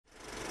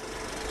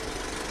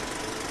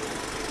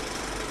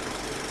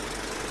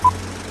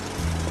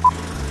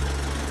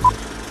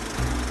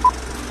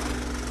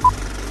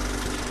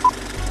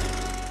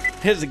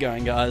How's it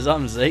going, guys?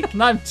 I'm Zeke.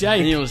 And I'm And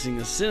Jake. you're listening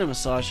to the Cinema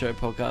Sideshow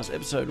podcast,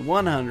 episode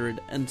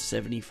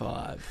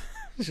 175.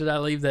 Should I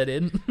leave that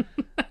in?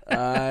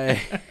 I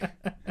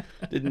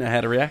didn't know how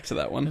to react to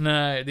that one.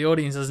 No, the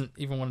audience doesn't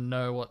even want to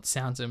know what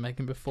sounds we're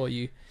making before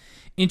you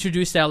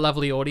introduced our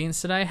lovely audience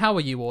today. How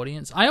are you,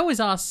 audience? I always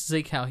ask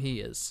Zeke how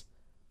he is,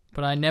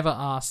 but I never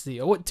ask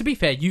to be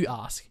fair, you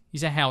ask. You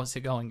say, how is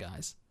it going,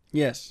 guys?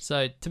 Yes.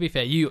 So, to be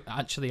fair, you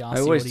actually ask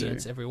the always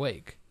audience do. every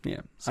week.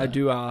 Yeah. So- I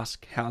do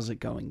ask, how's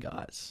it going,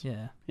 guys?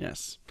 Yeah.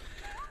 Yes.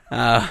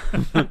 And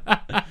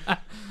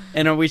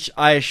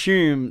I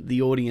assume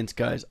the audience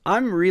goes,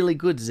 I'm really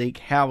good, Zeke.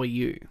 How are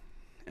you?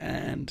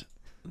 And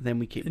then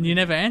we keep... And you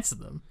never answer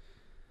them.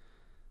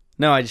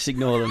 No, I just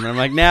ignore them. And I'm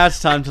like, now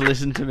it's time to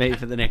listen to me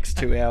for the next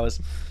 2 hours.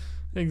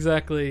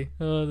 Exactly.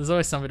 There's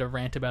always something to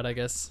rant about, I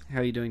guess. How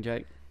are you doing,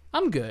 Jake?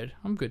 I'm good,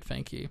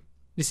 thank you.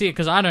 You see,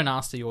 because I don't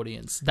ask the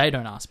audience, they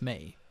don't ask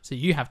me. So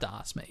you have to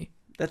ask me.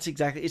 That's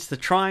exactly... It's the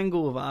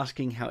triangle of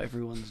asking how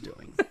everyone's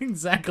doing.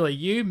 Exactly.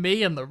 You,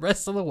 me, and the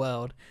rest of the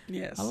world.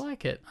 Yes. I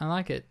like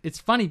it. It's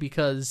funny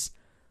because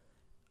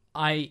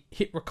I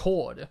hit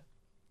record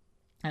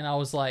and I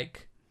was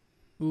like,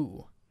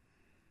 ooh,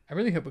 I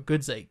really hope we're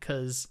good, Zeke,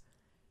 because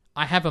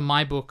I have a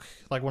MyBook,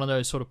 like one of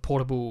those sort of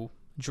portable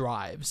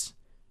drives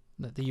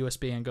that the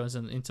USB and goes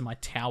into my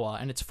tower,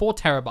 and it's 4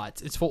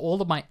 terabytes. It's for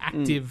all of my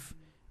active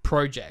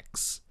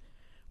projects,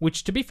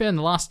 which, to be fair, in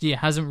the last year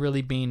hasn't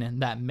really been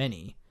that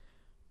many.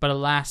 But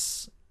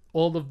alas,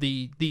 all of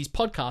these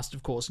podcasts,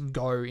 of course,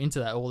 go into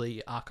that, all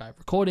the archive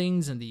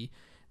recordings and the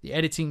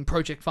editing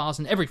project files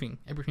and everything.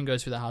 Everything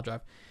goes through the hard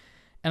drive.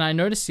 And I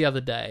noticed the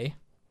other day,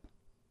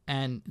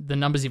 and the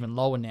number's even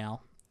lower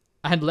now,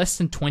 I had less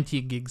than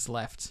 20 gigs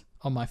left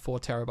on my 4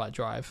 terabyte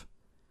drive.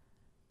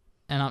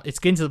 And it's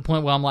getting to the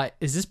point where I'm like,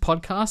 is this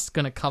podcast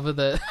going to cover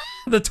the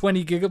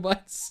 20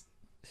 gigabytes?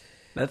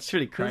 That's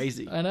pretty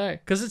crazy. I know,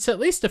 because it's at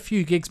least a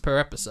few gigs per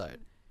episode.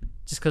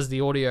 Just because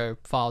the audio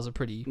files are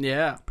pretty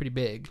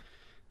big.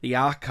 The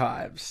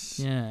archives.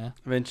 Yeah.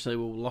 Eventually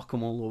we'll lock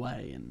them all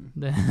away and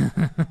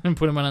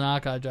put them on an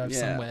archive drive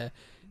somewhere.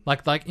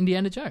 Like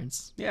Indiana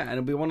Jones. yeah, and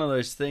it'll be one of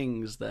those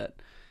things that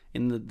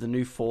in the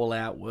new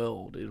Fallout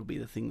world, it'll be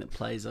the thing that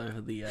plays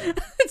over the...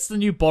 It's the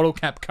new bottle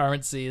cap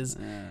currency is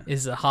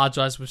the hard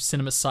drives with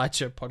Cinema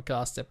Sideshow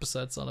podcast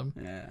episodes on them.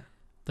 Yeah.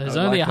 There's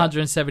only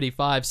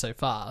 175 so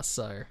far,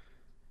 so...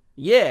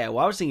 Yeah,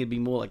 well, I was thinking it'd be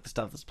more like the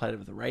stuff that's played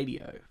over the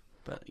radio.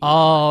 But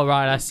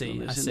right, I see.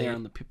 They're sitting there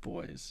on the Pip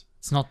Boys.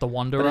 It's not the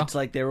Wanderer. But it's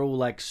like they're all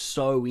like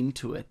so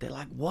into it. They're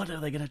like, what are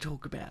they going to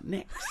talk about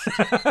next?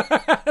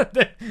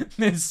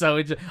 They're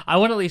so I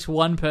want at least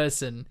one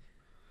person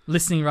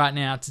listening right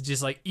now to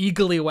just like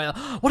eagerly await.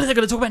 What are they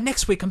going to talk about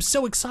next week? I'm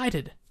so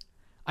excited.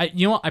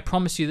 You know what? I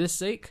promise you this,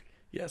 Zeke.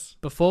 Yes.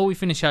 Before we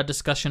finish our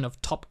discussion of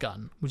Top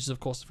Gun, which is of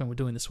course the film we're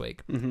doing this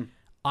week,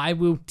 I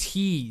will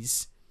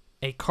tease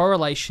a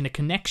correlation, a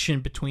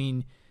connection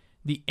between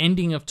the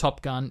ending of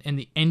Top Gun and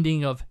the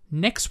ending of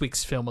next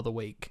week's film of the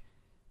week.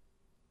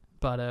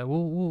 But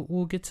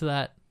we'll get to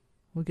that.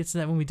 We'll get to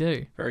that when we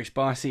do. Very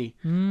spicy.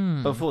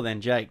 Before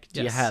then, Jake, do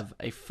you Yes. have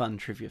a fun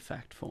trivia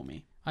fact for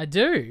me? I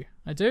do.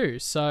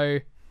 So,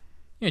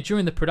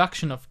 during the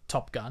production of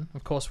Top Gun,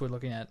 of course, we're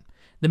looking at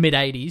the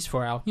mid-'80s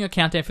for our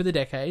countdown for the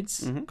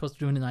decades. Of course,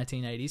 we're doing the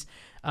 1980s.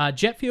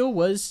 Jet fuel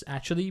was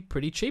actually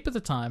pretty cheap at the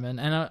time. And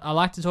I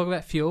like to talk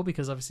about fuel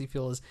because obviously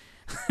fuel is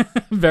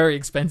very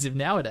expensive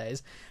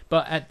nowadays.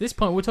 But at this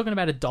point, we're talking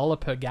about $1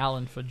 per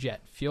gallon for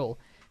jet fuel.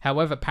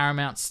 However,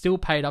 Paramount still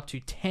paid up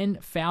to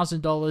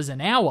 $10,000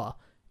 an hour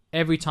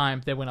every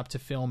time they went up to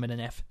film in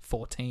an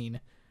F-14.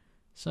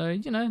 So,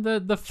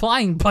 the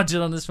flying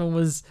budget on this film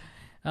was,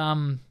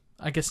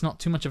 I guess not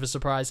too much of a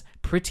surprise,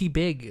 pretty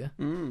big.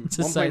 To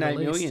say the $1.8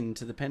 least. million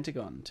to the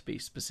Pentagon, to be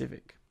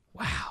specific.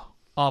 Wow.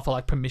 Oh, for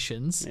like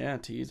permissions? Yeah,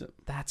 to use it.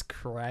 That's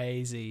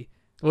crazy.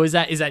 Well, is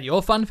that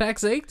your fun fact,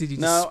 Zeke? Did you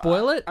just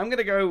spoil it? I'm going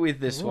to go with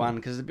this one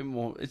because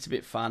it's a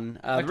bit fun.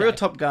 The real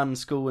Top Gun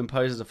school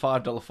imposes a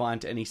 $5 fine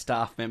to any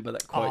staff member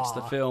that quotes the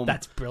film.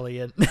 That's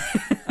brilliant.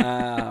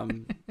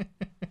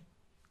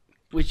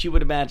 Which you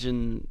would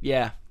imagine,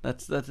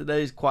 that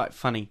is quite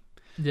funny.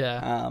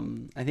 Yeah.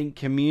 I think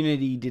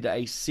Community did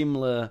a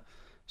similar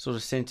sort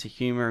of sense of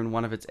humor in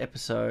one of its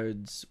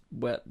episodes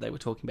where they were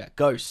talking about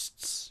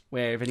ghosts,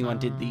 where if anyone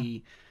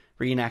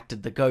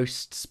reenacted the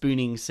ghost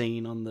spooning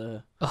scene on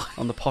the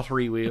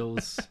pottery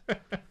wheels.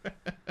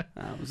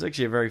 It was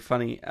actually a very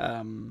funny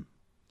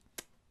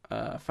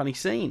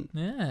scene.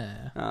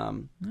 Yeah. A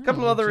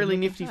couple of other really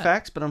nifty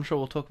facts, but I'm sure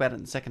we'll talk about it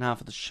in the second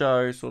half of the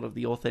show, sort of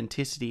the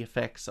authenticity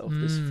effects of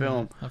this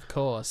film. Of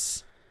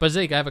course. But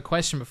Zeke, I have a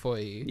question before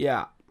you.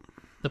 Yeah.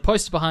 The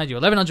poster behind you,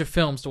 1,100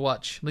 films to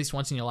watch at least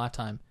once in your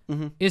lifetime.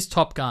 Is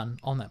Top Gun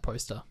on that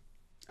poster?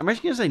 I'm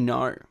actually going to say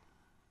no.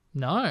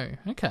 No?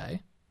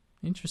 Okay.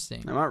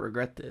 Interesting. I might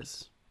regret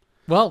this.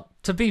 Well,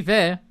 to be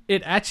fair,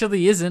 it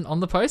actually isn't on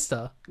the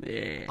poster.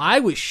 Yeah. I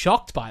was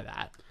shocked by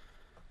that.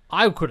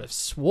 I could have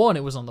sworn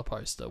it was on the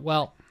poster.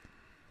 Well,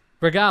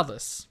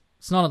 regardless,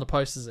 it's not on the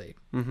poster, Zeke.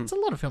 It's a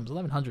lot of films,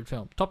 1,100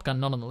 films. Top Gun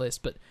not on the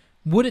list, but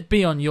would it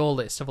be on your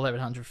list of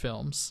 1,100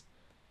 films?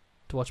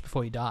 to watch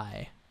before you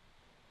die?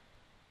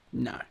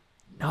 No.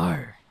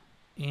 No.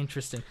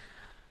 Interesting.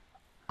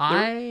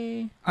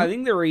 I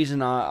think the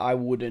reason I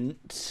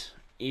wouldn't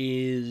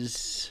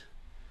is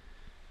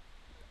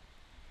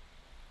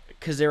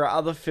because there are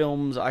other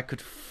films I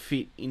could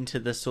fit into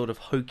the sort of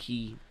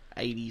hokey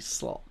 80s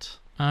slot.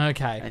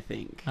 Okay. I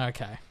think.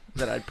 Okay.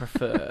 That I'd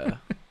prefer.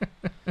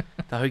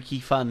 The hokey,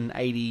 fun,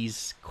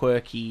 80s,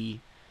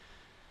 quirky,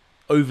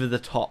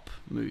 over-the-top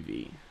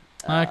movie.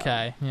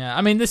 Okay, yeah.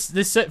 I mean,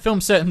 this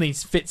film certainly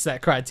fits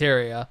that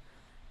criteria.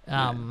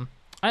 And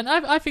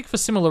I think for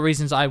similar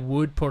reasons, I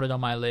would put it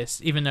on my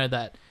list, even though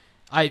that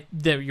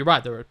you're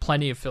right, there are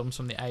plenty of films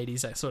from the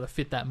 80s that sort of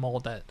fit that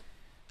mold that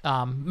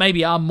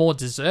maybe are more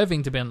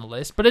deserving to be on the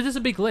list, but it is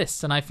a big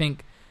list, and I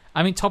think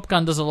Top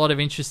Gun does a lot of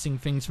interesting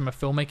things from a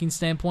filmmaking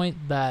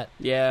standpoint that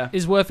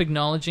is worth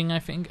acknowledging, I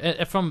think.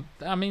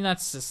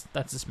 That's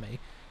just me.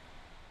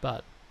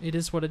 But it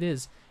is what it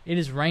is. It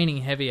is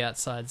raining heavy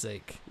outside,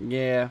 Zeke.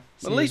 Yeah.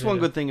 At least one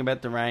good thing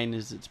about the rain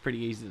is it's pretty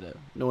easy to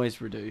noise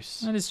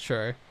reduce. That is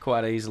true.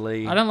 Quite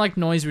easily. I don't like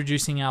noise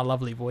reducing our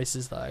lovely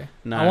voices, though.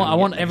 No. I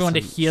want everyone to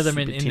hear them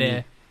in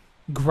their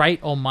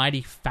great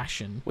almighty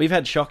fashion. We've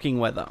had shocking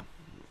weather.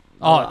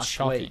 Oh, it's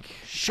shocking. Week.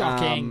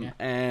 Shocking.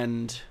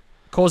 And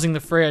causing the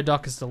Freo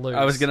Dockers to lose.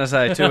 I was going to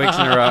say 2 weeks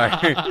in a row.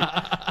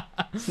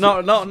 It's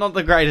not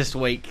the greatest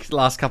week,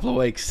 last couple of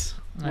weeks.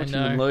 Watching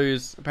them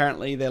lose.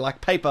 Apparently, they're like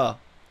paper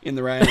in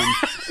the rain.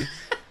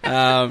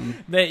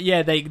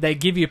 They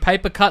give you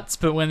paper cuts,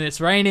 but when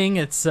it's raining,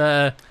 it's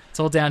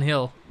all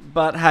downhill.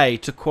 But hey,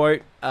 to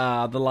quote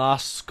the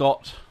last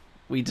Scott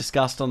we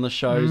discussed on the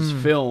show's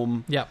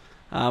film, yep.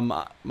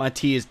 My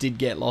tears did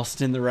get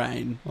lost in the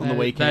rain on the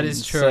weekend. That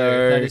is true.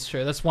 That is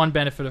true. That's one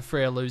benefit of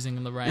Freo losing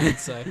in the rain.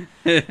 So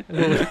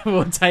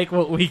we'll take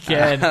what we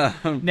can.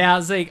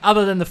 Now, Zeke,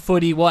 other than the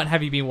footy, what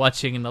have you been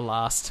watching in the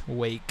last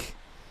week?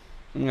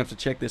 I'm going to have to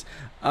check this.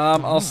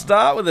 I'll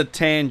start with a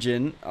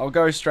tangent. I'll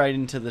go straight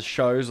into the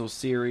shows or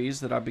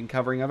series that I've been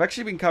covering. I've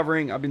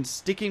been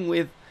sticking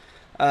with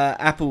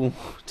Apple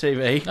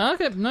TV.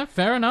 Okay, no,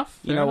 fair enough.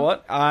 You know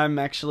what?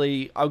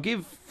 I'll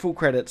give full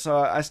credit. So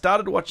I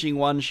started watching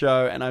one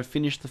show and I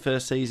finished the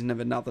first season of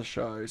another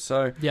show.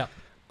 So yeah,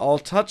 I'll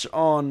touch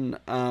on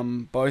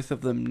both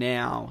of them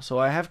now. So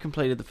I have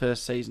completed the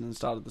first season and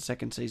started the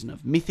second season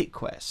of Mythic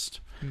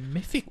Quest.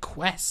 Mythic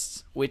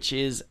Quest,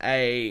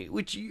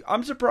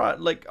 I'm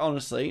surprised. Like,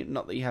 honestly,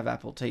 not that you have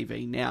Apple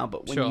TV now,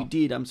 but when you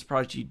did, I'm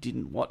surprised you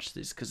didn't watch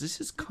this because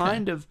this is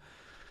kind of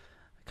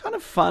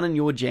fun and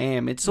your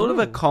jam. It's sort of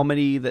a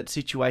comedy that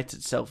situates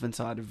itself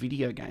inside a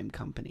video game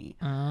company,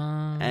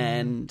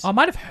 and I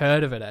might have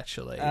heard of it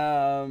actually.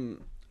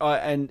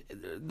 And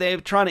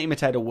they're trying to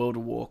imitate a World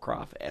of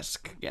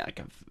Warcraft-esque, like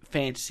a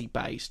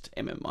fantasy-based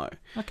MMO.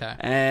 Okay,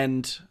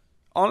 and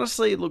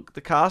honestly, look, the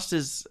cast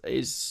is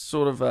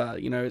sort of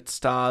it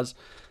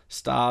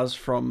stars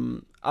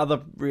from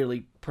other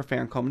really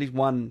profound comedies.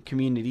 One,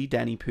 Community,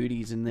 Danny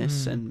Pudi's in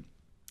this and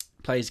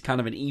plays kind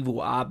of an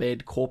evil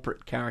Abed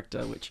corporate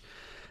character, which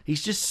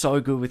he's just so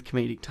good with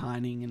comedic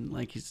timing and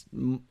like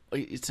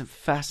it's a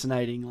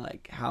fascinating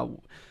like how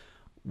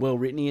well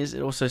written he is.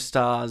 It also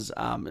stars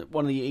one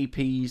of the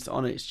EPs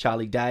on it is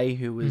Charlie Day,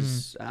 who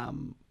was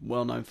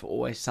well known for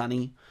Always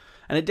Sunny,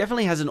 and it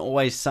definitely has an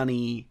Always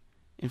Sunny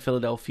in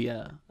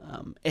Philadelphia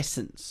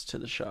essence to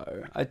the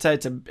show. I'd say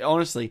it's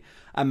honestly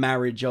a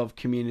marriage of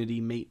Community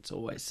meets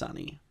Always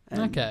Sunny.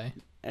 And okay.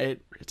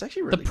 It's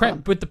actually really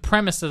fun. With the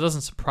premise that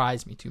doesn't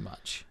surprise me too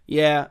much.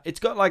 Yeah,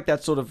 it's got like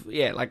that sort of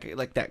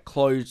like that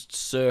closed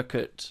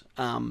circuit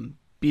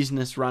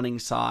business running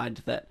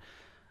side that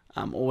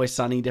Always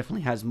Sunny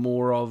definitely has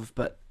more of,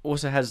 but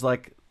also has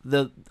like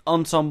the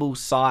ensemble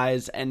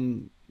size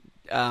and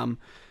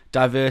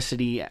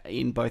diversity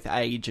in both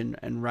age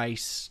and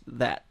race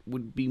that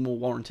would be more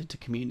warranted to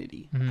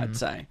Community, I'd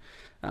say.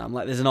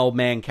 Like there's an old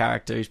man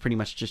character who's pretty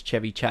much just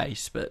Chevy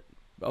Chase, but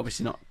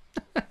obviously not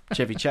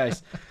Chevy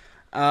Chase.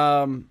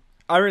 I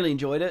really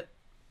enjoyed it.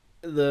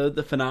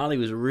 The finale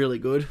was really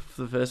good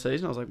for the first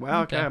season. I was like,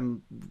 wow, okay,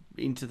 I'm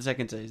into the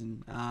second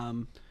season.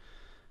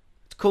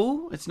 It's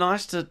cool. It's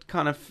nice to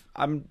kind of...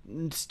 I'm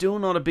still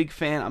not a big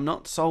fan. I'm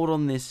not sold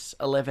on this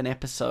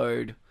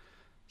 11-episode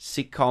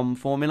sitcom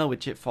formula,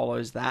 which it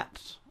follows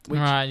that.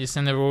 Right, you're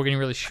saying they're all getting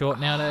really short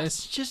nowadays?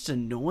 It's just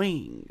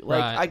annoying.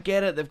 Like, right. I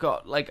get it. They've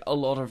got like a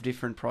lot of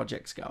different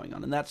projects going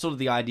on, and that's sort of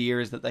the idea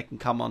is that they can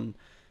come on,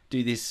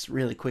 do this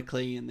really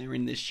quickly, and they're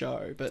in this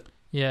show, but...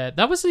 Yeah,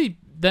 that was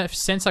the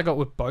sense I got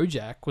with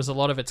BoJack, was a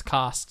lot of its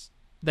cast,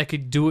 they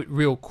could do it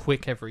real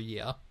quick every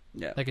year.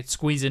 Yeah. They could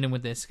squeeze it in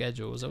with their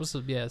schedules. It was,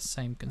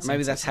 same consensus.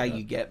 Maybe that's how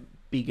you get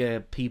bigger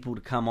people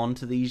to come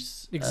onto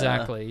these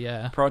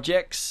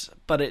projects.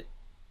 But it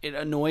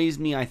annoys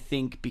me, I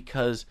think,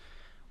 because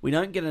we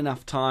don't get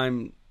enough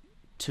time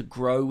to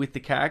grow with the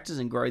characters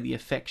and grow the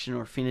affection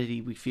or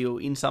affinity we feel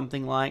in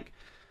something like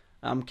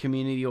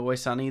Community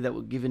Always Sunny that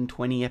were given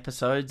 20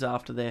 episodes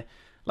after their...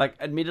 Like,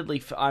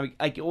 admittedly, I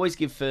always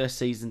give first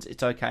seasons,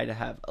 it's okay to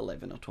have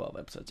 11 or 12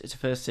 episodes. It's a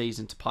first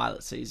season, it's a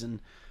pilot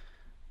season.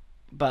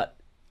 But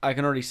I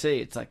can already see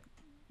it's like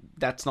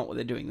that's not what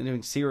they're doing. They're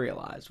doing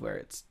serialized, where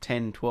it's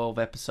 10, 12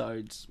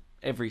 episodes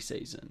every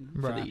season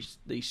for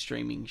these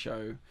streaming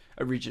show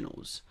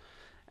originals.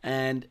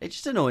 And it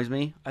just annoys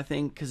me, I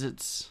think, because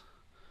it's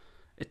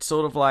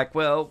sort of like,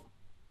 well,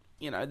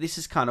 this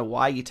is kind of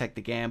why you take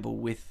the gamble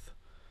with...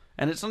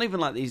 And it's not even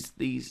like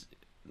these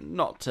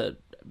not to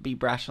be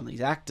brash on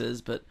these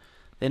actors, but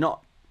they're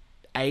not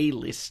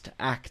A-list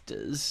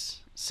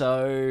actors.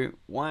 So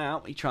why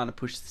aren't we trying to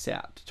push this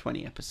out to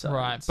 20 episodes?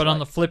 Right, but on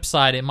the flip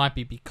side, it might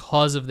be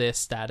because of their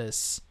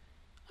status.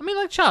 I mean,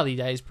 like, Charlie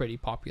Day is pretty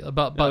popular,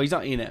 but no, he's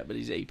not in it, but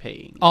he's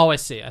EPing. Oh, I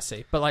see.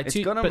 But like,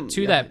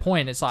 to that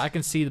point, it's like I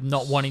can see them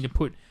not wanting to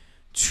put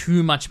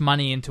too much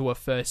money into a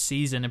first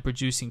season and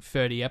producing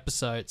 30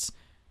 episodes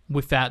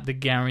without the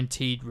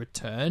guaranteed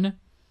return.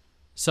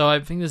 So I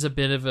think there's a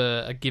bit of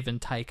a give and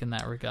take in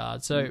that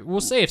regard. So we'll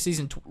see if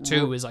season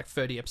 2 is like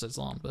 30 episodes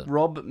long. But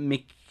Rob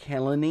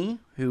McElhenney,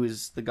 who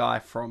is the guy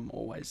from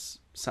Always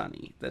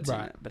Sunny, that's in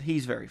it, but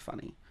he's very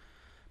funny.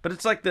 But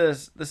it's like the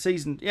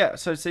season... Yeah,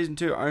 so season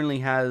 2 only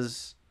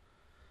has...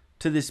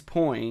 To this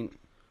point,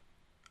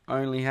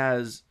 only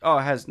has...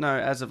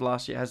 as of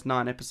last year, has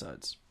 9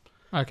 episodes.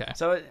 Okay.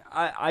 So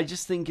I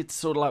just think it's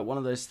sort of like one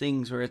of those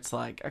things where it's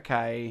like,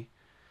 okay...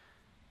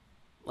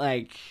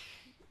 Like...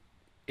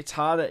 It's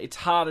harder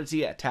to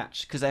get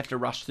attached because they have to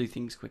rush through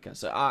things quicker.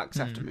 So arcs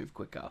have to move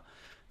quicker.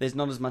 There's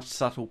not as much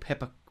subtle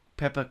breadcrumbs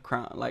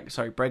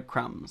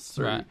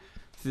through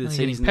the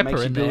season. It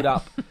makes you build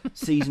up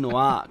seasonal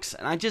arcs.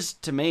 And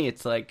to me,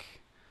 it's like,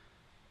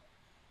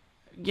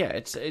 yeah,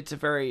 it's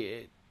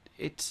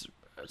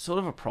sort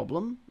of a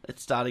problem.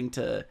 It's starting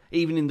to,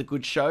 even in the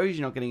good shows,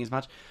 you're not getting as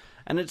much.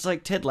 And it's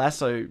like Ted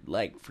Lasso,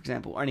 like, for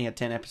example, only had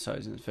 10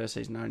 episodes in the first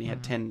season, only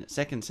had 10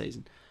 second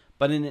season.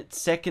 But in its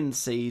second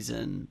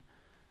season,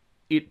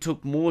 it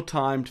took more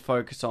time to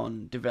focus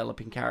on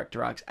developing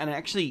character arcs and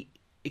actually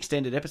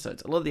extended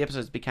episodes. A lot of the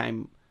episodes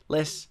became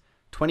less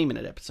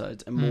 20-minute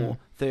episodes and more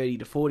 30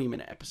 to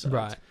 40-minute episodes.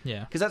 Right,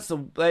 yeah. Because that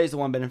is the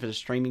one benefit of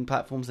streaming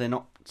platforms. They're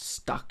not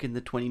stuck in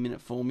the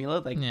 20-minute formula.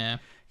 They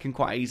can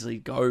quite easily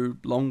go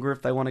longer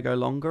if they want to go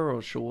longer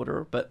or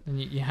shorter. But and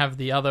you have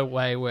the other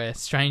way where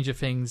Stranger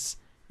Things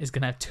is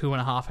going to have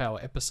 2.5-hour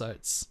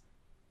episodes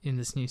in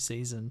this new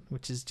season,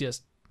 which is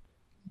just...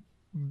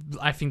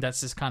 I think that's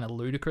just kind of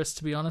ludicrous,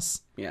 to be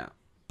honest. Yeah.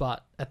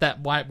 But at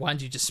that, why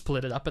don't you just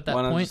split it up at that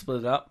point? Why not just split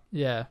it up?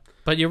 Yeah.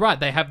 But you're right,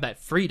 they have that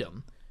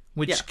freedom,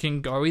 which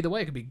can go either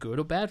way. It could be good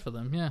or bad for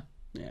them, yeah.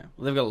 Yeah.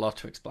 Well, they've got a lot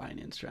to explain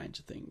in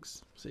Stranger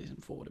Things Season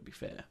 4, to be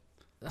fair.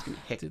 It's going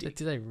to be hectic.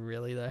 Do they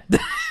really, though?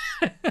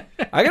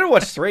 I got to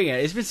watch 3.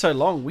 It's been so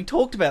long. We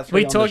talked about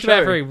 3 We talked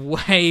about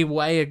 3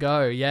 way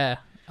ago, yeah.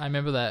 I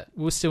remember that.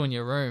 We were still in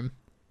your room.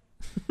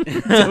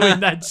 Doing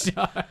that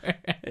show.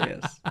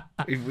 Yes.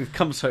 We've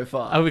come so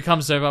far. We've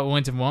come so far. We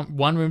went from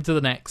one room to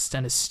the next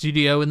and a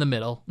studio in the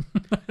middle.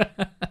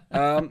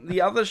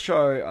 The other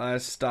show I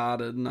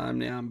started, and I'm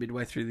now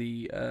midway through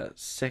the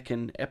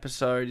second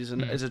episode,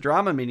 is a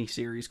drama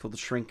miniseries called The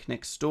Shrink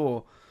Next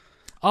Door.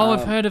 Oh,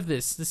 I've heard of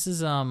this. This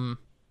is Paul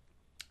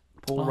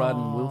Rudd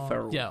and Will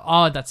Ferrell. Yeah.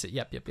 Oh, that's it.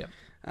 Yep.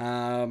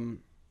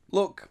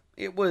 Look,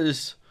 it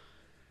was...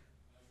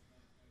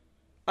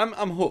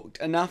 I'm hooked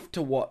enough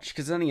to watch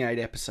because it's only 8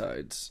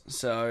 episodes,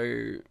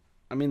 so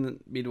I'm in the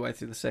midway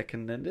through the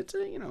second, and it's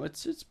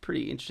it's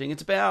pretty interesting.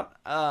 It's about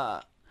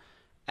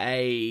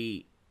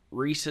a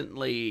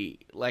recently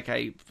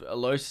a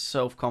low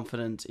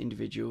self-confidence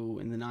individual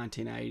in the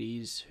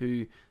 1980s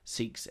who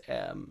seeks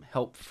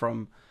help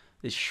from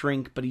this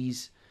shrink, but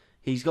he's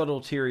got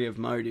ulterior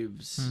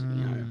motives,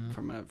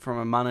 from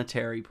a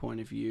monetary point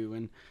of view,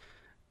 and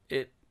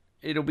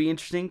it'll be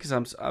interesting because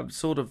I'm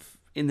sort of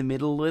in the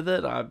middle with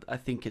it. I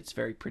think it's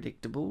very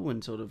predictable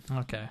and sort of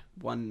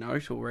one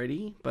note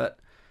already, but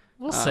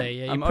we'll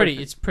see. Yeah,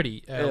 it's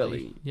pretty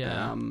early.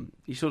 Yeah,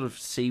 you sort of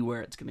see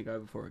where it's going to go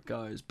before it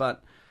goes.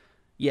 But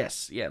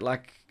yes,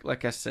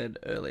 like I said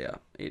earlier,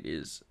 it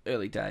is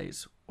early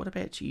days. What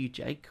about you,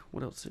 Jake?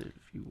 What else have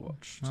you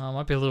watched? It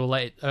might be a little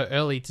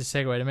early to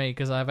segue to me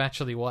because I've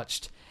actually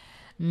watched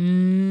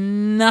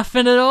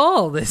nothing at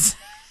all this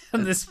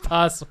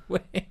past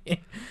week.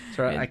 That's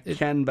right. I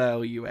can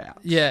bail you out.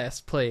 Yes,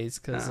 please,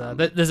 because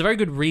there's a very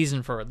good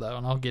reason for it, though,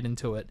 and I'll get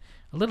into it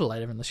a little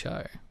later in the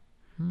show.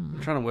 I'm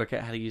trying to work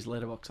out how to use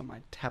Letterboxd on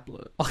my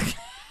tablet.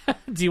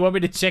 Do you want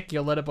me to check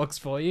your Letterboxd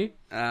for you?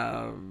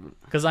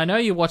 Because I know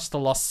you watched The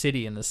Lost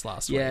City in this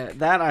last week. Yeah,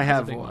 that I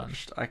have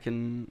watched. I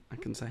can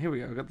say, here we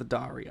go. I've got the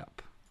diary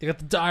up. You got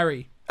the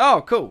diary.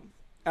 Oh, cool.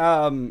 You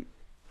got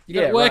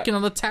it working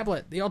on the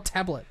tablet, the old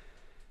tablet.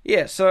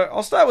 Yeah, so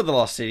I'll start with The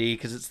Lost City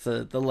because it's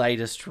the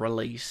latest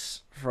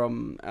release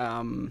from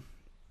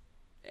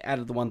out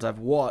of the ones I've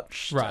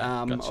watched. Right,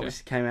 gotcha.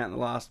 Obviously came out in the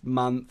last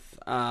month.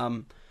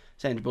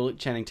 Sandra Bullock,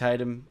 Channing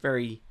Tatum,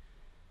 very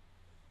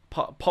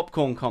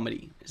popcorn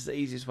comedy is the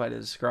easiest way to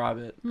describe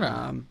it.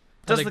 Right.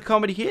 Does the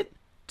comedy hit?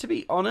 To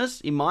be honest,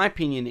 in my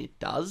opinion, it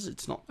does.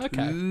 It's not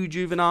too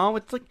juvenile.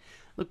 It's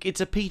it's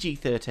a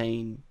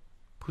PG-13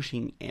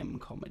 pushing M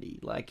comedy.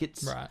 Like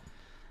it's right.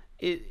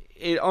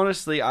 It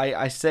honestly,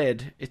 I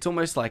said it's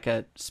almost like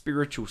a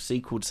spiritual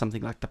sequel to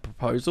something like The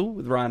Proposal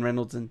with Ryan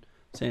Reynolds and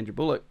Sandra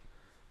Bullock.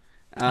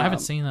 I haven't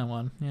seen that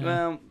one. Yeah.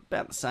 Well,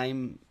 about the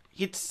same.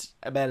 It's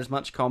about as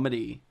much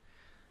comedy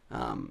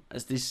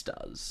as this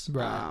does.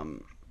 Right.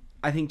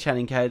 I think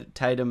Channing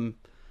Tatum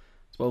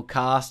is well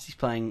cast. He's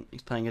playing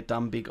a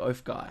dumb big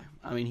oaf guy.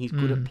 I mean, he's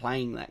good at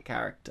playing that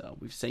character.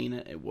 We've seen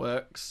it. It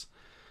works.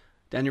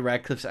 Daniel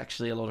Radcliffe's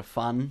actually a lot of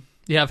fun.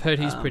 Yeah, I've heard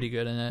he's pretty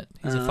good in it.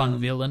 He's a fun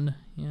villain.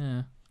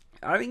 Yeah.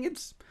 I think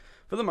it's,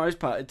 for the most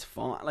part, it's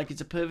fine. Like, it's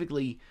a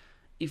perfectly...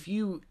 If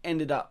you want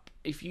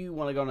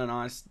to go on a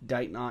nice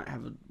date night,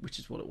 which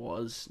is what it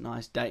was,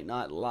 nice date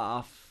night,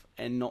 laugh,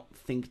 and not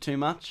think too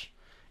much,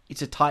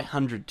 it's a tight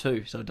 100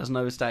 too, so it doesn't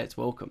overstay its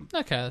welcome.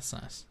 Okay, that's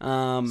nice. It's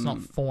not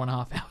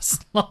 4.5 hours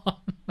long.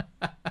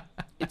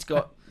 It's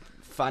got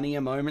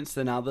funnier moments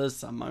than others.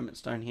 Some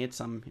moments don't hit.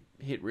 Some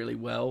hit really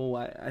well,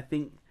 I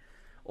think.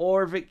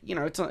 Or if it,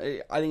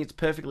 I think it's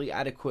perfectly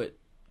adequate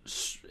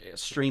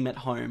stream at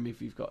home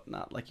if you've got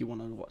you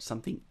want to watch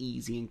something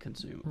easy and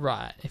consumable.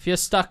 Right. If you're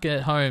stuck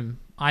at home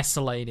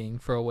isolating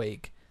for a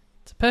week,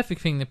 it's a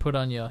perfect thing to put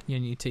on your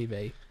new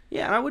TV.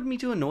 Yeah, and I wouldn't be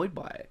too annoyed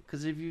by it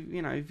because if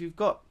you've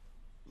got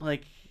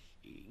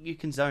you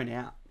can zone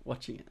out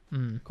watching it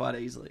quite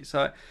easily.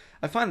 So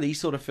I find these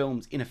sort of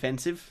films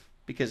inoffensive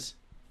because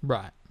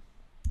right,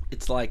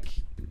 it's like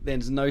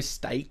there's no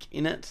stake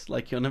in it.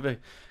 Like, you're never going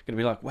to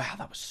be like, wow,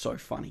 that was so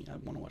funny, I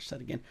want to watch that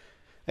again.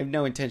 I have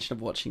no intention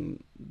of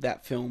watching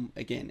that film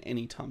again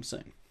anytime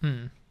soon.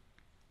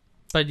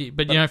 But you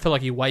don't feel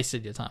like you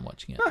wasted your time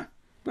watching it.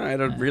 No, I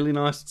had a really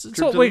nice trip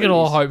It's what to we the can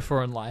all movies. hope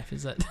for in life,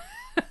 is that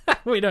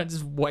we don't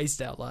just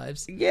waste our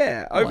lives.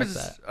 Yeah, like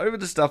over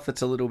the stuff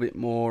that's a little bit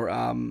more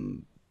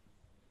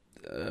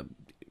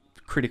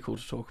critical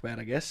to talk about,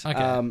 I guess.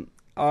 Okay.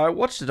 I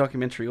watched a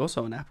documentary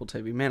also on Apple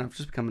TV. Man, I've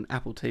just become an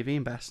Apple TV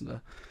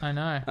ambassador. I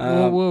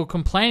know. We were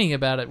complaining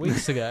about it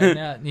weeks ago.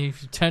 Now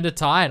you've turned a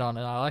tide on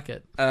it. I like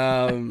it.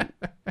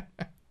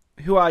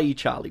 Who Are You,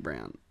 Charlie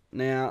Brown?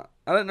 Now,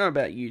 I don't know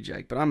about you,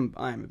 Jake, but I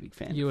am a big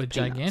fan. You're a of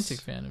Peanuts.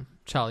 gigantic fan of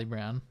Charlie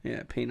Brown.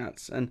 Yeah,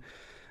 Peanuts. And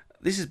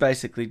this is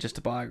basically just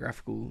a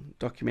biographical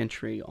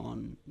documentary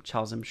on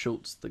Charles M.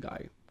 Schulz, the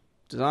guy who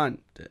designed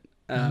it,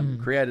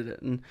 created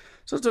it. And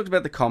so it talks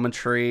about the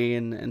commentary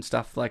and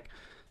stuff like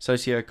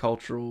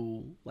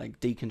socio-cultural, like,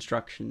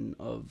 deconstruction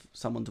of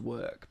someone's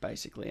work,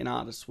 basically, an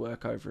artist's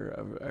work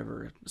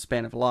over a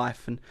span of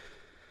life.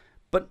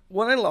 But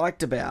what I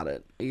liked about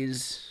it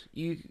is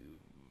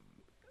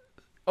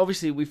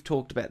obviously, we've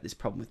talked about this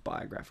problem with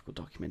biographical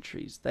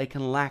documentaries. They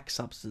can lack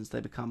substance.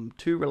 They become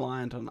too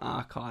reliant on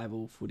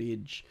archival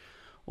footage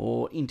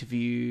or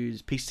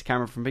interviews, pieces of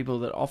camera from people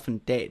that are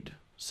often dead.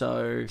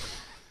 So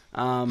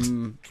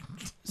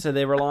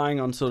they're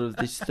relying on sort of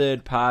this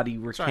third-party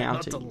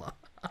recounting.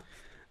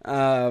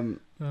 Oh,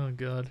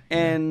 God.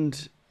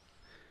 And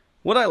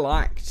what I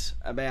liked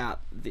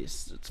about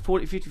this, it's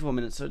 54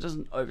 minutes, so it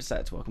doesn't overstay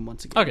its welcome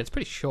once again. Okay, it's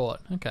pretty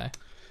short. Okay.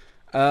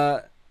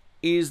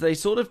 Is they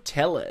sort of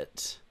tell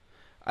it.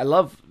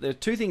 There are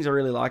two things I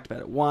really liked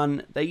about it.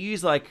 One, they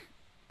use like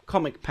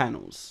comic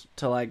panels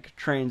to like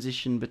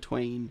transition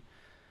between.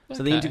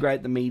 So they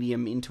integrate the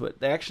medium into it.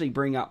 They actually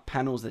bring up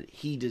panels that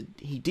he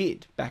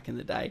did back in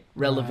the day,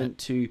 relevant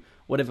to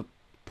whatever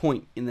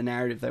point in the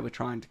narrative they were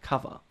trying to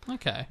cover.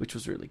 Okay. Which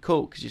was really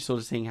cool because you're sort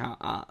of seeing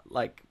how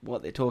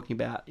what they're talking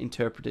about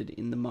interpreted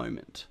in the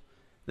moment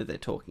that they're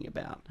talking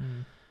about.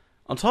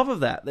 On top of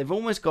that, they've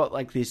almost got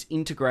like this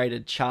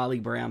integrated Charlie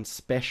Brown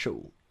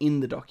special in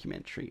the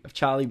documentary of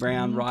Charlie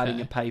Brown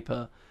writing a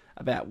paper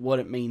about what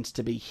it means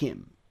to be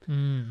him.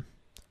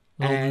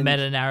 Little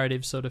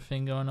meta-narrative sort of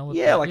thing going on with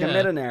that. Yeah, like a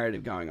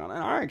meta-narrative going on.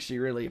 And I actually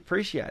really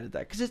appreciated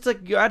that because it's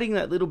like you're adding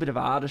that little bit of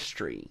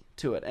artistry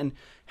to it and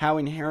how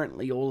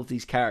inherently all of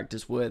these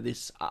characters were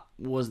this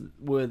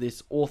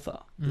author,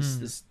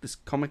 this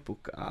comic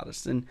book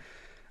artist. And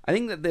I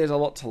think that there's a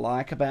lot to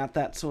like about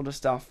that sort of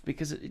stuff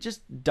because it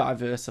just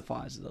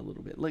diversifies it a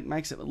little bit. Like,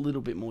 makes it a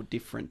little bit more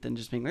different than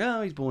just being like,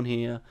 oh, he's born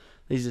here.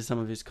 These are some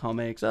of his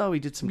comics. Oh, he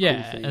did some cool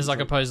things. Yeah, as like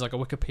opposed to like a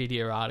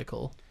Wikipedia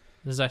article.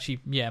 There's actually,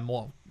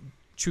 more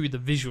true the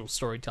visual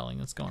storytelling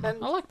that's going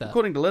on. I like that.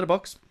 According to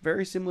Letterboxd,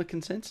 very similar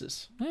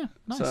consensus. Yeah,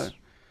 nice.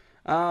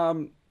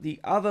 So, the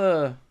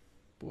other...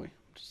 Boy,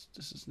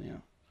 this is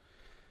now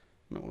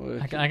not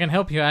working. I can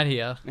help you out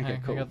here.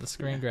 Okay, cool. I got the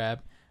screen grab.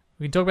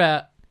 We can talk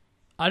about...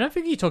 I don't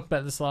think you talked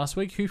about this last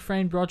week. Who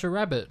Framed Roger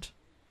Rabbit?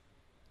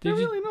 Did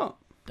you? Really not.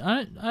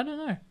 I don't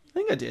know. I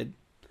think I did.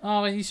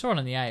 Oh, you saw it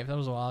on the 8th. That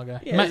was a while ago.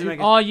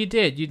 Yeah, you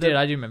did. You did.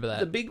 I do remember that.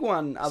 The big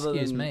one, other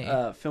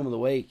than Film of the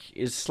Week,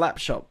 is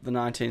Slapshot, the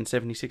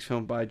 1976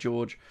 film by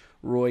George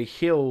Roy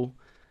Hill.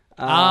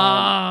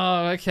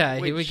 Okay.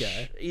 Here we go.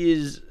 Which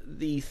is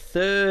the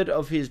third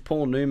of his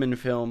Paul Newman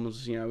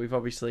films. We've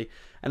obviously...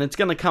 And it's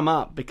going to come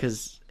up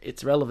because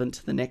it's relevant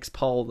to the next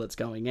poll that's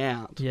going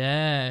out.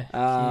 Yeah.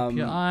 Keep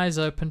your eyes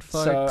open,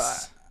 folks.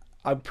 So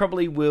I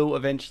probably will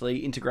eventually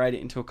integrate it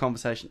into a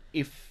conversation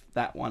if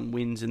that one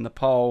wins in the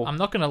poll. I'm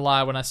not going to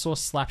lie. When I saw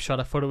Slapshot,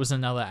 I thought it was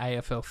another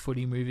AFL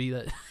footy movie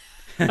that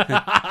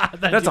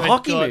That's a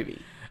hockey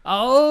movie.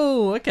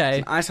 Oh, okay.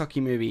 It's an ice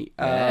hockey movie.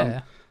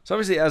 Yeah. So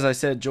obviously, as I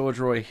said, George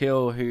Roy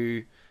Hill,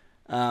 who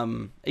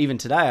even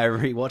today I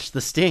rewatched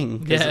The Sting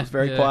because it was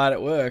very quiet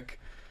at work.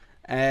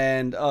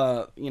 And,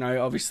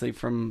 obviously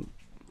from,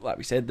 like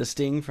we said, The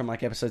Sting from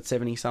like episode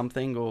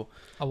 70-something or...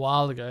 A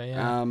while ago,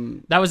 yeah.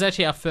 That was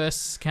actually our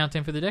first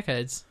Countdown for the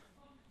Decades.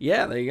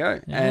 Yeah, there you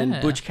go. Yeah.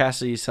 And Butch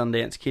Cassidy's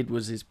Sundance Kid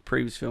was his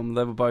previous film.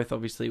 They were both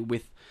obviously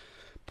with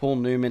Paul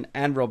Newman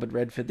and Robert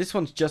Redford. This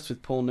one's just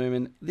with Paul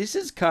Newman. This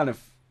is kind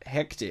of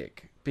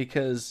hectic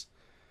because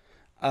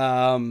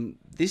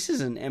this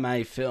is an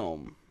MA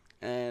film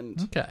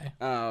and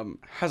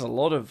has a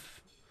lot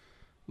of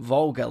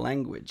vulgar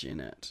language in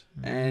it.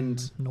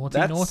 And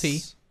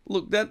naughty.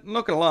 Look,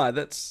 not gonna lie,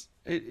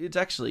 it's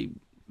actually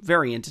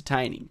very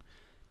entertaining,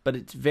 but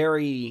it's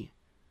very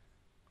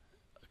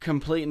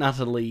complete and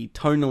utterly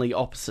tonally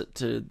opposite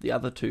to the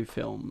other two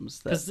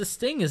films. Because The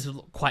Sting is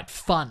quite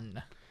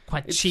fun,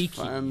 quite cheeky. It's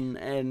fun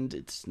and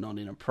it's not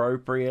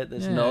inappropriate.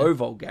 There's no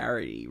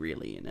vulgarity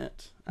really in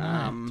it.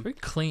 It's very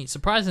clean,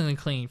 surprisingly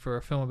clean for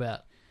a film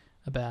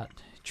about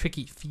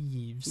tricky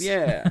thieves.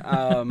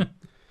 Yeah.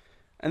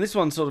 And this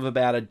one's sort of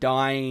about a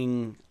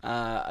dying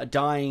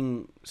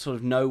sort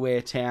of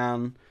nowhere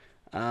town,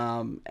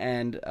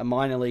 and a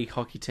minor league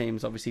hockey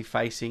team's obviously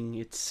facing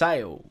its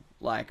sale,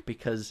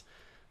 because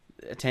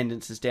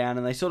attendance is down,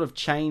 and they sort of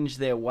change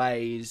their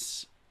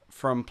ways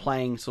from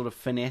playing sort of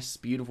finesse,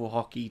 beautiful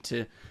hockey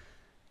to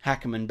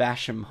hack 'em and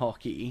bash 'em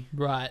hockey.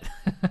 Right.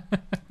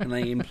 And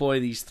they employ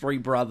these three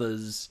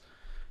brothers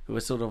who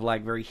are sort of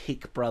like very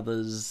hick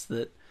brothers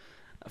that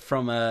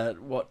from an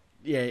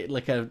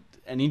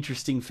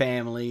interesting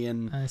family,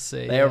 and I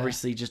see, they're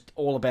obviously just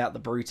all about the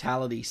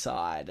brutality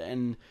side,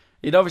 and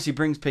it obviously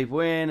brings people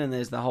in, and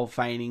there's the whole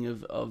feigning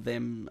of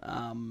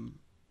them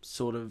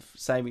sort of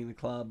saving the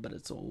club, but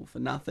it's all for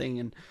nothing.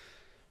 And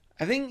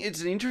I think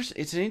it's an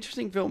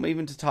interesting film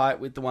even to tie it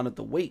with the one of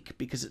the week,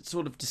 because it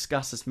sort of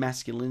discusses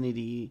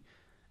masculinity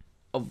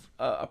of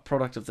a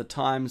product of the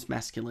times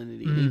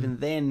masculinity, and even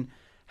then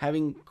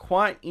having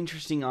quite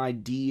interesting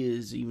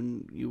ideas,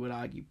 even you would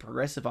argue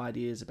progressive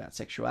ideas about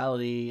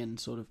sexuality and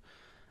sort of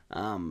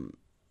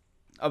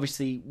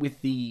obviously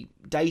with the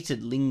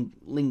dated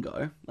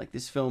lingo, like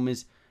this film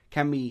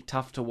can be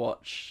tough to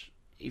watch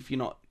if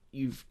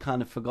you've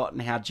kind of forgotten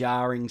how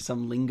jarring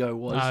some lingo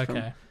was from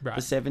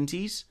the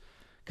 70s.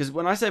 Because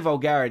when I say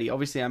vulgarity,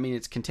 obviously I mean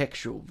it's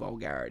contextual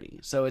vulgarity.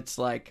 So it's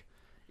like,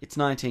 it's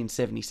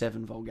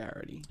 1977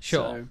 vulgarity.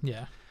 Sure, so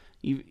yeah.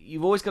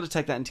 You've always got to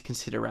take that into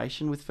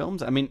consideration with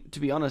films. I mean, to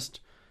be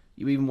honest,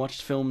 you even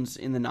watched films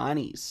in the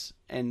 90s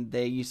and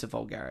their use of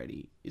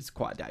vulgarity is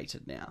quite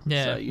dated now.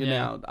 Yeah, so you're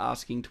now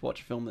asking to watch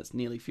a film that's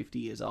nearly 50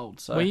 years old.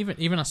 So well,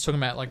 even us talking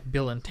about like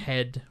Bill and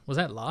Ted, was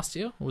that last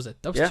year? Or was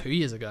that was 2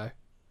 years ago?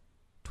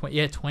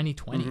 2020.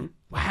 Mm-hmm.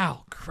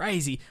 Wow,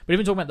 crazy. But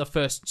even talking about the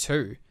first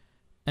two,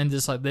 and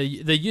just like the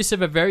use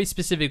of a very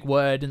specific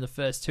word in the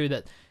first two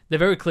that they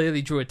very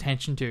clearly drew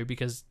attention to,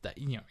 because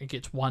it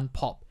gets one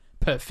pop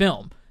per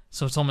film.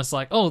 So it's almost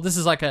like, oh, this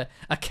is like a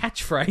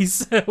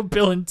catchphrase.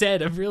 Bill and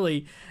Ted, a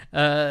really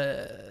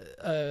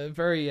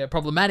very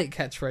problematic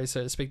catchphrase,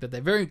 so to speak, that they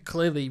very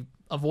clearly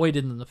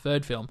avoided in the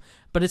third film.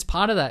 But it's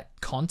part of that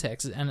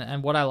context.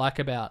 And what I like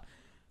about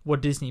what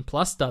Disney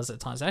Plus does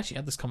at times, I actually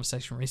had this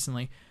conversation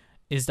recently,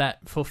 is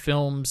that for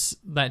films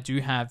that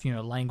do have,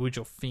 language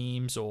or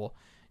themes or,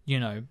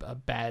 a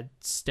bad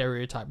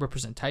stereotype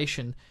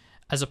representation,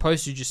 as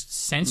opposed to just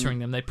censoring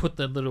them, they put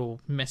the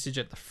little message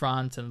at the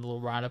front and a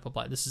little write-up of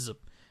like, this is a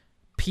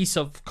piece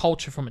of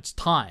culture from its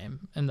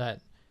time, and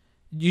that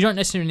you don't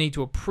necessarily need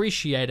to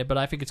appreciate it, but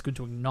I think it's good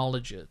to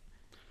acknowledge it.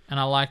 And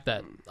I like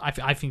that.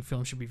 I think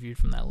film should be viewed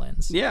from that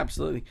lens. Yeah,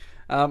 absolutely.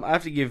 I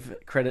have to give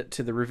credit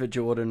to the River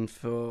Jordan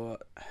for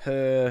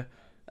her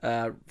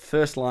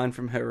first line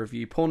from her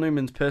review. Paul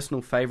Newman's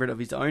personal favourite of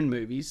his own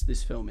movies,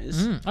 this film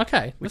is.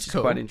 Okay, which is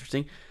cool. Quite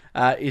interesting.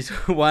 Is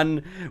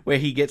one where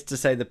he gets to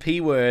say the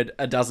P word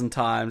 12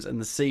 times and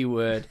the C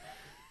word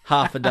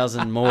half a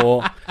dozen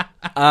more.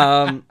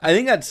 I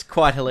think that's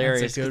quite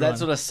hilarious, because that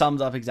sort of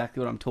sums up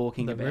exactly what I'm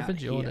talking about. The River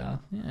Jordan.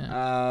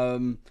 Yeah.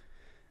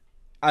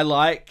 I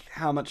like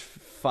how much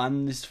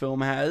fun this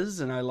film has,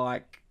 and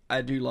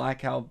I do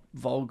like how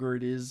vulgar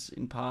it is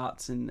in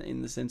parts,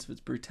 in the sense of its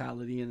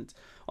brutality, and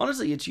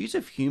honestly its use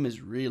of humour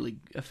is really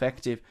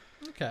effective.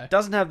 Okay. It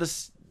doesn't have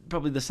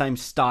probably the same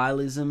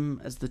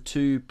stylism as the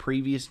two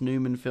previous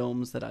Newman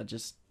films that are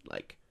just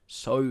like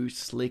so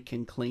slick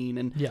and clean,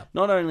 and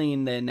not only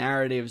in their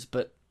narratives,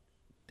 but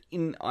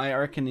I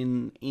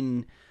reckon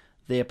in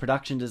their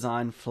production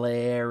design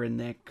flair and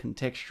their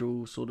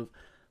contextual sort of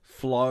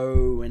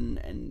flow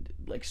and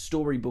like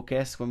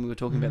storybook-esque when we were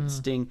talking about The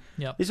Sting.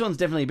 Yep. This one's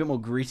definitely a bit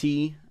more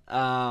gritty,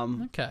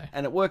 and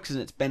it works in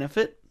its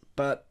benefit,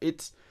 but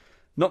it's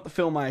not the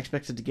film I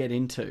expected to get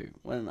into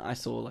when I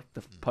saw like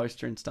the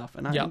poster and stuff,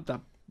 and I ended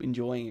up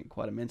enjoying it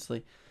quite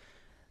immensely.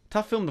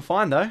 Tough film to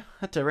find, though.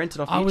 Had to rent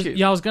it off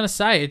YouTube. I was going to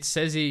say, it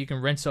says here you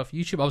can rent it off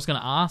YouTube. I was going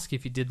to ask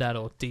if you did that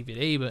or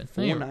DVD, but...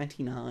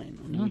 $4.99 on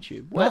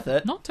YouTube. Worth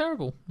it. Not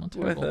terrible. Not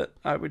terrible. Worth it.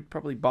 I would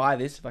probably buy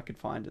this if I could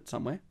find it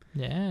somewhere.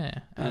 Yeah,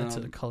 add it to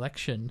the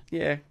collection.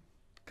 Yeah,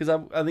 because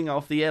I think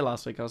off the air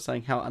last week I was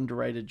saying how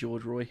underrated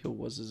George Roy Hill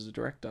was as a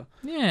director.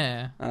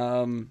 Yeah.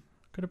 Got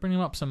to bring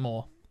him up some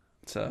more.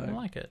 So I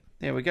like it.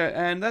 There we go.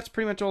 And that's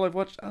pretty much all I've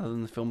watched other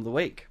than the film of the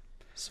week.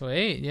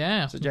 Sweet,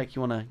 yeah. So, Jake, you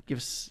want to give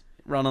us...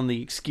 run on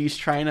the excuse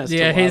train as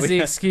to here's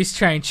the excuse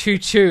train. Choo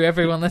choo,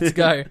 everyone, let's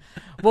go.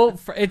 Well,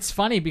 it's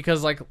funny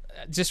because like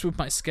just with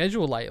my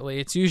schedule lately,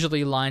 it's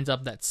usually lined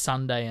up that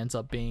Sunday ends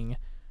up being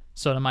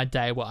sort of my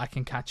day where I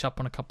can catch up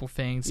on a couple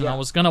things. And I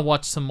was gonna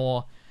watch some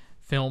more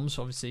films,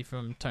 obviously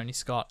from Tony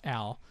Scott,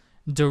 our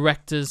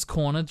director's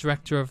corner,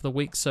 director of the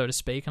week, so to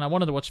speak. And I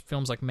wanted to watch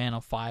films like Man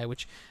on Fire,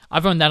 which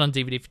I've owned that on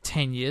DVD for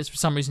 10 years. For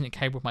some reason, it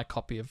came with my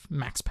copy of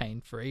Max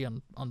Payne 3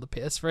 on the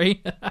PS3.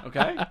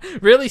 Okay.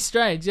 Really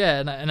strange, yeah.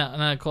 And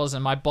of course,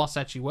 my boss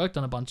actually worked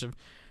on a bunch of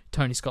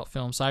Tony Scott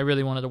films, so I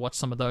really wanted to watch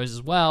some of those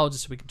as well,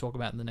 just so we can talk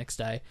about them the next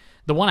day.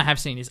 The one I have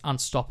seen is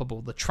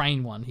Unstoppable, the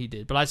train one he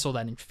did, but I saw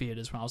that in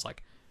theaters when I was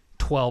like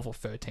 12 or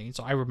 13,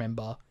 so I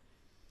remember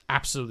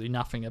absolutely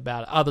nothing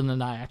about it, other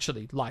than I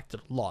actually liked it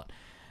a lot.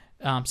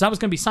 So that was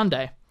going to be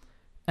Sunday.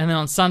 And then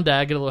on Sunday,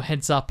 I get a little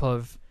heads up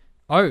of,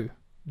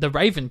 The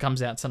Raven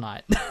comes out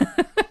tonight.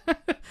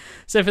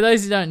 So for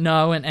those who don't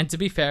know, and to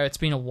be fair, it's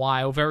been a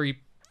while, very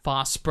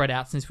far spread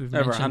out since we've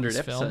mentioned this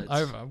film.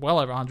 Well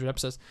over 100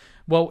 episodes.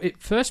 Well, it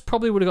first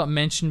probably would have got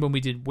mentioned when we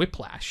did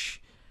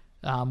Whiplash,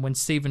 when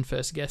Steven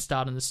first guest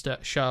starred in the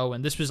show,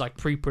 and this was like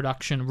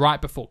pre-production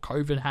right before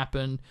COVID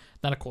happened.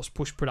 Then, of course,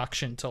 pushed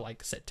production to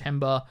like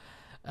September.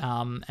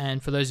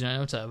 And for those who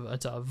don't know,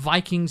 it's a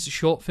Vikings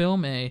short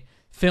film, a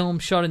film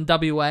shot in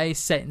WA,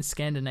 set in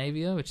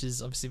Scandinavia, which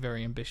is obviously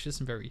very ambitious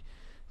and very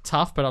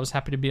tough, but I was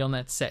happy to be on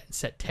that set in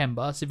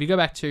September. So if you go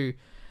back to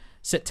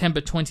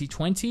September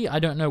 2020, I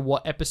don't know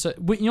what episode...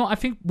 I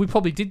think we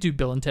probably did do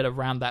Bill and Ted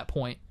around that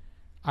point,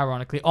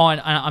 ironically. Oh,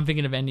 and I'm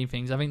thinking of ending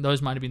things. I think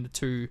those might have been the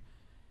two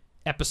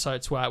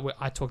episodes where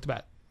I talked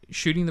about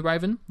shooting the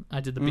Raven. I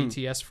did the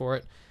BTS for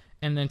it.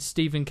 And then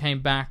Steven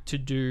came back to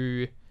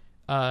do...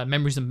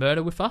 Memories of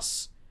Murder with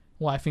us.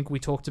 Well, I think we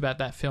talked about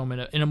that film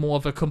in a more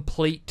of a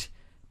complete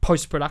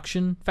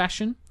post-production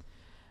fashion.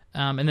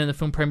 And then the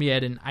film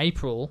premiered in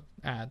April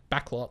at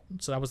Backlot,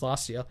 so that was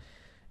last year.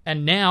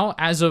 And now,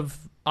 as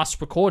of us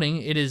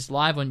recording, it is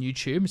live on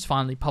YouTube. It's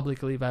finally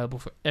publicly available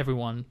for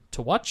everyone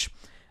to watch.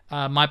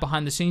 My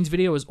behind-the-scenes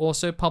video is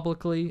also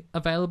publicly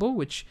available,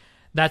 which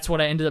that's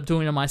what I ended up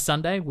doing on my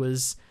Sunday,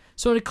 was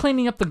sort of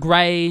cleaning up the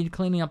grade,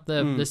 cleaning up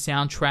the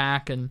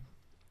soundtrack, and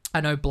I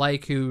know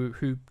Blake,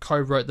 who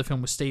co-wrote the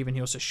film with Steven, he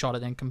also shot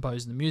it and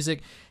composed the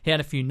music. He had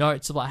a few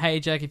notes of like, hey,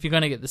 Jack, if you're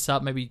going to get this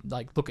up, maybe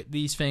like look at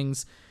these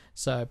things.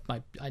 So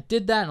I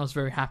did that, and I was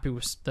very happy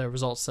with the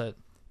results,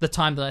 the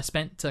time that I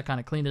spent to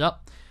kind of clean it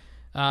up.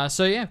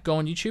 So yeah, go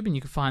on YouTube and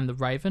you can find The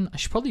Raven. I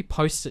should probably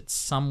post it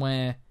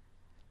somewhere.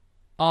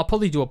 I'll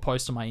probably do a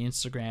post on my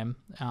Instagram.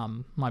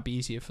 Might be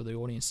easier for the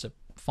audience to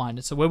find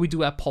it. So where we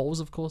do our polls,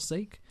 of course,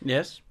 Zeke.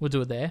 Yes. We'll do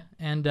it there.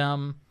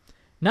 And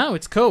no,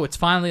 it's cool. It's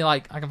finally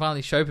like I can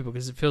finally show people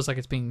because it feels like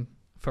it's been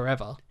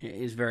forever. It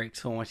is very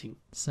exciting.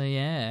 So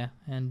yeah,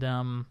 and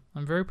I'm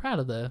very proud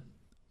of the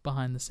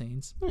behind the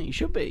scenes. Yeah, you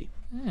should be.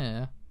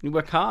 Yeah. You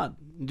work hard.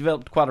 You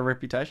developed quite a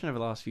reputation over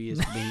the last few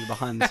years for being a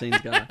behind the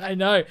scenes guy. I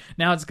know.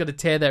 Now it's got to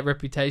tear that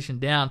reputation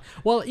down.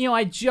 Well,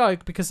 I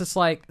joke because it's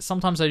like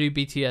sometimes I do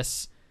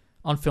BTS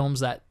on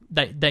films that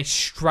they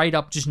straight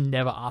up just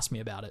never ask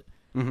me about it.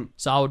 Mm-hmm.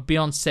 So I would be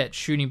on set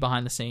shooting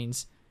behind the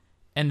scenes,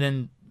 and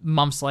then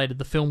months later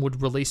the film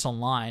would release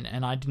online,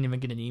 and I didn't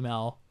even get an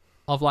email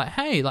of like,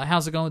 hey, like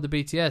how's it going with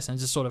the BTS, and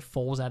it just sort of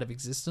falls out of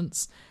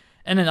existence.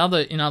 And in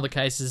other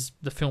cases,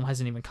 the film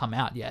hasn't even come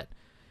out yet.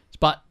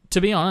 But to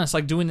be honest,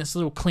 like doing this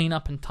little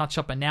cleanup and touch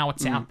up, and now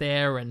it's out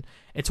there and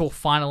it's all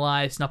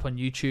finalized and up on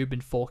YouTube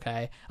in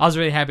 4K. I was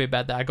really happy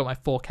about that. I got my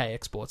 4K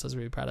exports. I was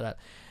really proud of that.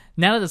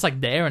 Now that it's like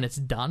there and it's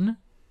done,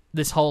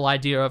 this whole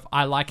idea of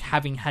I like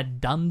having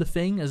had done the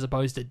thing as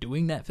opposed to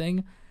doing that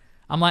thing.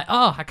 I'm like,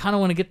 oh, I kind of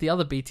want to get the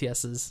other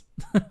BTSs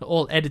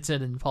all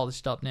edited and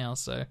polished up now.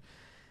 So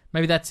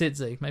maybe that's it,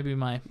 Zeke. Maybe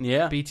my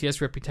BTS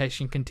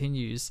reputation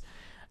continues.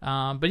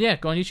 But yeah,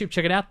 go on YouTube,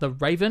 check it out. The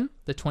Raven,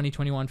 the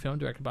 2021 film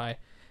directed by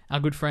our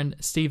good friend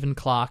Stephen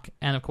Clark,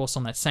 and of course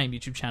on that same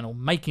YouTube channel,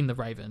 Making the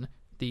Raven,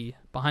 the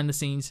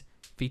behind-the-scenes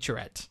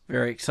featurette.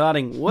 Very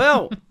exciting.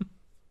 Well,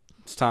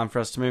 it's time for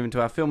us to move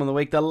into our film of the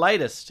week, the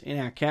latest in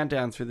our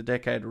countdown through the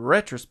decade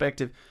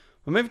retrospective.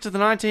 We're moving to the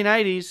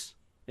 1980s.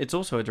 It's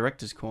also a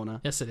director's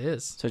corner. Yes, it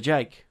is. So,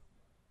 Jake,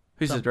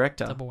 who's the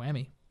director? Double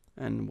whammy.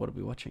 And what are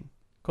we watching?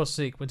 Of course,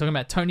 Zeke, we're talking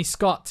about Tony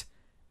Scott,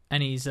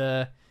 and he's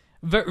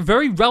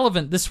very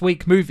relevant this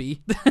week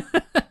movie.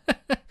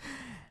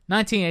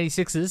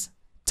 1986's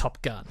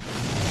Top Gun.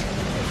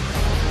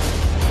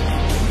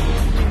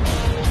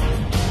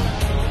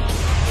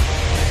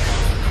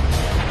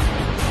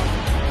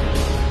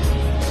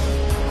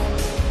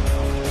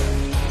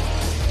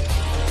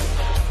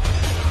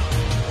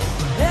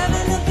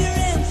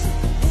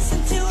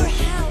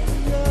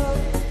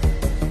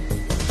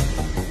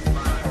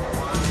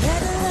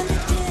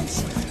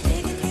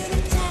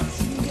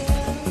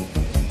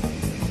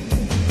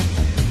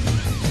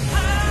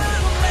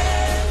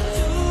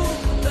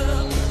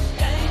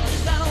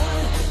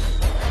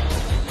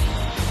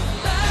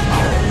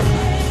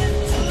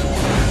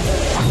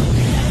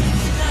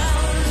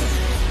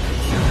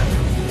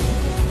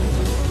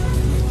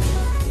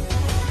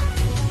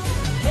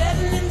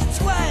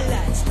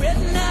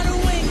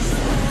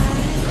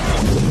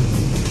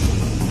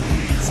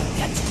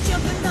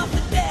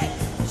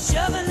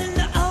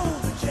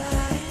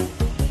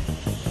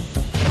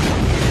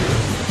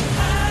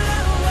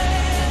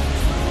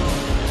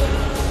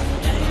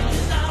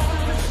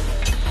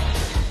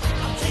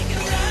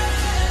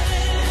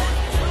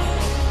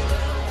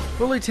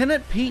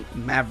 Lieutenant Pete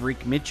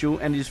Maverick Mitchell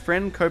and his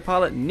friend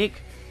co-pilot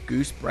Nick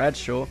Goose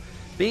Bradshaw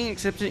being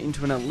accepted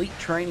into an elite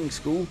training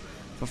school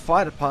for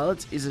fighter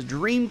pilots is a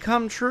dream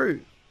come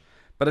true.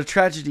 But a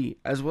tragedy,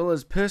 as well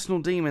as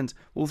personal demons,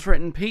 will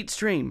threaten Pete's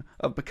dream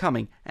of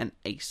becoming an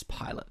ace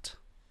pilot.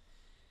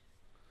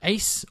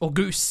 Ace or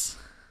Goose?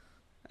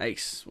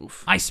 Ace.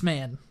 Oof.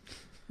 Iceman.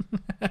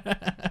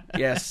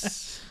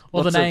 Yes.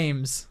 Or Lots the of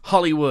names.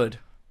 Hollywood.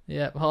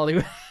 Yep,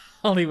 Hollywood.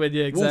 Hollywood,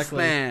 yeah, exactly.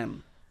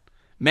 Wolfman.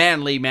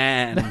 Manly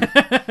man.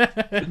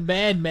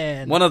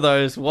 Man. One of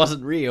those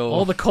wasn't real.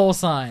 All the call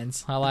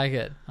signs. I like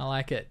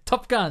it.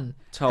 Top Gun.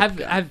 Top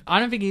Gun. I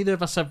don't think either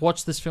of us have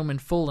watched this film in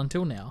full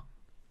until now.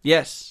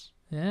 Yes.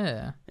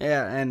 Yeah.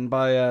 Yeah, and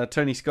by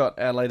Tony Scott,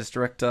 our latest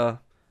director,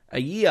 a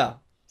year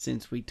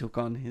since we took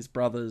on his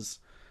brother's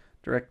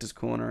director's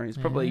corner. He's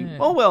probably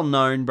a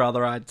well-known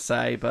brother, I'd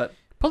say, but...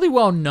 Probably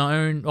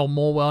well-known, or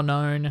more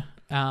well-known.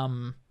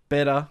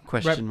 Better,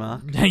 question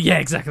mark. Yeah,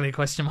 exactly,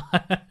 question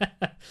mark.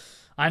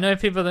 I know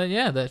people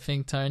that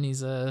think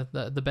Tony's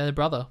the better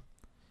brother.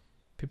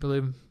 People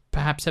who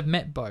perhaps have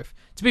met both.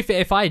 To be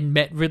fair, if I had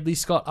met Ridley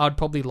Scott, I'd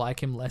probably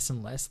like him less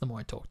and less the more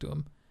I talk to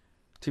him.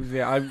 To be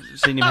fair, I've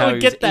seen him I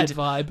would get that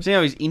vibe. I've seen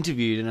how he's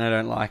interviewed, and I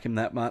don't like him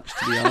that much,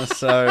 to be honest.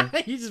 So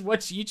you just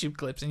watch YouTube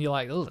clips, and you're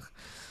like, ugh,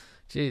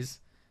 jeez.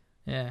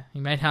 Yeah, he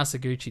made House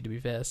of Gucci, to be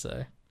fair,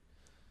 so,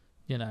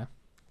 you know.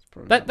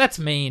 That's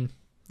mean.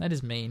 That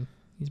is mean.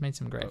 He's made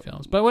some great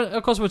films. But,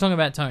 of course, we're talking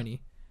about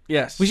Tony.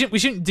 Yes. We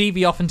shouldn't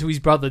deviate off into his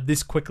brother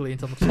this quickly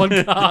into the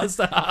podcast.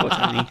 Poor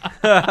Tony.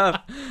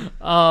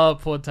 Oh,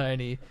 poor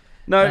Tony.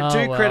 No,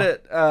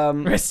 credit...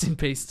 Rest in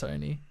peace,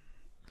 Tony.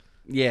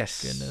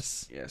 Yes.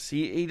 Goodness. Yes,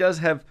 he does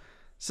have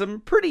some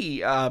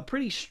pretty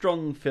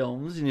strong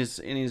films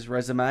in his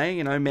resume.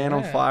 You know, Man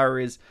on Fire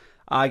is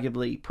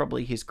arguably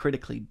probably his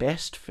critically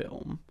best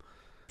film.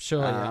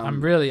 Sure, yeah.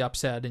 I'm really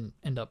upset I didn't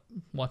end up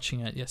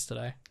watching it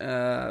yesterday.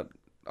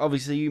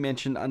 Obviously, you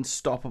mentioned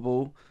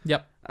Unstoppable.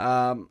 Yep.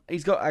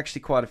 He's got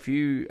actually quite a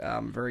few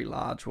very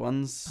large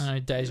ones. I know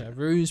Deja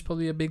Vu is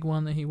probably a big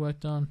one that he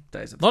worked on.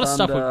 Days of a lot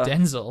Thunder. of stuff with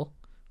Denzel,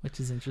 which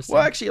is interesting.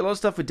 Well, actually, a lot of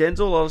stuff with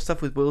Denzel, a lot of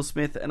stuff with Will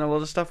Smith, and a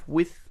lot of stuff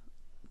with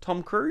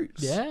Tom Cruise.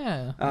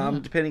 Yeah.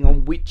 Depending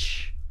on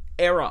which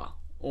era,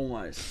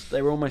 almost.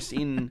 They were almost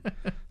in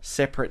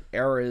separate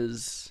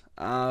eras,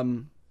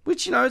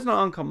 which, you know, is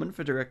not uncommon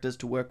for directors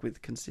to work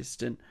with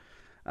consistent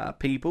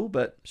people,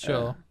 but...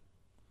 Sure.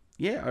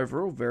 Yeah,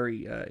 overall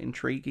very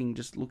intriguing,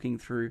 just looking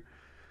through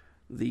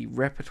the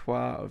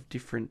repertoire of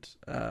different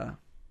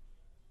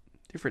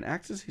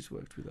actors he's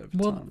worked with over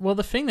time. Well,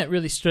 the thing that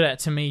really stood out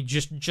to me,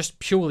 just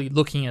purely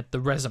looking at the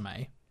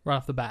resume right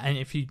off the bat, and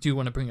if you do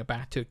want to bring it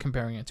back to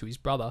comparing it to his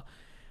brother,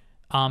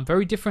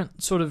 very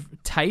different sort of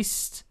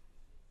taste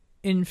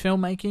in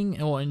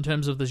filmmaking or in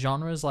terms of the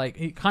genres.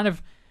 Like, I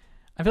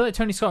feel like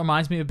Tony Scott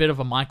reminds me a bit of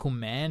a Michael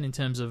Mann in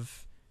terms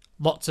of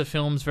lots of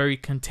films, very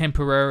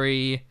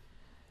contemporary.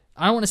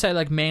 I don't want to say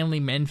like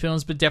manly men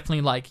films, but definitely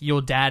like your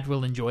dad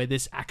will enjoy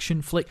this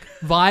action flick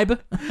vibe.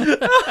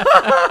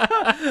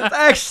 That's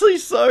actually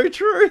so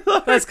true,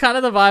 though. That's kind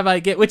of the vibe I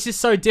get, which is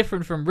so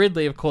different from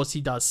Ridley. Of course,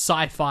 he does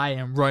sci-fi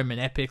and Roman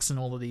epics and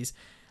all of these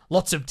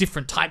lots of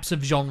different types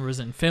of genres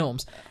and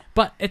films.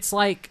 But it's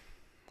like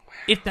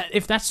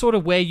if that's sort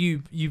of where you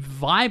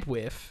vibe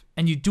with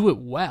and you do it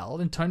well,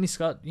 then Tony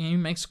Scott, you know, he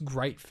makes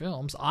great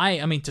films.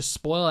 I mean, to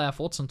spoil our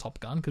thoughts on Top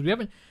Gun, because we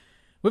haven't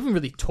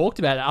really talked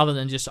about it other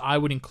than just I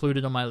would include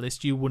it on my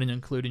list, you wouldn't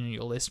include it in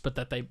your list, but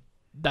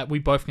that we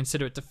both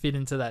consider it to fit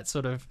into that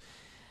sort of,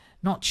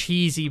 not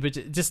cheesy,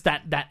 but just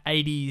that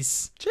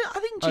 80s. I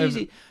think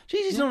cheesy.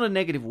 Cheesy's not a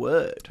negative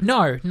word.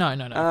 No. I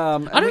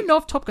don't know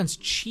if Top Gun's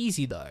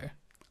cheesy though.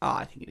 Oh,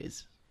 I think it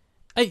is.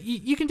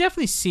 You can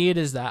definitely see it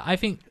as that. I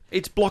think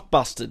it's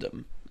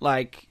blockbusterdom.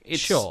 Like,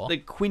 it's sure. the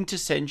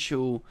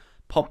quintessential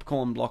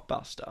popcorn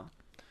blockbuster.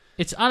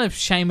 It's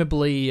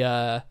unashamedly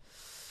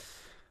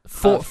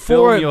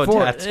for your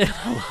dad's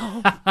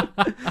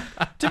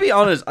To be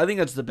honest, I think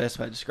that's the best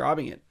way of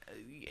describing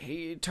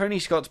it. Tony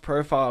Scott's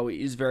profile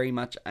is very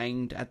much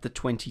aimed at the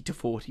 20 to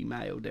 40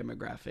 male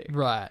demographic.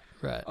 Right.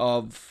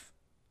 Of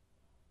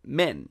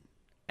men.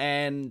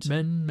 And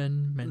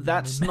men.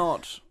 That's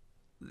not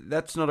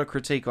a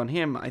critique on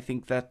him. I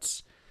think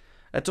that's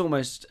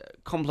almost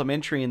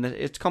complimentary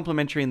it's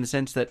complimentary in the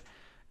sense that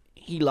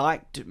he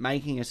liked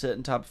making a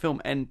certain type of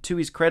film, and to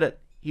his credit,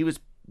 he was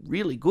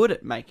really good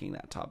at making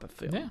that type of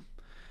film. Yeah.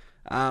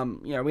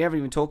 You know, we haven't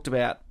even talked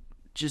about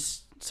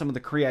just some of the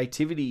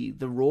creativity,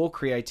 the raw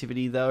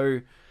creativity,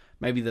 though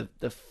maybe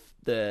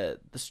the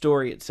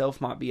story itself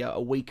might be a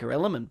weaker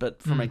element,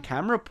 but from a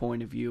camera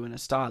point of view and a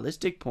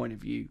stylistic point of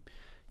view,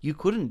 you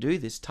couldn't do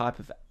this type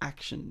of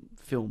action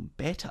film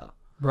better.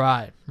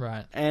 Right.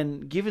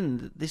 And given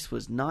that this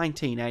was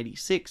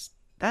 1986,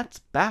 that's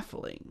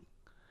baffling.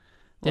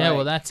 Yeah,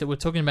 well, that's it. We're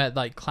talking about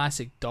like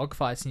classic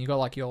dogfights, and you got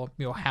like your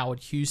Howard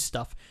Hughes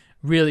stuff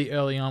really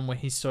early on, where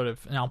he's sort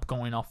of, and I'm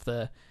going off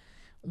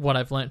what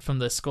I've learnt from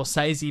the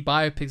Scorsese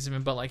biopics of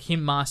him, but like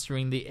him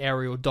mastering the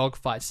aerial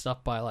dogfight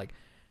stuff by like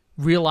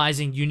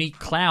realizing unique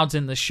clouds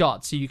in the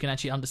shot so you can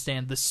actually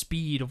understand the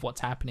speed of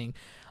what's happening.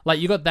 Like,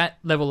 you got that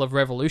level of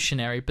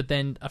revolutionary, but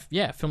then, a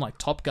film like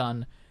Top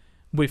Gun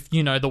with,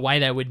 the way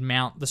they would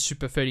mount the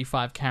Super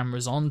 35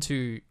 cameras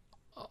onto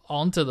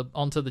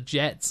the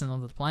jets and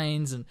on the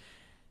planes, and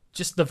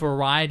just the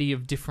variety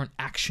of different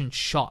action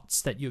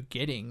shots that you're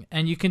getting.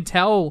 And you can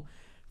tell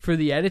through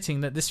the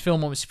editing that this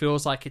film almost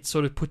feels like it's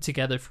sort of put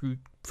together through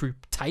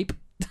tape.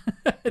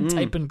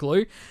 Tape and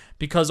glue,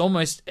 because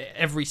almost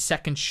every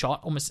second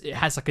shot it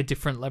has like a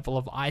different level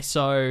of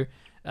ISO.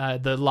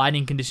 The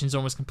lighting conditions are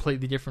almost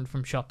completely different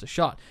from shot to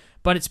shot,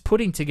 but it's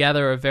putting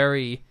together a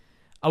very,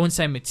 I wouldn't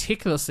say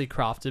meticulously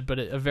crafted, but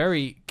a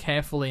very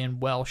carefully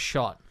and well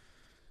shot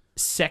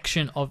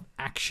section of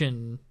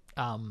action,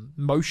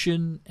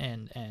 motion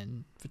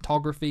and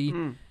photography.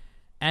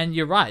 And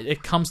you're right,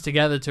 it comes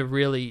together to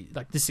really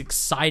like this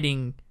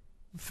exciting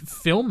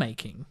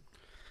filmmaking.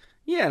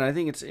 Yeah, and I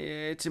think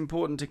it's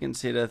important to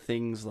consider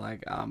things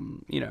like,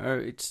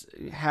 it's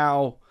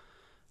how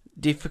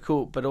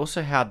difficult, but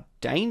also how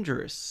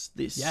dangerous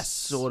this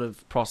sort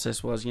of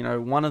process was.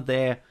 One of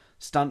their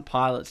stunt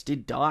pilots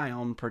did die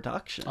on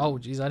production. Oh,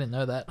 geez, I didn't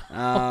know that.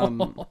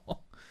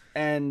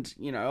 And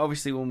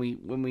obviously,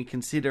 when we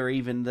consider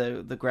even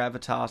the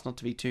gravitas, not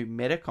to be too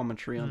meta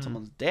commentary on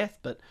someone's death,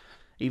 but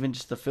even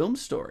just the film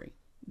story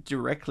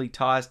directly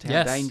ties to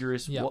how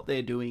dangerous what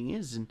they're doing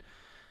is, and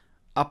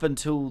up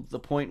until the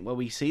point where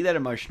we see that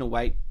emotional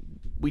weight,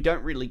 we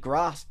don't really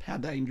grasp how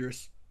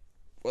dangerous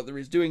what there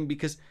is doing,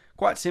 because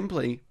quite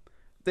simply,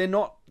 they're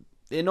not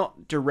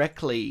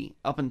directly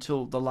up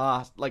until the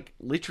last, like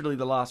literally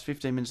the last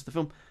 15 minutes of the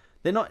film,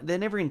 they're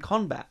never in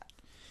combat.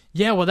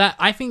 Yeah, well, that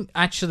I think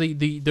actually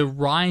the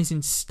rise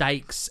in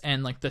stakes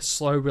and like the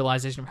slow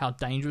realization of how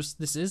dangerous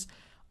this is,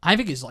 I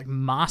think is like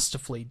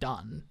masterfully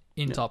done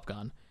in Top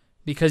Gun,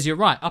 because you're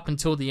right, up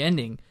until the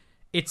ending,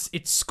 it's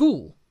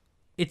school.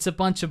 It's a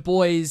bunch of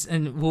boys,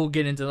 and we'll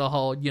get into the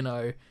whole,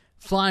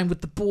 flying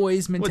with the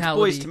boys mentality.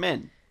 Well, it's boys to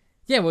men.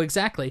 Yeah, well,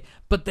 exactly.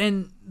 But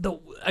then,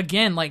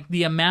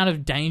 the amount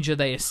of danger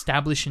they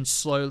establish and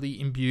slowly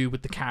imbue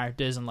with the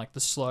characters, and like the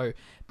slow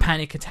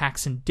panic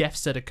attacks and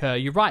deaths that occur,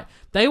 you're right.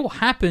 They all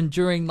happen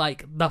during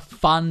like the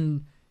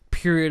fun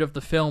period of the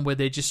film where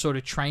they're just sort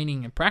of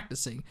training and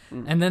practicing.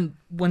 And then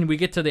when we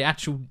get to the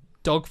actual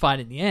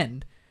dogfight in the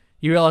end,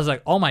 you realize,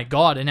 like, oh my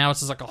god, and now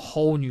it's just like a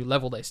whole new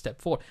level they step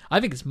forward.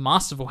 I think it's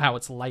masterful how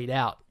it's laid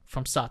out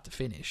from start to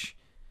finish.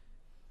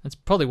 It's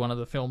probably one of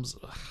the film's,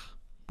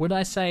 would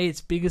I say,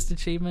 its biggest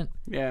achievement?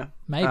 Yeah.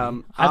 Maybe.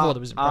 I thought it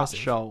was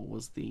impressive. Art Scholl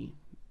was the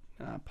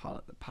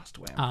pilot that passed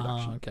away on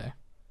production. Oh, okay.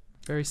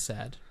 Very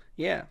sad.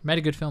 Yeah. Made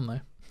a good film,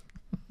 though.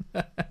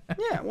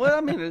 Yeah, well,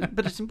 I mean,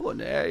 but it's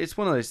important. It's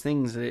one of those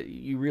things that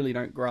you really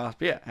don't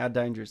grasp, how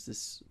dangerous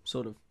this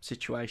sort of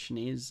situation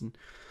is. And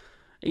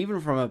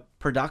even from a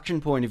production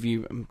point of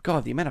view,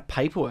 God, the amount of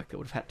paperwork that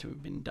would have had to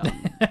have been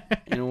done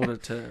in order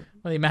to...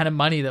 Well, the amount of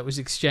money that was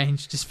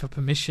exchanged just for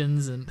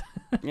permissions and...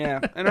 Yeah,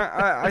 and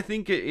I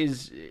think it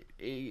is...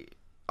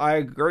 I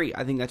agree.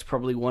 I think that's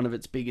probably one of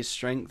its biggest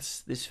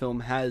strengths this film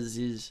has,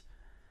 is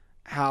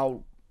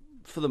how,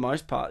 for the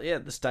most part,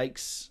 the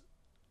stakes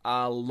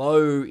are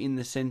low in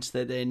the sense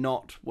that they're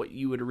not what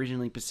you would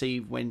originally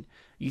perceive. When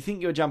you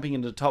think you're jumping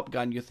into Top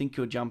Gun, you think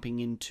you're jumping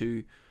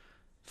into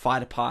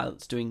fighter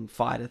pilots doing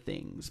fighter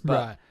things,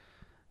 but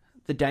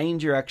the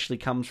danger actually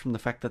comes from the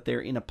fact that they're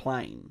in a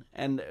plane.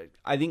 And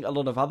I think a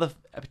lot of other,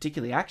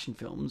 particularly action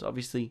films,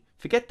 obviously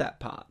forget that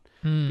part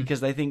because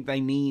they think they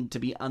need to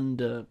be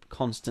under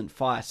constant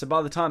fire. So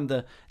by the time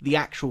the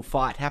actual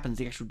fight happens,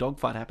 the actual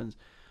dogfight happens,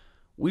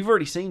 we've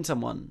already seen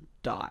someone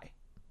die,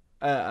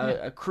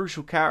 a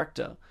crucial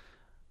character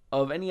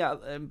of any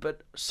other,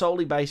 but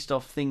solely based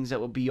off things that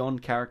were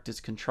beyond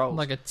characters' control.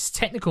 Like it's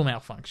technical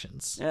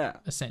malfunctions,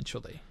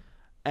 essentially.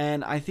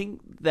 And I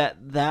think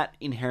that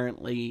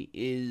inherently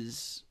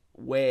is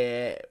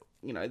where,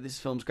 this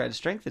film's greatest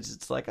strength is.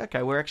 It's like,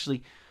 okay, we're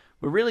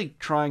really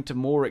trying to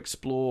more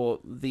explore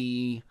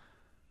the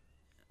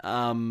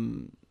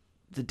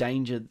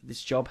danger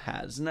this job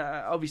has. And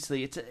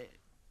obviously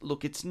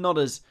it's not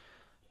as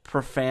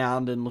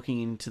profound and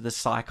looking into the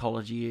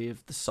psychology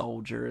of the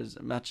soldier as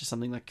much as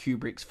something like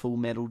Kubrick's Full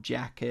Metal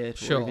Jacket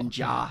or even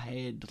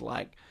Jarhead,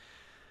 like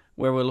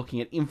where we're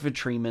looking at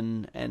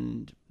infantrymen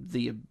and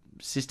the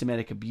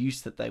systematic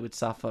abuse that they would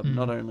suffer,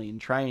 not only in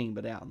training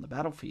but out on the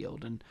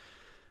battlefield. And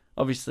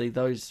obviously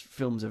those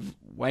films are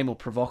way more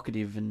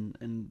provocative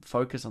and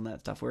focus on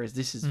that stuff, whereas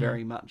this is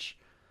very much,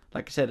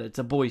 like I said, it's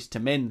a boys to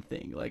men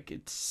thing. Like,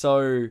 it's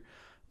so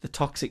the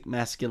toxic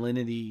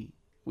masculinity,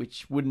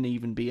 which wouldn't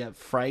even be a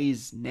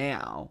phrase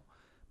now,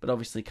 but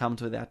obviously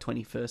comes with our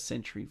 21st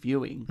century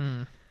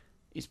viewing,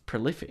 is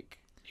prolific,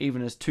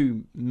 even as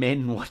two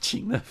men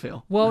watching the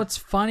film. Well, it's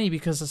funny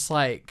because it's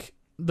like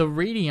the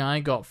reading I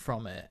got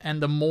from it,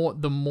 and the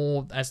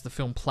more as the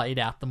film played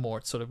out, the more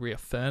it sort of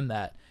reaffirmed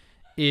that,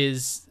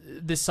 is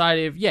this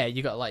idea of,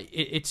 you got like,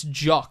 it's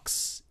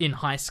jocks in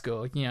high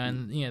school,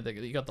 and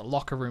you got the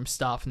locker room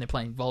stuff and they're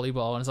playing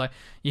volleyball, and it's like,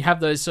 you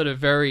have those sort of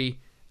very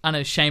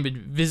unashamed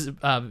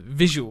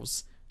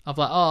visuals of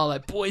like, oh,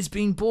 like boys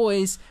being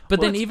boys. But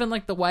Well, then even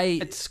like the way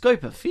it's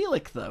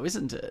scopophilic though,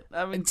 isn't it?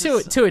 I mean,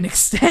 to an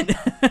extent,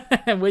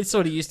 and we're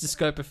sort of used to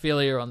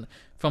scopophilia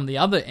from the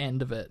other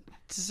end of it.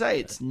 to say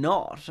it's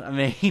not. I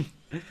mean,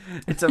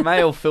 it's a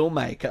male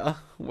filmmaker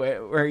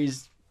where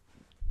he's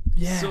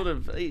sort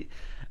of.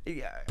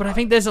 But I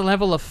think there's a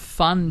level of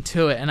fun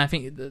to it, and I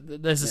think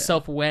there's a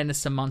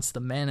self-awareness amongst the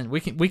men, and we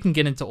can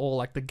get into all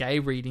like the gay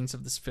readings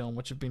of this film,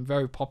 which have been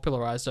very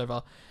popularized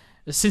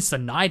since the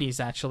 90s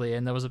actually.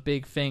 And there was a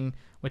big thing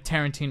where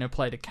Tarantino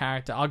played a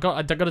character. I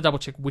got to double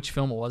check which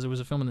film it was. It was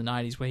a film in the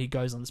 90s where he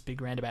goes on this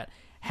big rant about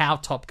how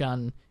Top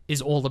Gun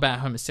is all about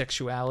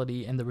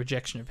homosexuality and the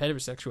rejection of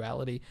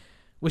heterosexuality.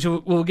 Which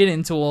we'll get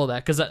into all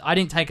that, because I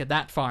didn't take it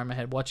that far in my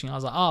head watching. I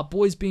was like,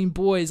 boys being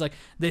boys, like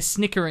they're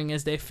snickering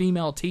as their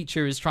female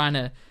teacher is trying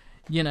to,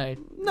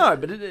 No,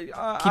 but I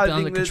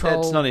it think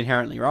that's not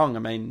inherently wrong. I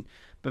mean,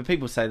 but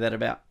people say that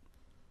about,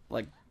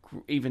 like,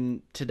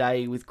 even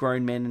today with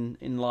grown men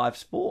in live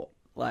sport.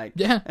 Like,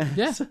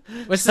 it's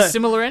a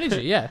similar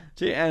energy, yeah.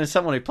 And as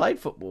someone who played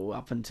football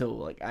up until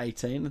like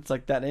 18, it's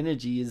like that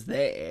energy is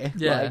there.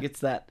 Yeah. Like, it's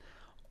that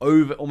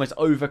almost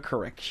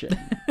overcorrection,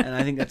 and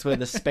I think that's where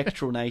the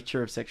spectral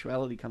nature of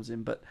sexuality comes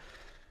in. But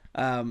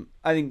I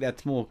think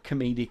that's more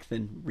comedic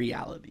than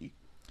reality.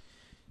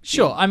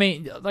 Sure, I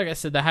mean, like I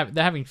said, they're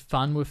having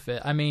fun with it.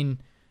 I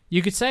mean,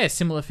 you could say a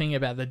similar thing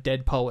about the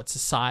Dead Poet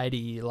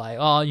Society, like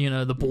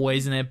the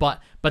boys in there, but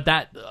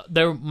that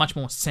they're much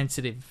more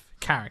sensitive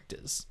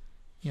characters.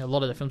 A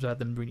lot of the films about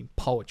them reading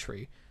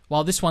poetry.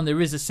 While this one, there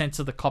is a sense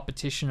of the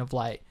competition of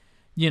like,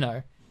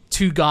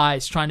 two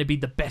guys trying to be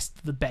the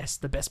best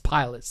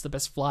pilots, the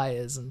best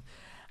flyers, and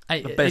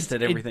the best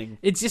at everything.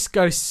 It just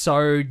goes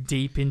so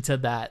deep into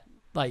that.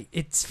 Like,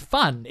 it's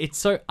fun. It's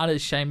so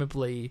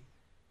unashamedly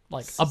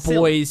like a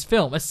boys'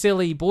 film, a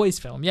silly boys'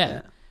 film.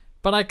 Yeah.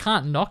 But I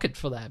can't knock it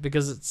for that,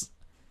 because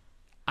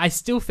I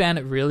still found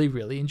it really,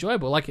 really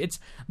enjoyable. Like,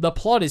 the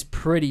plot is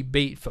pretty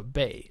beat for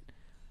beat,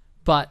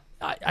 but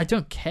I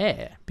don't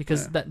care,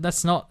 because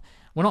that's not.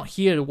 We're not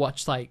here to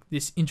watch like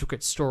this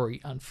intricate story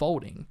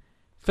unfolding.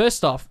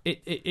 First off,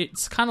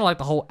 it's kind of like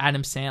the whole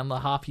Adam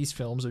Sandler half his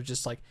films are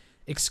just like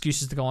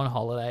excuses to go on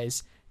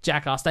holidays.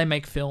 Jackass, they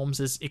make films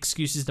as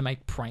excuses to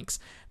make pranks.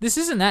 This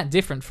isn't that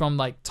different from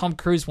like Tom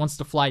Cruise wants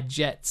to fly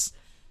jets,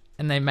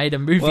 and they made a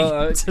movie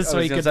so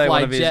he could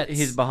fly jets.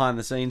 His behind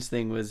the scenes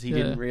thing was he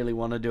didn't really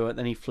want to do it.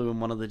 Then he flew in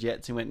one of the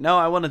jets. He went, "No,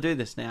 I want to do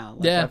this now.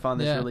 I find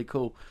this really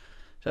cool."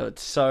 So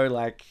it's so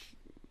like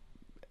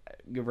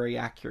very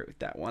accurate with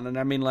that one. And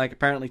I mean, like,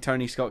 apparently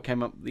Tony Scott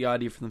came up with the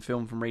idea for the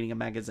film from reading a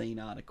magazine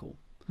article.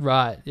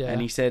 Right, yeah.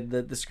 And he said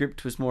that the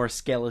script was more a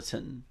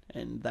skeleton,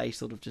 and they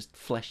sort of just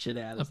fleshed it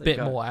out as a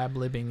bit more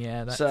ad-libbing,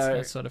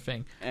 that sort of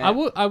thing. I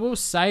will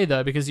say,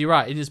 though, because you're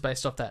right, it is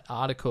based off that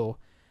article,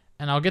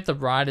 and I'll get the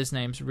writers'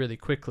 names really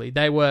quickly.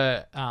 They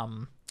were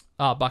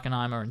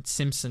Buckenheimer and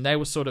Simpson. They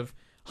were sort of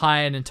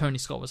hired, and Tony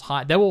Scott was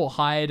hired. They were all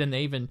hired, and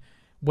they even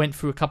went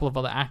through a couple of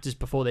other actors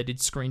before they did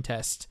screen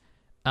test.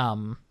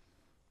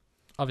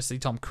 Obviously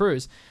Tom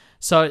Cruise.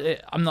 So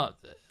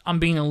I'm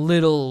being a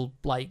little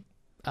like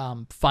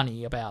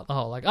funny about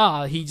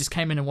he just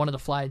came in and wanted to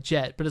fly a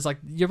jet, but it's like,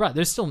 you're right,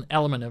 there's still an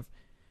element of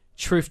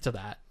truth to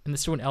that, and there's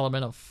still an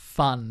element of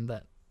fun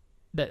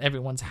that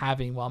everyone's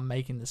having while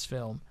making this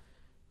film,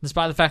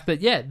 despite the fact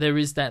that there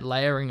is that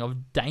layering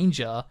of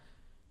danger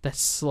that's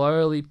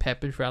slowly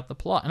peppered throughout the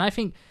plot. And I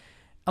think,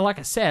 like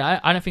I said,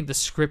 I don't think the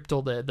script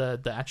or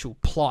the actual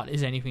plot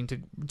is anything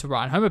to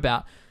write home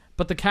about.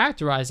 But the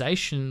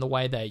characterization, the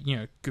way they,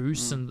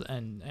 Goose and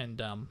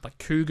like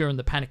Cougar and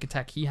the panic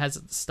attack he has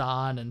at the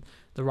start, and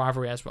the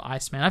rivalry he has with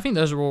Iceman, I think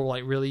those are all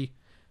like really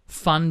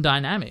fun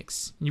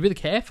dynamics. You really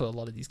care for a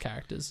lot of these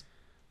characters.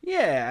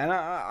 Yeah, and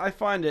I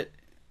find it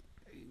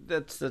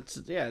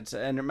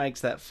and it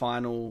makes that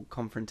final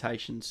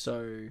confrontation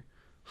so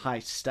high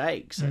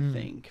stakes. I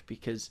think,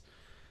 because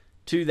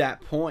to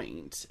that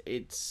point,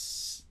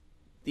 it's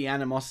the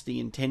animosity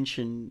and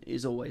tension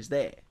is always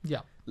there. Yeah.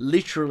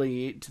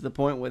 Literally to the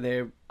point where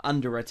they're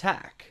under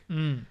attack.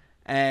 And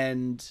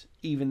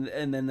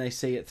then they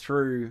see it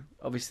through.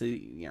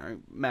 Obviously,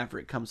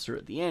 Maverick comes through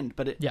at the end,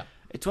 but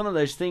it's one of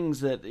those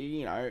things that,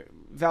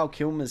 Val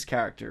Kilmer's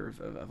character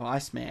of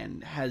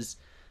Iceman has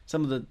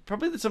some of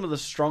the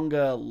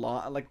stronger,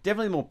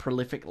 definitely more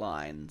prolific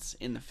lines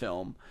in the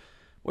film,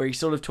 where he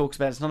sort of talks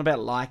about, it's not about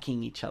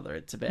liking each other,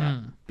 it's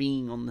about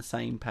being on the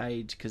same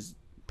page, because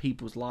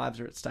people's lives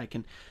are at stake.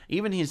 And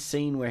even his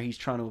scene where he's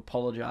trying to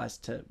apologize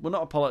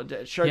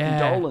show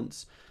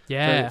condolence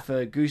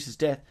for Goose's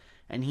death,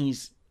 and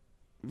he's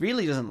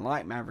really doesn't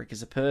like Maverick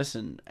as a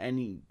person, and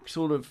he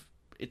sort of,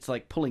 it's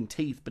like pulling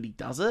teeth, but he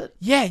does it.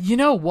 Yeah, you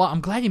know what?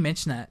 I'm glad you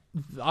mentioned that.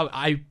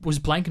 I was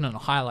blanking on a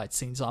highlight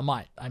scene, so I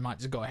might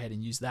just go ahead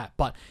and use that.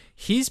 But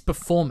his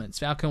performance,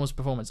 Val Kilmer's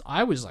performance,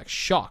 I was like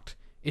shocked.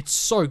 It's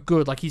so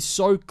good. Like, he's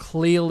so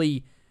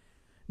clearly.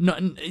 No,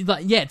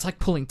 it's like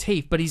pulling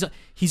teeth, but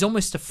he's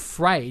almost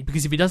afraid,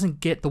 because if he doesn't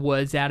get the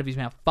words out of his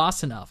mouth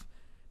fast enough,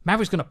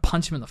 Maverick's going to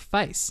punch him in the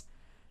face.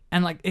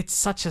 And like, it's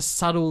such a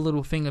subtle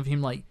little thing of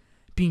him like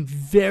being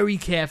very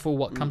careful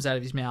what comes out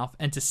of his mouth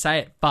and to say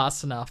it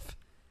fast enough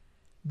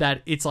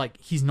that it's like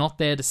he's not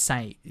there to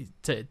say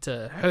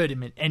to hurt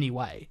him in any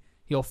way.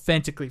 He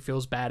authentically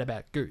feels bad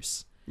about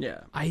Goose.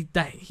 Yeah.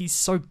 He's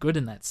so good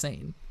in that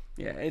scene.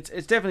 Yeah, it's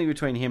definitely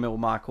between him or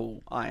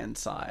Michael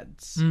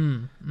Ironside's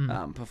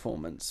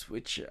performance,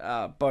 which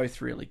are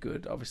both really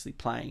good. Obviously,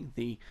 playing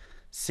the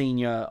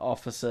senior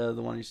officer,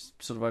 the one who's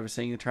sort of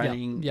overseeing the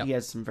training. Yep. He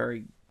has some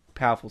very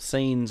powerful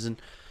scenes,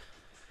 and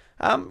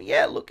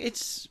look,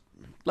 it's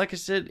like I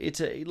said,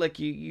 it's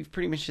you've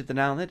pretty much hit the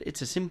nail on it.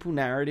 It's a simple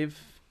narrative,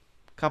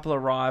 couple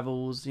of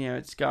rivals,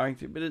 it's going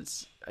through, but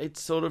it's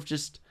sort of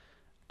just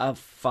a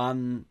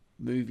fun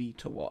movie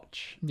to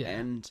watch,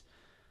 and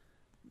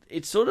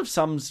it sort of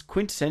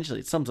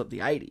quintessentially up the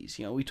 80s.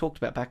 We talked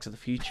about Back to the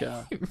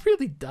Future. It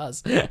really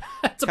does.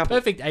 It's a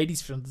perfect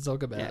 80s film to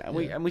talk about. Yeah,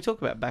 and we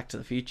talked about Back to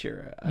the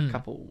Future a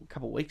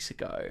couple weeks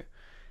ago,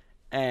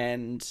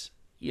 and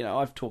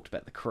I've talked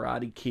about The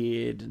Karate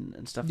Kid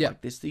and stuff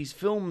like this. These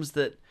films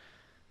that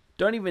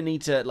don't even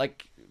need to,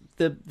 like,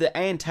 the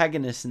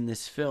antagonist in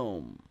this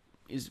film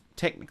is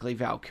technically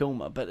Val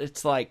Kilmer, but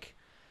it's like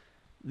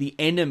the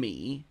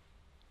enemy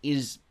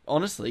is,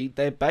 honestly,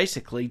 they're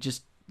basically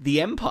just the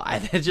Empire.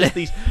 They're just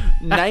these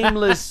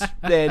nameless.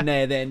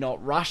 They're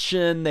not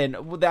Russian.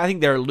 I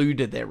think they're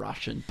alluded they're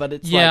Russian, but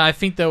it's I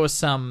think there was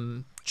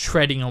some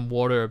treading on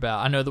water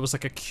about. I know there was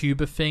like a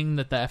Cuba thing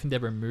that I think they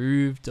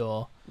removed,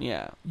 or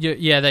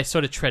they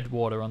sort of tread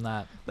water on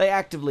that. They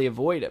actively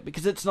avoid it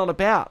because it's not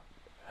about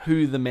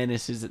who the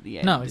menace is at the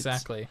end. No,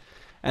 exactly.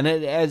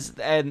 As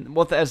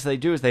they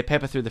do is they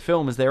pepper through the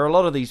film is there are a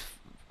lot of these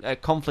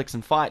conflicts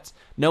and fights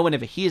no one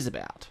ever hears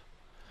about.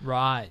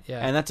 Right,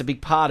 yeah. And that's a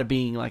big part of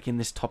being like in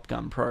this Top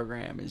Gun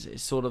program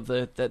is sort of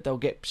that they'll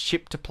get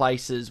shipped to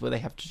places where they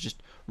have to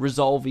just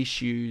resolve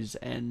issues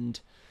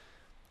and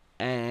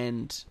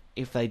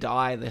if they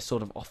die, they're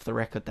sort of off the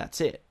record,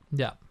 that's it.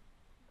 Yeah.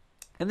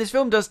 And this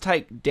film does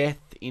take death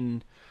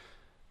in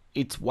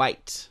its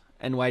weight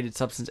and weighted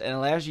substance and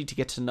allows you to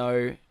get to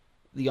know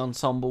the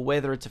ensemble,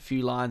 whether it's a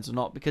few lines or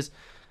not, because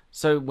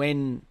so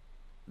when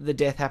the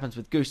death happens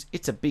with Goose,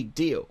 it's a big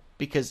deal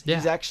because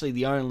he's actually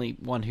the only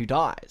one who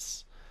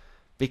dies.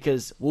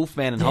 Because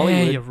Wolfman and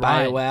Hollywood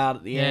bail out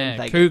at the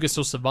end. Cougar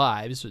still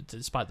survives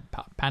despite the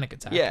panic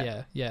attack.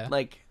 Yeah.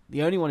 Like,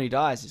 the only one who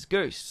dies is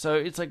Goose. So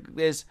it's like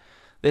there's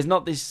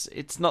not this.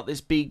 It's not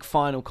this big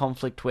final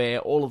conflict where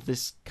all of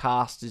this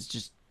cast is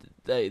just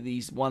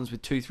these ones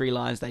with 2-3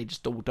 lines. They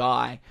just all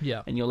die.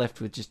 Yeah. And you're left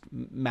with just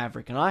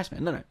Maverick and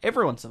Iceman. No,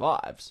 everyone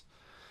survives.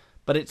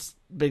 But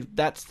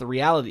that's the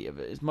reality of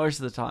it. Is most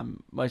of the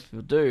time most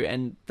people do,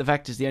 and the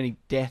fact is the only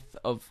death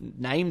of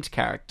named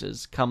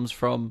characters comes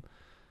from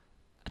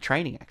a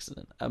training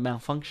accident, a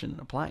malfunction in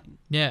a plane.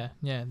 Yeah.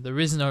 There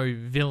is no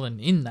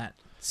villain in that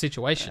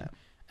situation. Yeah.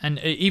 And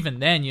even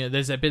then,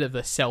 there's a bit of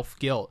the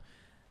self-guilt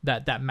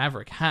that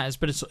Maverick has,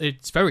 but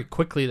it's very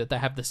quickly that they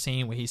have the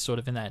scene where he's sort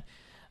of in a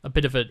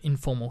bit of an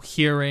informal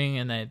hearing,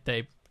 and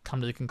they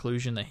come to the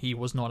conclusion that he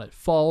was not at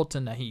fault,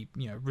 and that he,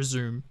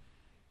 resume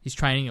his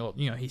training or,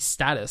 his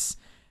status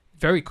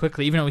very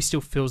quickly, even though he still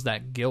feels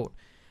that guilt.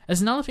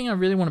 There's another thing I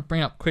really want to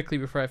bring up quickly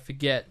before I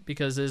forget,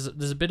 because there's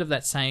a bit of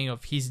that saying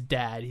of his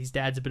dad. His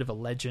dad's a bit of a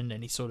legend,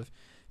 and he sort of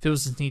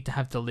feels his need to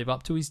have to live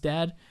up to his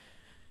dad.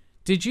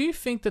 Did you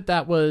think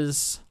that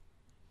was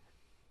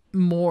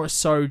more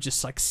so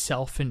just like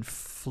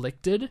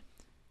self-inflicted?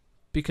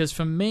 Because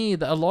for me,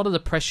 a lot of the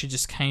pressure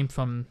just came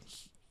from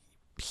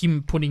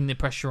him putting the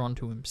pressure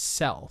onto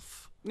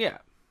himself. Yeah.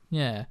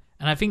 Yeah.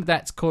 And I think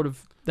that's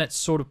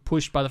sort of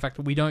pushed by the fact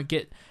that we don't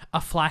get a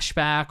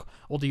flashback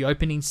or the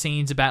opening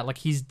scenes about like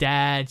his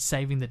dad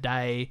saving the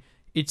day.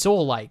 It's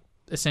all like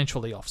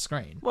essentially off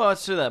screen. Well,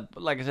 it's true that,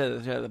 like I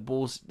said,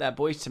 that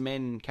Boys to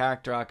Men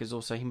character arc is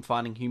also him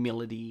finding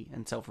humility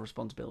and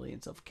self-responsibility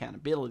and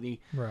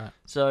self-accountability. Right.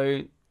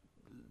 So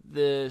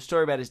the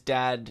story about his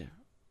dad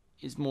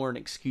is more an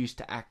excuse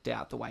to act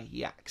out the way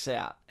he acts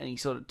out, and he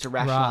sort of to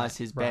rationalize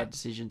his bad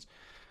decisions.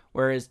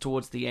 Whereas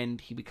towards the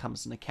end, he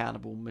becomes an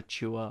accountable,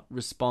 mature,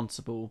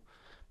 responsible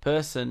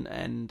person,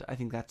 and I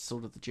think that's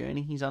sort of the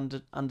journey he's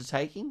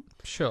undertaking.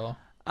 Sure.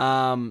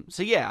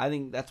 So yeah, I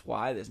think that's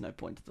why there's no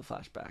point to the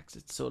flashbacks.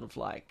 It's sort of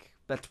like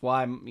that's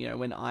why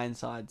when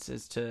Ironside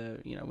says to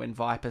when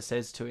Viper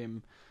says to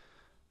him,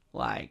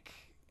 like,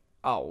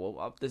 oh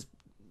well, there's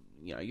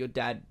your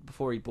dad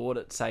before he bought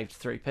it saved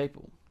 3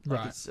 people. Like,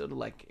 right. It's sort of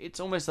like it's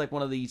almost like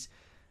one of these.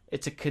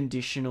 It's a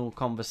conditional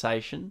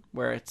conversation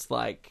where it's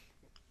like.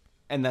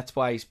 And that's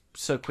why he's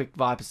so quick.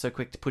 Viper's so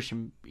quick to push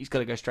him. He's got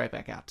to go straight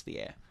back out to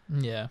the air.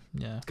 Yeah.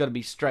 It's got to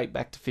be straight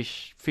back to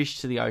fish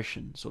to the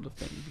ocean sort of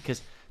thing,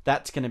 because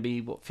that's going to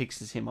be what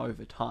fixes him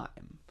over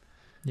time.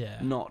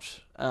 Yeah. Not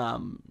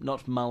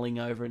mulling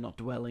over it, not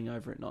dwelling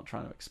over it, not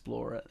trying to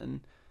explore it,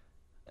 and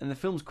the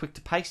film's quick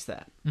to pace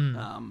that.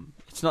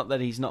 It's not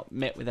that he's not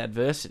met with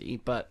adversity,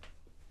 but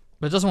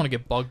it doesn't want to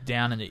get bogged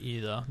down in it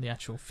either. The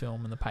actual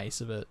film and the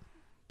pace of it.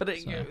 But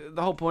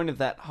the whole point of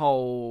that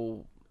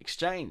whole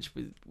exchange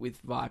with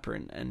Viper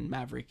and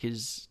Maverick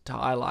is to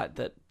highlight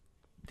that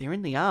they're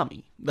in the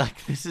army.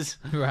 Like, this is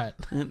Right.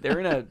 they're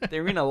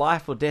in a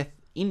life or death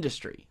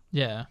industry.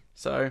 Yeah.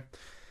 So,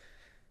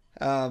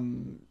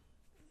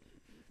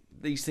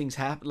 these things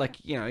happen. Like,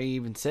 he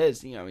even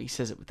says, he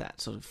says it with that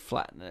sort of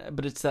flat,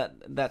 but it's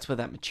that's where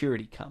that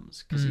maturity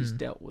comes, because he's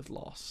dealt with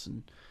loss,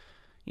 and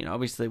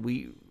obviously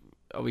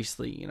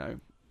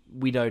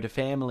widowed a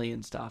family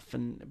and stuff,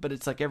 but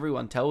it's like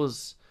everyone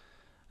tells.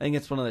 I think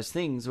it's one of those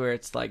things where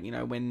it's like,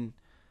 when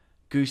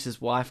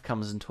Goose's wife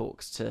comes and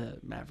talks to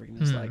Maverick,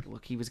 and it's like,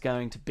 look, he was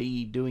going to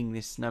be doing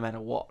this no matter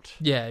what.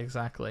 Yeah,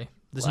 exactly.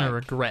 There's no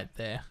regret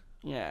there.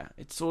 Yeah,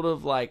 it's sort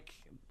of like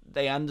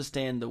they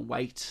understand the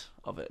weight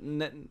of it,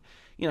 and then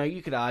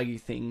you could argue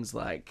things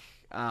like,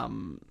 I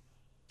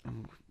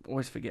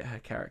always forget her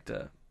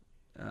character.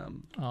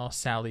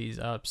 Sally's.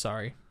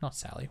 Sorry, not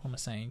Sally. What am I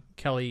saying?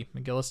 Kelly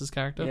McGillis's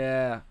character.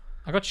 Yeah,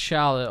 I got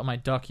Charlotte on my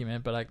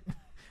document, but I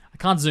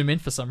can't zoom in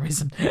for some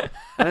reason. And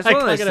it's one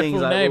of those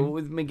things like,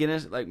 with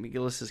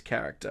McGillis's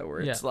character, where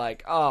it's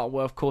like, oh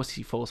well, of course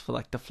he falls for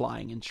like the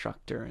flying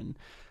instructor, and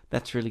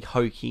that's really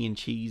hokey and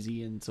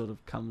cheesy and sort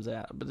of comes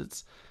out. But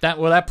it's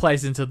that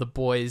plays into the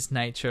boys'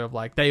 nature of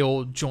like they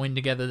all join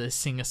together to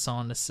sing a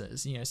song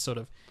to, sort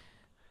of.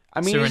 I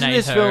mean, isn't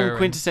this film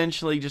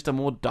quintessentially just a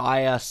more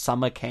dire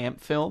summer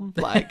camp film?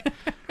 Like,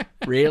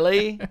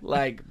 really?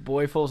 Like,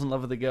 boy falls in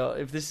love with a girl.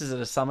 If this is at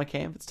a summer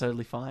camp, it's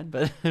totally fine.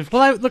 But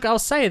I'll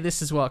say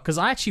this as well, because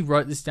I actually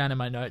wrote this down in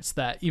my notes,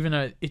 that even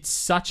though it's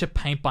such a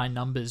paint by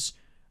numbers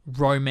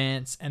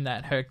romance, and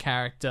that her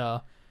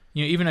character,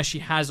 even though she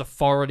has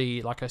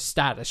authority, like her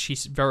status,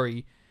 she's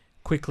very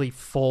quickly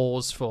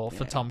falls for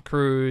Tom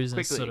Cruise,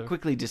 and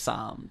quickly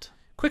disarmed.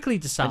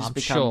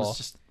 Sure.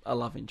 Just a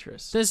love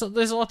interest. There's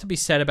a lot to be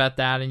said about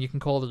that, and you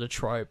can call it a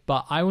trope,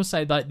 but I will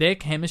say that their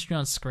chemistry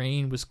on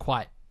screen was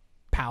quite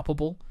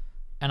palpable,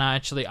 and I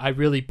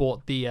really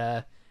bought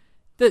the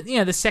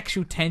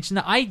sexual tension.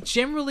 I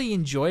generally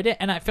enjoyed it,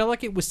 and I felt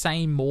like it was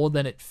saying more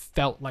than it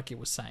felt like it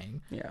was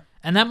saying. Yeah.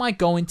 And that might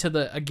go into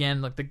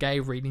the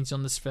gay readings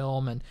on this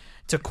film, and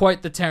to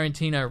quote the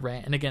Tarantino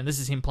rant, and again, this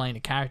is him playing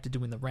a character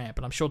doing the rant,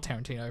 but I'm sure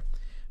Tarantino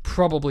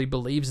probably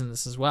believes in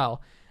this as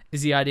well,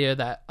 is the idea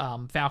that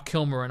Val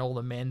Kilmer and all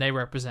the men, they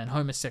represent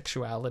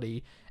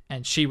homosexuality,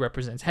 and she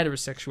represents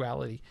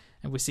heterosexuality,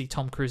 and we see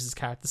Tom Cruise's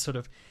character sort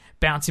of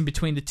bouncing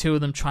between the two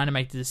of them, trying to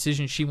make the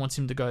decision. She wants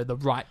him to go the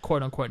right,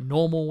 quote-unquote,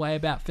 normal way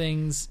about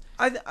things.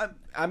 I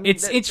mean,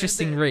 it's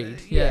interesting read.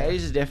 Yeah, it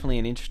is definitely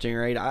an interesting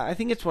read. I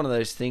think it's one of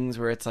those things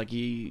where it's like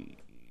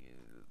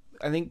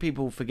I think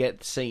people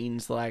forget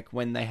scenes like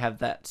when they have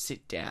that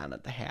sit-down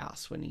at the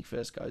house, when he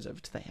first goes over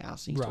to the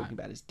house and he's talking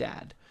about his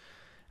dad.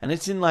 And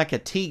it's in like a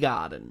tea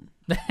garden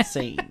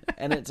scene,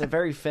 and it's a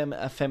very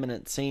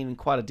effeminate scene, and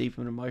quite a deep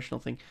and emotional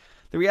thing.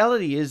 The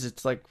reality is,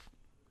 it's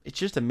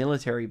just a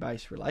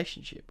military-based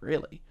relationship,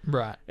 really.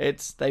 Right.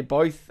 They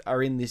both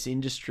are in this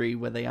industry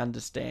where they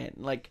understand.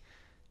 Like,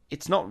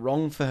 it's not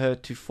wrong for her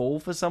to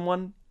fall for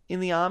someone in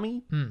the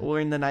army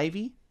or in the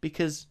Navy,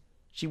 because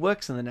she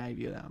works in the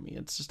Navy or the Army.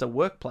 It's just a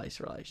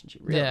workplace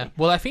relationship, really. Yeah.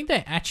 Well, I think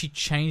they actually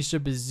changed her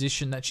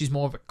position, that she's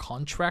more of a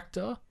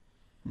contractor.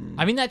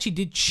 I think they actually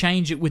did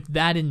change it with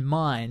that in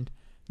mind.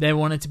 They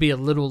wanted to be a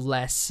little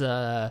less,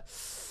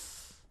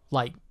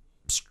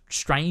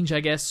 strange, I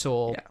guess,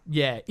 or,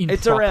 improper.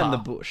 It's around the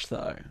bush,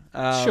 though.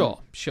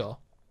 Sure.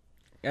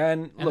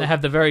 And they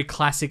have the very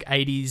classic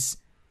 80s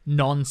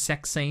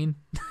non-sex scene.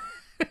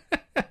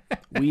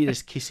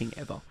 Weirdest kissing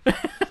ever.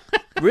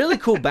 Really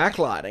cool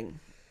backlighting.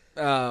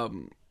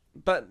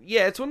 But,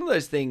 yeah, it's one of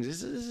those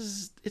things.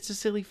 It's a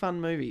silly, fun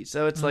movie.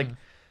 So it's like,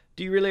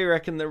 do you really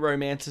reckon the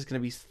romance is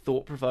going to be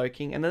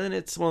thought-provoking? And then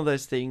it's one of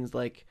those things,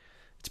 like,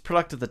 it's a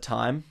product of the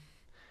time.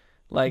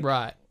 Like,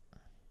 right.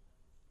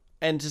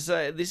 And to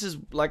say, this is,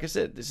 like I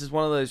said, this is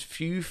one of those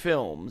few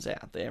films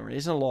out there, and it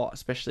isn't a lot,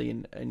 especially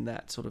in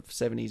that sort of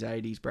 70s,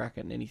 80s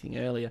bracket and anything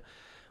earlier,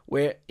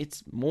 where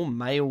it's more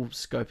male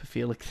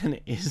scopophilic than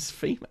it is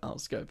female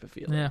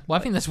scopophilic. Yeah, well,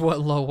 I think that's what a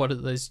lot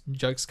of those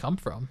jokes come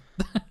from.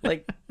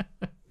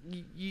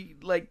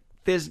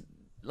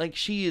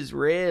 She is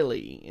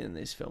rarely in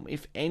this film,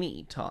 if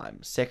any time,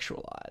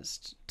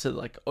 sexualized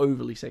to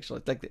overly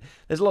sexualized. Like,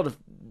 there's a lot of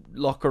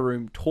locker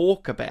room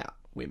talk about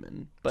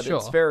women, but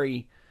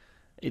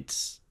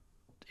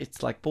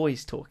it's like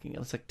boys talking.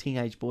 It's like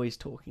teenage boys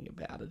talking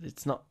about it.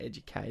 It's not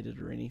educated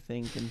or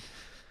anything, and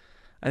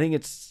I think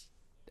it's,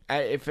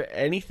 if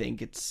anything,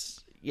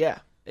 it's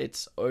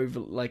over.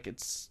 Like,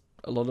 it's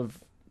a lot of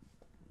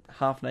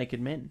half-naked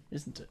men,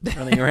 isn't it,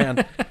 running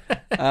around?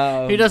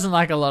 Who doesn't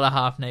like a lot of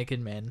half-naked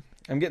men?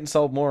 I'm getting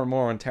sold more and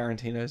more on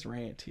Tarantino's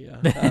rant here.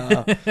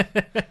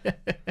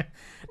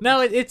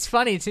 No, it's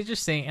funny. It's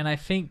interesting. And I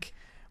think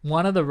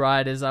one of the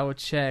writers, I would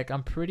check,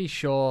 I'm pretty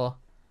sure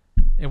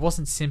it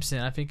wasn't Simpson.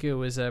 I think it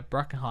was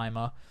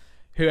Bruckheimer,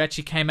 who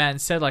actually came out and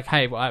said, like,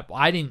 hey,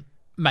 I didn't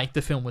make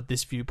the film with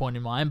this viewpoint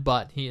in mind,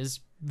 but he is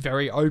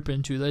very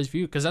open to those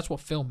views, because that's what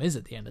film is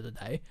at the end of the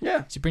day. Yeah.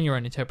 So you bring your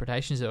own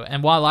interpretations to it.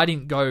 And while I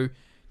didn't go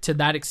to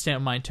that extent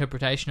of my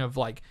interpretation of,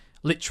 like,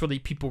 literally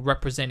people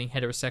representing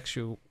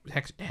heterosexuality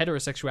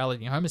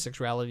and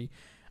homosexuality,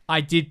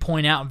 I did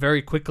point out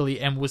very quickly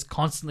and was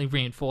constantly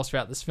reinforced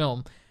throughout this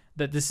film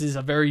that this is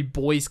a very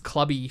boys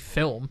clubby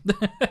film.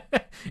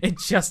 It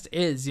just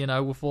is, you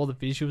know, with all the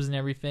visuals and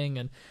everything.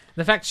 And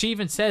the fact she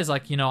even says,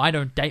 like, you know, I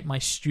don't date my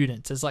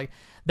students. It's like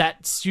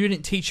that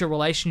student-teacher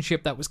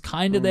relationship that was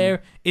kind of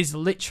there is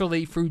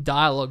literally through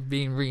dialogue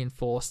being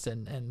reinforced.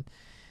 And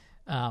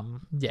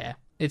yeah,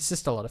 it's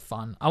just a lot of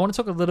fun. I want to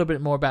talk a little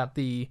bit more about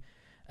the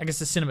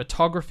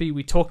cinematography.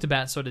 We talked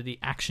about sort of the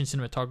action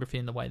cinematography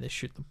and the way they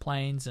shoot the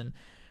planes. And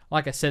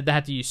like I said, they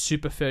had to use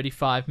super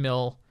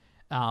 35mm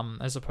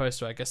as opposed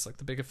to, I guess, like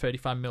the bigger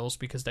 35mm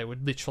because they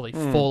would literally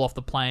fall off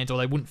the planes or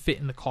they wouldn't fit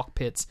in the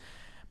cockpits.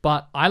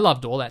 But I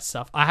loved all that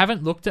stuff. I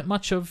haven't looked at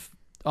much of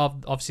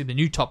obviously the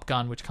new Top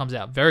Gun, which comes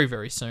out very,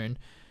 very soon.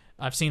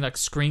 I've seen like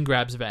screen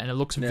grabs of it, and it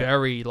looks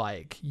very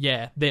like,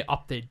 yeah, they're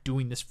up there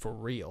doing this for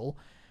real.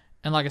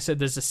 And like I said,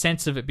 there's a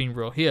sense of it being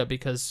real here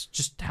because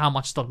just how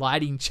much the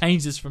lighting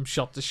changes from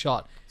shot to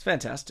shot. It's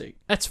fantastic.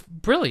 That's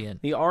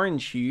brilliant. The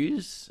orange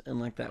hues and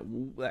like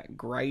that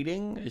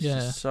grading is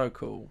just so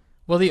cool.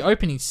 Well, the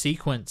opening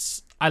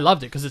sequence, I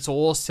loved it because it's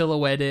all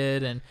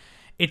silhouetted, and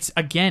it's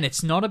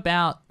not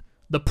about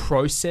the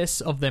process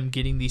of them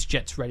getting these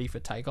jets ready for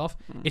takeoff.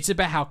 It's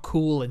about how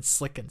cool and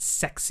slick and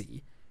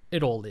sexy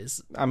it all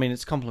is. I mean,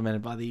 it's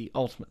complemented by the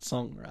ultimate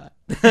song, right?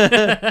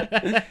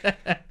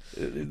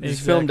 This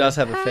film does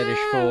have a fetish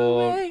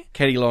for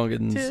Kenny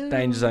Loggins'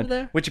 Danger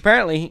Zone, which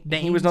apparently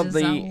he was not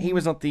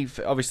the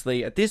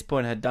obviously at this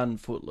point had done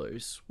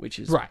Footloose, which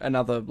is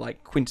another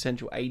like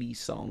quintessential 80s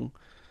song,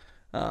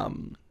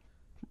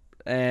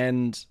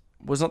 and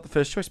was not the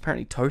first choice.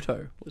 Apparently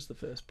Toto was the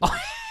first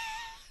place.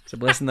 So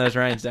blessing those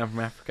rains down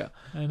from Africa.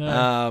 I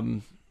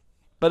know.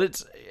 But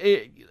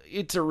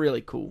it's a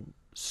really cool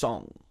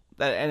song.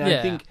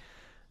 I think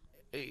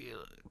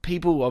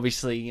people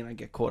obviously, you know,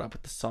 get caught up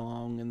with the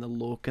song and the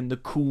look and the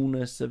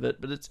coolness of it,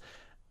 but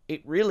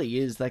it really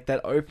is like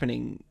that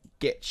opening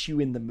gets you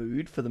in the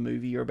mood for the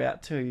movie you're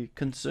about to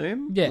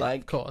consume. Yeah,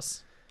 like, of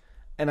course.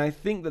 And I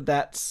think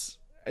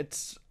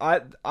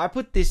I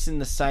put this in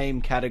the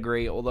same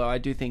category, although I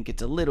do think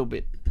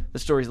the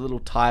story's a little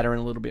tighter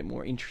and a little bit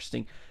more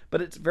interesting,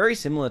 but it's very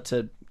similar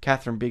to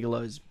Catherine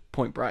Bigelow's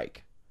Point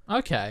Break.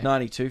 Okay.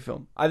 92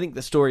 film. I think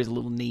the story is a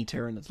little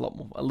neater and it's a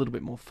little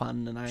bit more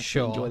fun, and I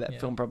actually enjoy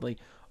that film probably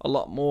a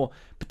lot more.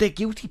 But they're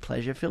guilty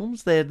pleasure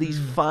films. They're these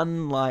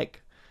fun,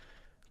 like,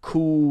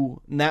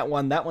 cool. And that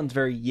one's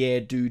very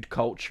dude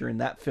culture in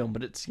that film,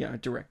 but it's, you know,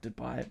 directed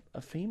by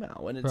a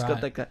female, and it's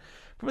got like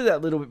probably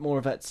that little bit more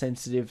of that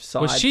sensitive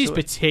side. Well, she's to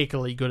it.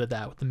 particularly good at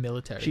that with the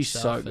military. She's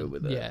stuff so good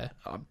with it. Yeah.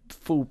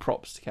 Full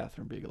props to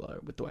Catherine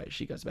Bigelow with the way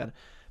she goes about it.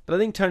 But I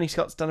think Tony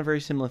Scott's done a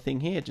very similar thing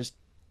here. Just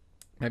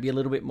maybe a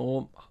little bit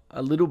more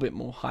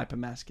hyper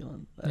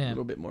masculine, a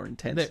little bit more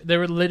intense.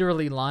 There are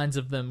literally lines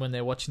of them when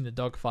they're watching the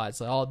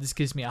dogfights, like, "Oh, this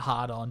gives me a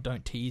hard on.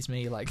 Don't tease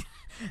me." Like,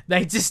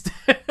 they just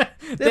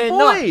they're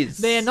boys.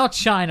 They're not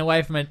shying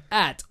away from it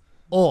at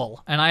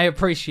all, and I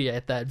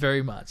appreciate that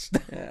very much.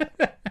 Yeah.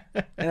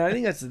 And I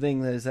think that's the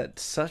thing. There's that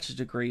such a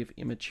degree of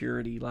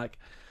immaturity, like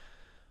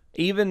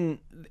even.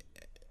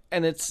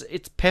 And it's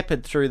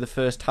peppered through the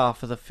first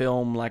half of the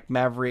film, like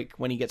Maverick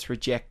when he gets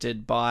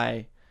rejected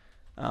by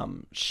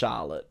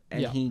Charlotte,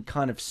 and he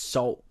kind of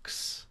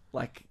sulks,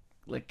 like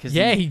cause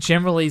he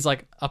generally is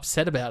like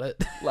upset about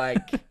it.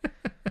 Like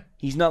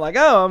he's not like,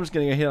 oh, I'm just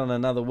gonna go hit on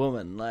another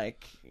woman,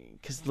 like,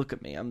 because look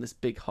at me, I'm this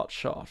big hot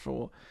shot.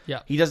 Or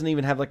he doesn't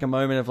even have like a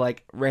moment of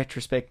like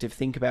retrospective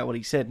think about what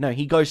he said. No,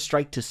 he goes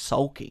straight to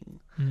sulking,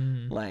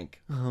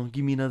 like, oh,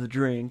 give me another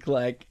drink,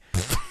 like.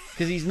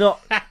 Because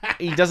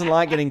he doesn't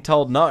like getting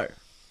told no.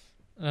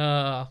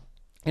 And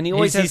he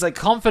always has like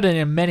confident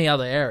in many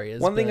other areas.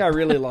 One thing I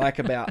really like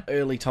about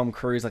early Tom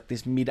Cruise, like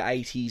this mid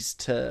 80s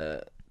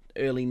to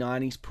early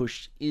 90s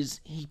push, is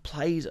he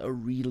plays a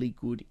really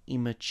good,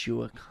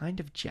 immature,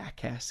 kind of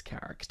jackass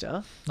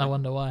character. I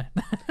wonder why.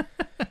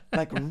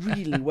 Like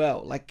really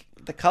well. Like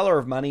The Color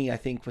of Money, I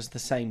think, was the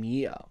same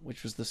year,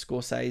 which was the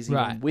Scorsese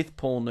one with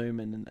Paul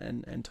Newman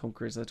and Tom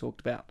Cruise I talked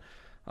about.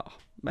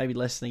 Maybe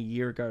less than a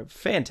year ago.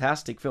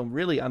 Fantastic film,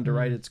 really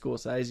underrated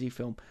Scorsese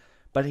film,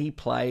 but he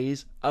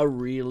plays a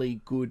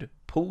really good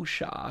pool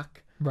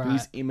shark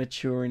who's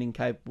immature and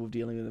incapable of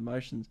dealing with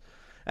emotions.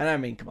 And I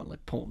mean, come on,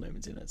 like Paul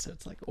Newman's in it, so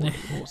it's like already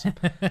awesome.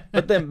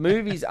 But the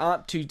movies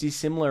aren't too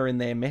dissimilar in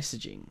their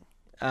messaging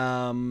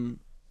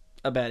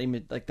about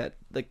him, like that,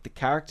 like the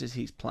characters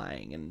he's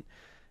playing, and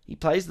he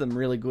plays them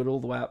really good all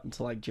the way up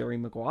until like Jerry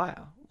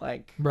Maguire,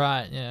 like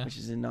which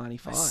is in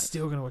 '95. I'm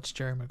still gonna watch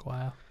Jerry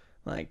Maguire.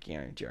 Like, you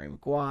know, Jerry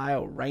Maguire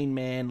or Rain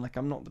Man. Like,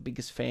 I'm not the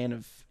biggest fan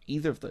of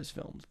either of those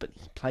films, but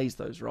he plays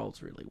those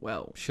roles really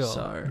well. Sure.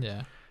 So,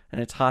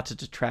 and it's hard to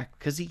detract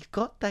because he's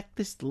got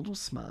this little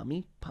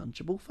smarmy,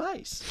 punchable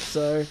face.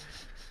 So,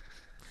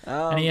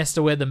 and he has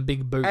to wear them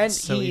big boots, and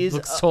so he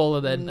looks taller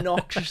than.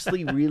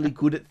 Obnoxiously really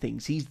good at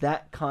things. He's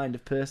that kind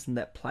of person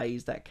that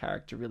plays that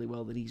character really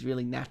well. That he's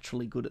really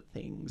naturally good at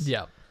things.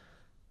 Yeah.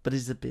 But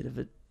is a bit of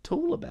a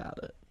tool about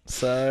it.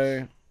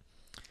 So.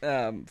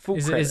 Full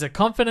is it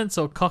confidence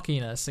or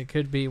cockiness? It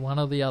could be one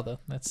or the other.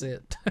 That's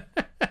it.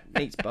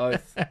 Needs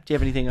both. Do you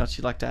have anything else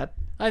you'd like to add?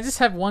 I just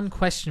have one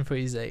question for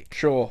you, Zeke.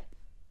 Sure.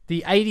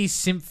 The 80s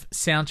synth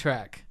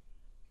soundtrack.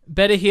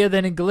 Better here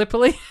than in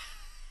Gallipoli?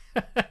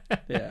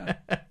 Yeah.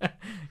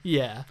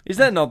 Yeah. Is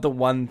that not the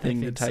one thing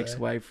that think takes so.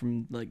 away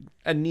from like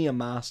a near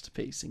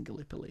masterpiece in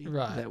Gallipoli?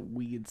 Right. That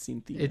weird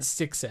synthy. It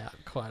sticks out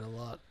quite a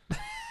lot.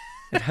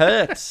 It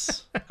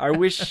hurts. I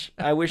wish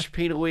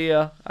Peter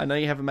Weir, I know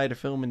you haven't made a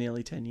film in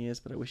nearly 10 years,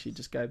 but I wish you'd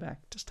just go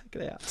back. Just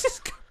take it out.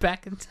 Just go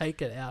back and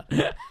take it out.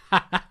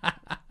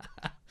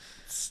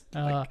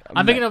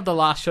 I'm thinking of the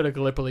last shot of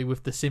Gallipoli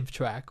with the synth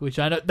track, which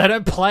they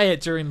don't play it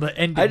during the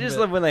ending. I just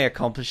love when they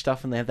accomplish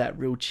stuff and they have that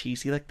real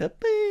cheesy, like the...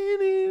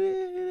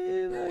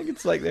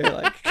 It's like they're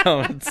like,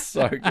 oh, it's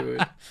so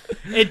good.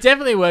 It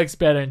definitely works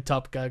better in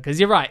Top Gun, because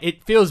you're right,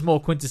 it feels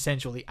more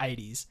quintessentially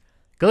 80s.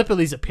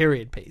 Gallipoli's a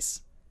period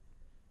piece.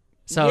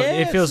 So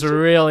it feels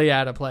really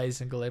out of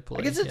place in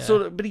Gallipoli. I guess it's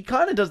sort of... But he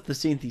kind of does the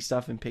synthy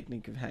stuff in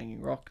Picnic of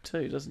Hanging Rock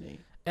too, doesn't he?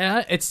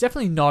 It's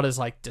definitely not as,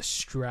 like,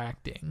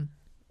 distracting.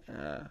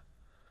 But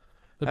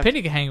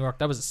Picnic of Hanging Rock,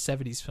 that was a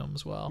 70s film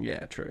as well.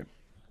 Yeah, true.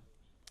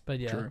 But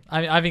yeah, True.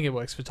 I think it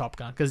works for Top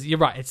Gun, because you're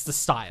right, it's the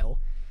style.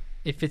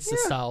 It fits the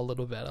style a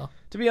little better.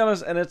 To be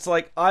honest, and it's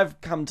like, I've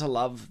come to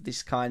love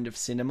this kind of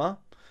cinema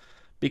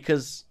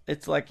because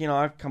it's like, you know,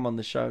 I've come on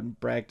the show and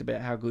bragged about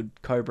how good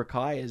Cobra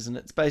Kai is, and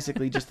it's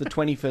basically just the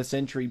 21st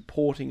century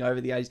porting over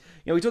the 80s.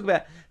 You know, we talk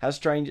about how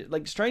Stranger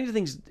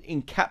Things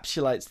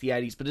encapsulates the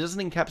 80s, but it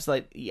doesn't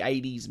encapsulate the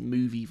 80s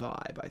movie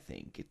vibe, I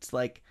think. It's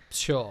like...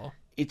 Sure.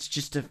 It's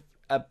just a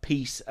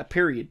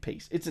period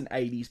piece. It's an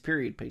 80s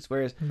period piece.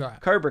 Whereas Right.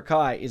 Cobra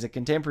Kai is a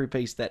contemporary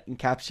piece that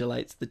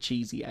encapsulates the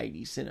cheesy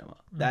 80s cinema.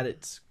 That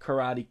its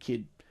Karate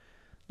Kid,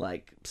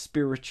 like,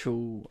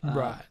 spiritual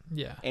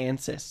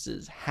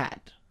ancestors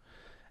had.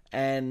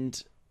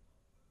 And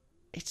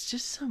it's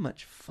just so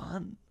much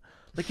fun.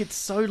 Like, it's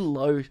so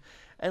low.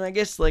 And I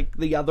guess, like,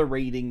 the other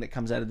reading that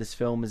comes out of this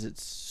film is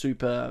it's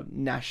super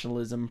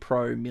nationalism,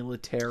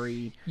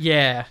 pro-military.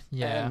 Yeah.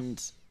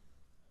 And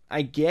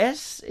I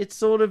guess it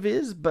sort of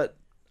is, but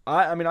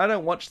I mean, I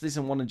don't watch this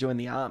and want to join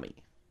the army.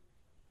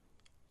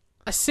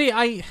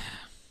 I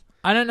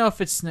don't know if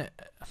it's...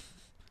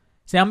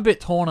 See, I'm a bit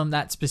torn on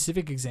that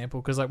specific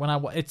example, because, like,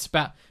 it's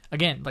about...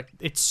 Again, like,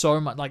 it's so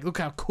much... Like, look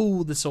how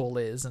cool this all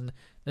is, and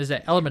there's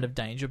that element of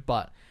danger,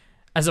 but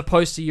as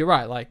opposed to, you're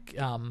right, like,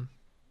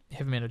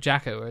 Heavy Metal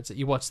Jacket, where it's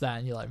you watch that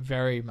and you're, like,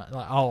 very much...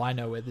 Like, oh, I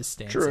know where this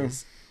stance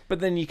is.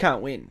 But then you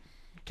can't win,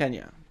 can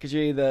you? Because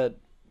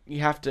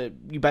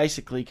you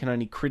basically can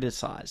only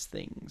criticize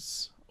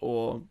things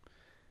or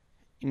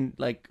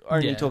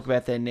only talk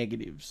about their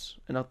negatives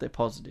and not their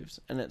positives.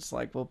 And it's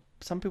like, well,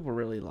 some people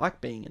really like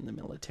being in the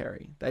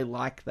military. They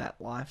like that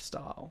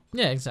lifestyle.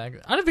 Yeah,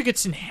 exactly. I don't think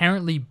it's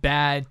inherently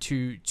bad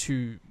to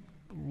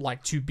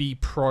be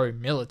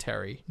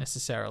pro-military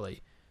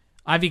necessarily.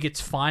 I think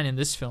it's fine in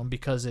this film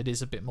because it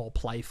is a bit more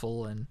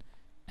playful and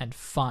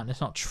fun.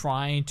 It's not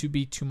trying to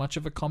be too much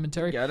of a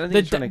commentary. Yeah, I don't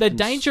think the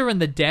danger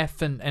and the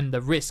death and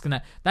the risk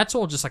and that's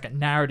all just like a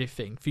narrative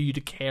thing for you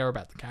to care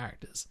about the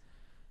characters.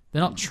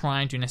 They're not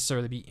trying to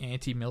necessarily be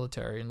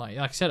anti-military, and like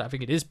I said, I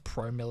think it is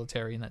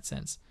pro-military in that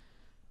sense.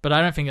 But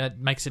I don't think that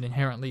makes it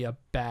inherently a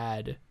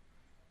bad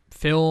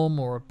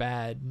film or a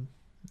bad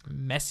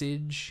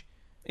message.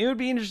 It would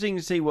be interesting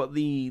to see what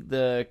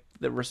the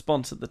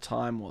response at the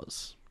time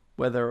was.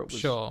 Whether it was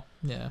sure,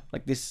 yeah,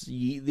 like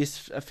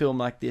a film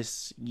like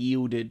this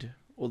yielded,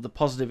 or the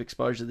positive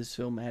exposure this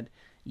film had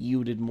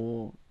yielded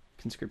more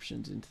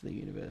conscriptions into the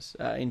universe,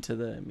 into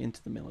the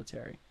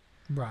military.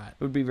 Right. It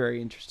would be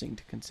very interesting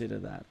to consider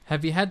that.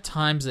 Have you had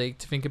time, Zeke,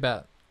 to think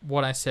about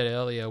what I said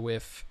earlier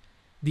with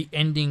the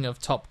ending of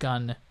Top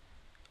Gun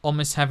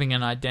almost having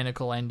an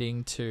identical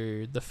ending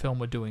to the film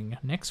we're doing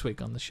next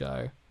week on the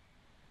show?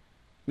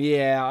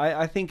 Yeah,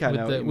 I think I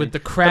know. With the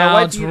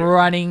crowds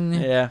running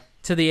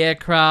to the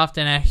aircraft,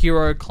 and our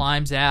hero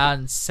climbs out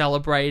and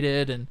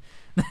celebrated, and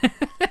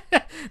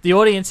the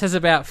audience has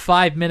about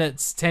 5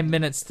 minutes, 10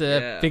 minutes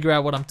to figure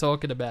out what I'm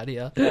talking about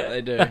here. Yeah,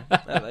 they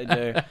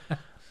do.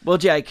 Well,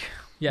 Jake,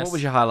 what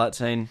was your highlight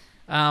scene?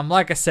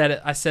 Like I said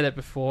it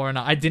before, and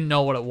I didn't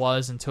know what it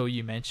was until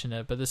you mentioned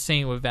it, but the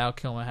scene where Val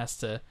Kilmer has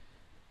to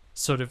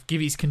sort of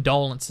give his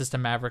condolences to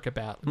Maverick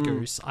about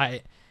Goose.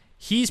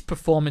 His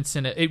performance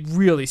in it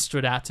really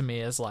stood out to me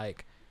as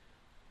like,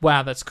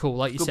 wow, that's cool.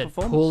 Like you said,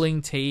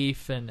 pulling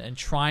teeth and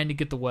trying to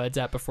get the words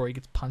out before he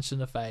gets punched in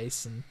the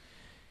face, and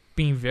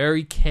being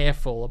very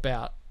careful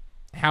about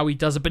how he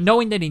does it, but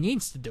knowing that he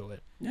needs to do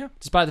it. Yeah.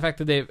 Despite the fact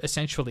that they're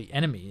essentially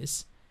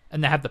enemies,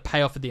 and they have the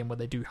payoff at the end where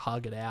they do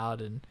hug it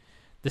out, and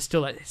there's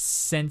still that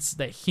sense,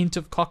 that hint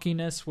of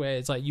cockiness where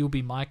it's like, you'll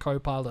be my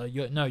co-pilot.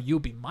 You'll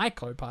be my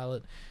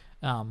co-pilot.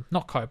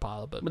 Not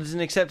co-pilot, but there's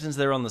an acceptance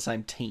they're on the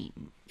same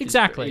team.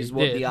 Exactly. Is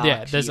what the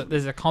arc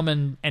there's a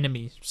common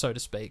enemy, so to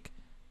speak,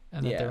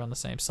 and that they're on the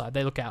same side.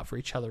 They look out for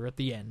each other at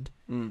the end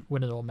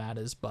when it all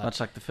matters. But much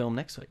like the film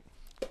next week.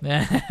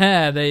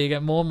 There you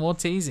go, more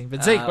teasing.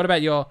 But Zeke, what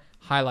about your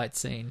highlight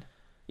scene?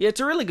 Yeah, it's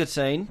a really good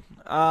scene.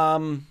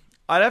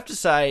 I'd have to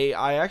say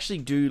I actually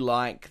do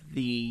like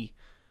the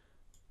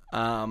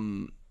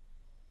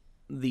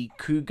the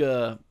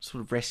cougar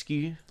sort of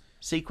rescue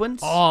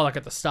sequence. Oh, like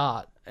at the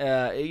start.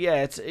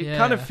 It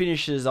kind of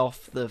finishes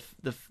off the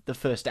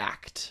first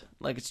act.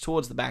 Like it's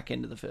towards the back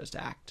end of the first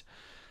act,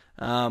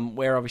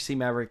 where obviously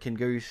Maverick and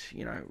Goose,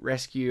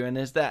 rescue, and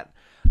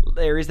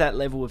there is that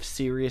level of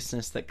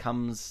seriousness that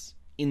comes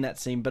in that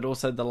scene, but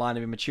also the line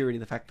of immaturity,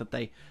 the fact that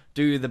they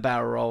do the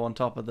barrel roll on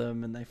top of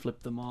them and they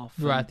flip them off.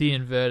 Right, the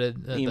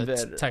inverted.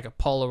 Take a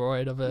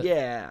Polaroid of it.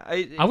 Yeah.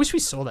 I wish we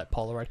saw that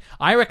Polaroid.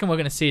 I reckon we're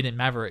going to see it in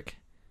Maverick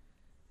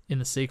in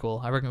the sequel.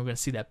 I reckon we're going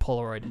to see that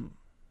Polaroid.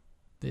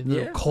 The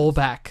little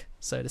callback,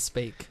 so to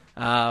speak.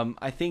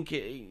 I think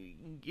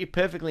it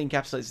perfectly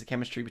encapsulates the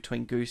chemistry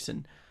between Goose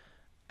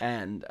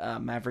and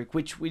Maverick,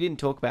 which we didn't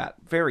talk about.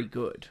 Very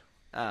good.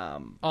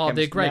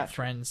 They're great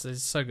friends. They're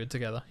so good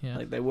together. Yeah,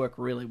 like they work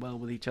really well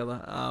with each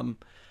other.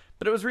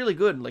 But it was really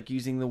good, like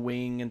using the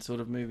wing and sort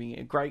of moving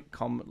it.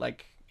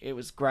 It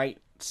was great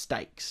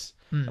stakes,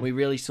 and we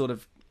really sort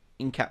of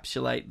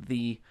encapsulate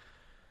the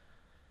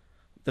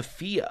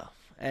fear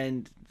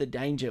and the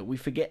danger. We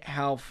forget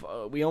how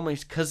we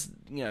almost, because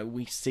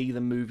we see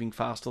them moving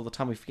fast all the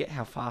time. We forget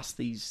how fast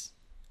these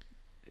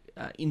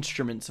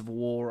instruments of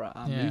war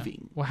are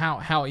moving. Well,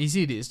 how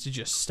easy it is to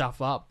just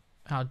stuff up.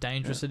 How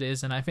dangerous it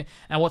is, and I think,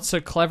 and what's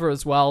so clever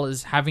as well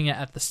is having it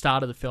at the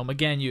start of the film.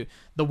 Again,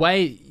 the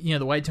way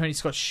Tony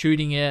Scott's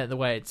shooting it, the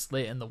way it's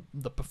lit, and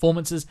the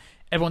performances.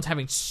 Everyone's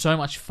having so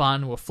much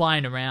fun. We're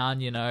flying around,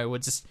 we're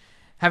just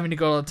having to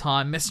go all the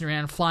time, messing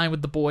around, flying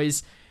with the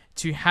boys.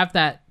 To have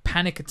that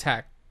panic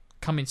attack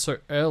come in so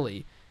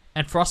early,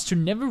 and for us to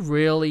never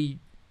really,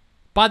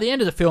 by the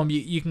end of the film,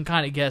 you can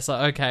kind of guess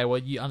like, okay, well,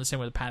 you understand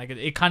where the panic is.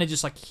 It kind of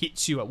just like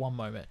hits you at one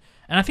moment.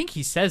 And I think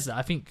he says that.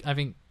 I think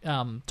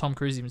Tom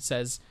Cruise even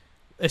says,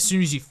 as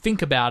soon as you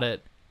think about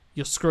it,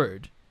 you're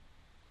screwed.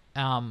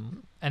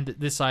 And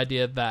this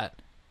idea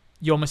that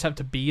you almost have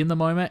to be in the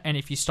moment, and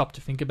if you stop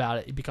to think about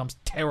it, it becomes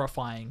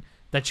terrifying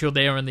that you're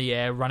there in the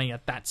air, running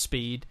at that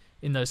speed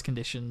in those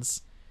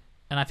conditions.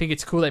 And I think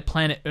it's cool they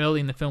plan it early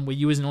in the film where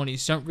you as an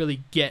audience don't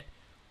really get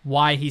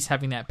why he's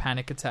having that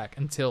panic attack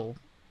until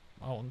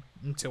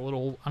it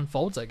all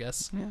unfolds, I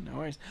guess. Yeah, no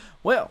worries.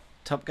 Well,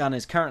 Top Gun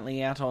is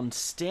currently out on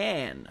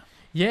Stan.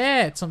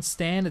 Yeah, it's on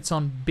Stan. It's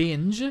on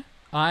Binge.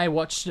 I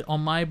watched it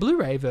on my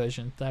Blu-ray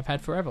version that I've had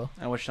forever.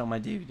 I watched it on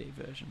my DVD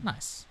version.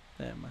 Nice.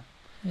 There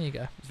you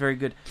go. It's very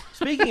good.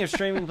 Speaking of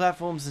streaming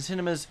platforms and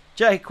cinemas,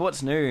 Jake,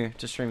 what's new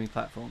to streaming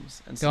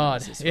platforms and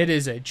cinemas this week? It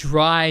is a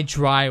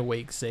dry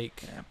week,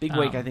 Zeke. Yeah, big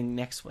week, I think,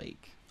 next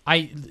week.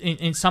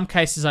 In some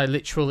cases,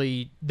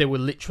 there were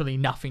literally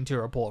nothing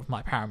to report from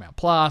my Paramount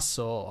Plus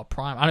or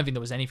Prime. I don't think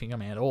there was anything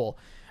coming at all.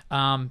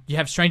 You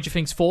have Stranger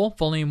Things 4,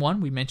 Volume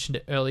 1. We mentioned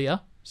it earlier.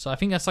 So I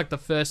think that's like the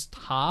first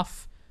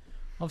half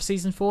of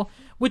Season 4.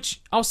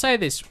 Which, I'll say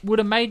this, would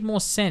have made more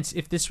sense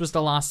if this was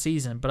the last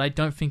season. But I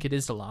don't think it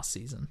is the last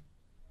season.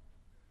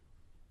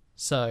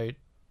 So...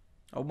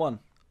 one.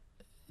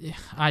 Yeah,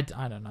 I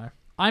don't know.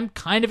 I'm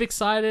kind of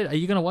excited. Are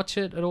you going to watch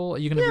it at all? Are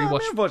you going to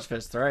rewatch? I've watched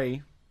first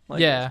 3.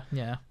 Yeah.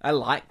 I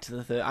liked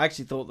the third. I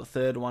actually thought the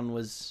third one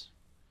was,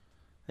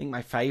 I think,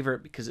 my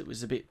favourite because it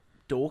was a bit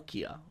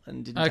dorkier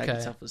and didn't take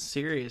itself as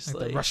seriously.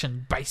 Like the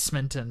Russian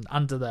basement and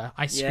under the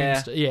ice cream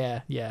store.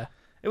 Yeah.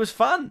 It was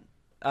fun.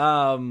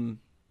 I'm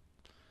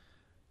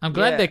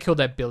glad they killed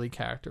that Billy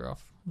character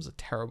off. It was a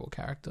terrible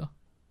character.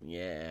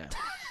 Yeah.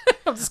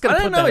 I'm just gonna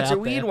put that out it's a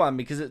there. weird one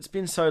because it's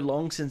been so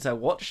long since I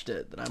watched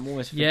it that I'm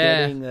almost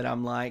forgetting that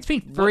I'm like... It's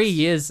been 3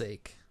 years,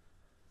 Zeke.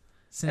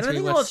 And I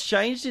think a lot's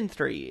changed in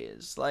 3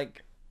 years.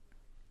 Like,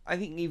 I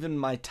think even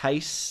my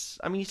tastes...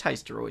 I mean, your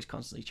tastes are always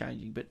constantly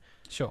changing, but...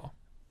 Sure.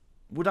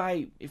 Would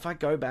I, if I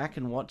go back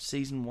and watch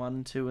season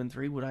 1, 2, and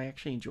 3, would I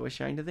actually enjoy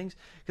Stranger Things?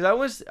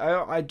 Because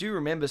I do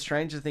remember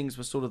Stranger Things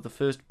was sort of the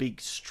first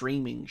big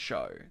streaming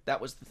show. That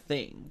was the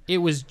thing. It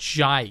was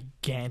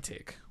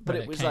gigantic. But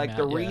it was like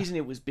the reason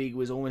it was big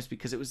was almost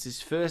because it was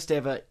this first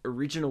ever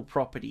original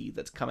property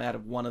that's come out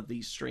of one of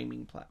these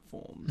streaming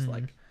platforms.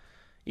 Like,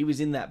 it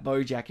was in that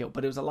BoJack ilk,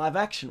 but it was a live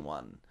action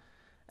one.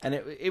 And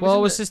it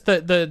was just the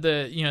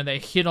they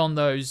hit on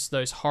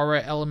those horror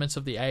elements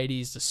of the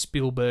 80s, the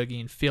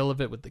Spielbergian feel of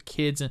it with the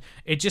kids, and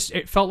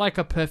it felt like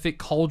a perfect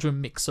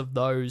cauldron mix of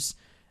those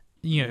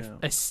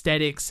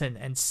aesthetics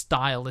and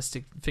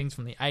stylistic things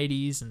from the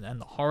 80s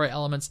and the horror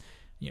elements,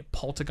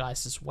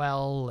 Poltergeist as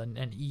well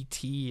and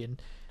E.T.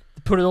 and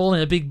put it all in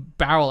a big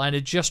barrel, and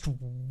it just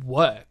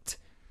worked.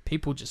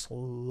 People just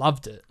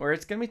loved it. Where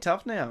it's going to be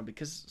tough now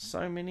because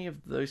so many of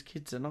those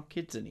kids are not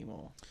kids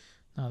anymore.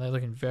 No, they're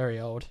looking very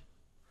old.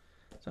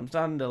 So I'm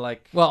starting to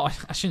like... Well,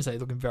 I shouldn't say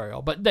looking very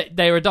old, but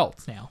they're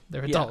adults now.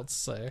 They're adults,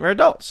 so... We're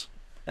adults.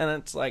 And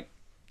it's like,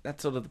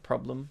 that's sort of the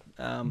problem.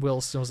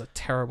 Will still has a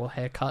terrible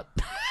haircut.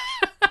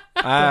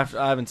 I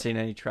haven't seen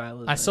any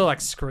trailers. I saw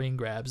like screen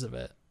grabs of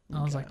it.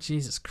 I was like,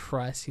 Jesus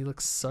Christ, he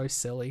looks so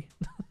silly.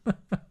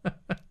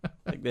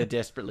 Like they're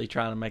desperately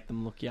trying to make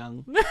them look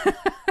young.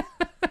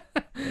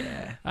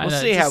 Yeah. We'll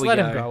see how we go. Just let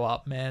him grow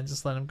up, man.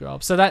 Just let him grow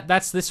up. So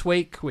that's this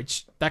week,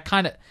 which that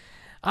kind of...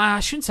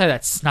 I shouldn't say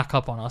that snuck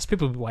up on us.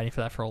 People have been waiting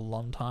for that for a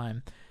long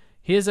time.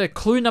 Here's a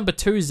clue number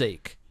 2,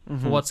 Zeke.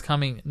 for what's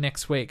coming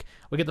next week.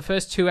 We get the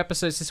first 2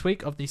 episodes this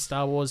week of the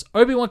Star Wars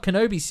Obi-Wan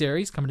Kenobi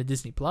series coming to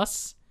Disney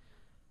Plus.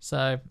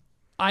 So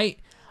I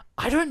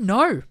don't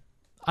know.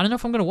 I don't know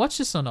if I'm going to watch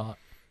this or not.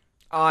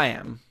 I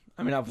am.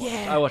 I mean,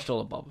 I watched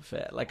all of Boba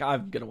Fett. Like,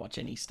 I'm going to watch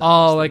any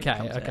Star Wars thing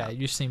that comes out.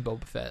 You've seen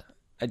Boba Fett.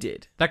 I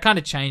did. That kind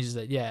of changes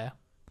it, yeah.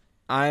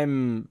 I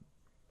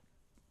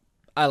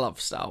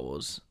love Star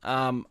Wars.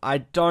 I'm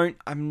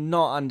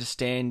not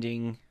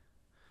understanding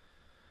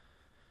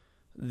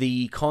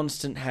the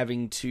constant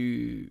having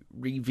to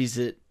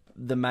revisit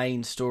the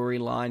main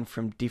storyline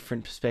from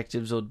different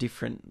perspectives or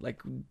different...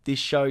 Like, this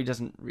show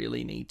doesn't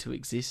really need to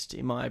exist,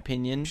 in my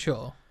opinion.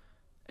 Sure.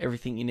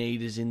 Everything you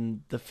need is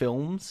in the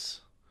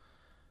films.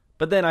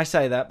 But then I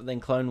say that, but then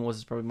Clone Wars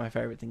is probably my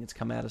favourite thing that's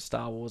come out of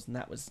Star Wars, and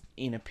that was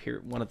in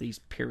one of these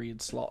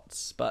period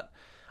slots. But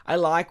I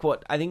liked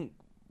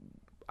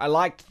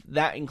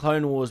that in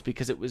Clone Wars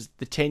because it was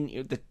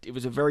it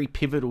was a very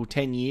pivotal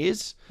 10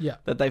 years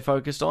that they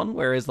focused on,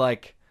 whereas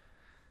like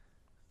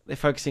they're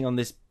focusing on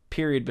this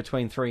period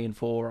between 3 and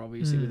 4,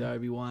 obviously, with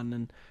Obi-Wan,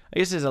 and I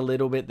guess there's a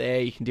little bit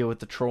there you can deal with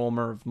the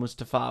trauma of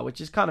Mustafar,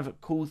 which is kind of a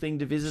cool thing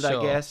to visit,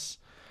 I guess.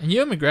 And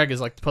Ewan McGregor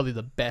is like probably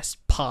the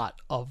best part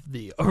of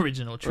the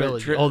original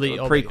trilogy, or the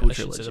prequel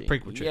trilogy. The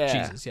prequel trilogy.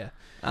 Yeah. Jesus, yeah.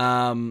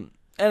 And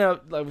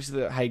obviously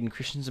the Hayden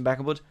Christensen back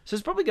on board. So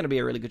it's probably going to be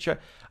a really good show.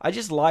 I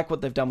just like what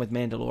they've done with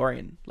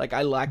Mandalorian. Like,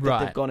 I like that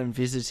they've gone and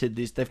visited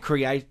this. They've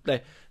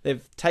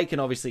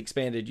taken obviously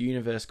expanded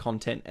universe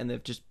content and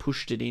they've just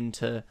pushed it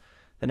into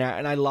the narrative.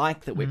 And I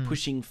like that we're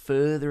pushing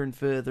further and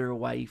further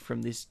away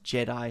from this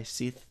Jedi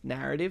Sith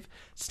narrative.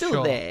 It's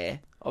still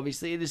there.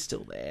 Obviously, it is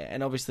still there.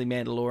 And obviously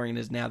Mandalorian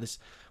is now this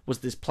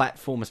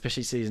platform,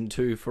 especially season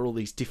 2, for all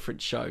these different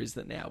shows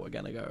that now we're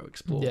going to go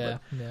explore. Yeah.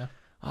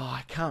 Oh,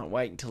 I can't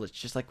wait until it's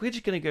just like, we're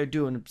just going to go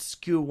do an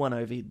obscure one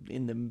over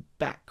in the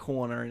back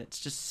corner and it's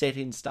just set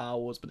in Star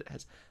Wars, but it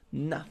has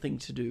nothing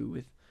to do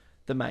with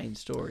the main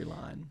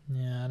storyline.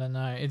 Yeah, I don't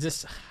know. It's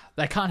just,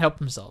 they can't help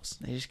themselves.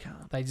 They just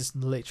can't. They just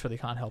literally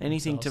can't help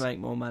anything themselves. to make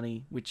more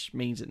money, which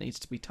means it needs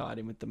to be tied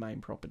in with the main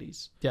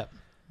properties. Yep.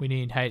 We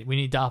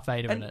need Darth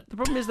Vader in it. The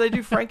problem is they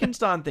do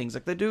Frankenstein things.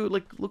 Like, they do,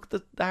 like, look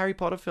at the Harry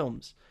Potter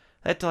films.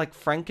 They had to, like,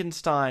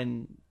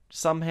 Frankenstein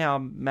somehow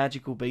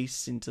magical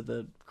beasts into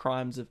the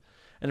crimes of...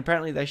 And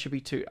apparently they should be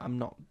two... I'm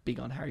not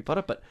big on Harry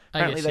Potter, but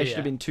apparently they should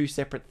have been 2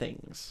 separate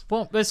things.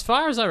 Well, as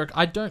far as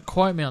I don't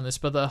quote me on this,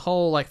 but the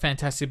whole, like,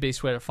 Fantastic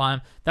Beasts Where to Find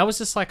Them, that was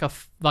just like a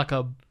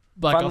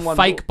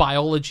fake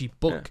biology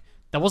book. Yeah.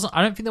 That wasn't...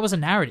 I don't think there was a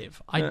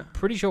narrative. I'm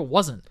pretty sure it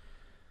wasn't.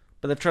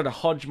 But they've tried to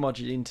hodgepodge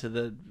it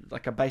into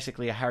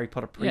basically a Harry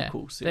Potter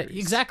prequel series.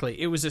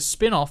 Exactly. It was a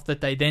spin-off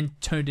that they then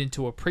turned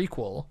into a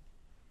prequel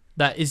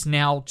that is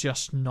now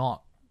just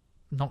not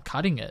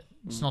cutting it.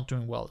 It's not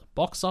doing well at the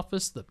box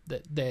office.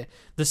 The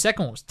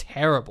second one was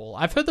terrible.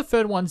 I've heard the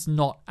third one's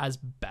not as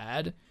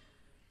bad,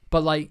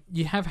 but like,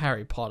 you have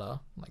Harry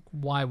Potter. Like,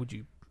 why would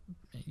you?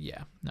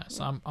 Yeah, no.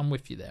 So I'm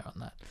with you there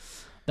on that.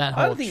 That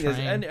whole I don't think there's,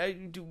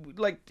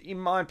 in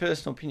my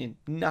personal opinion,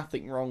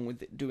 nothing wrong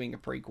with doing a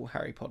prequel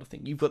Harry Potter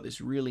thing. You've got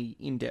this really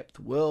in-depth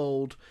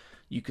world.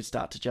 You could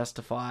start to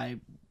justify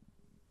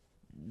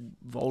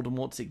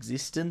Voldemort's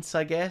existence,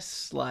 I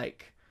guess.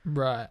 Like,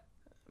 right?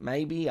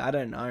 Maybe, I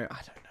don't know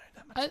that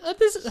much.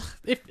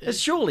 There's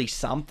surely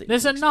something.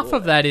 There's enough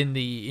of that in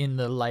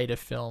the later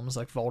films,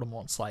 like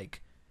Voldemort's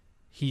like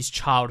his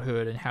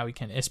childhood and how he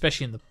can,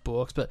 especially in the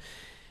books, but.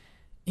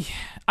 Yeah,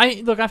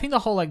 I think the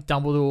whole like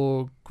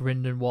Dumbledore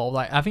Grindelwald,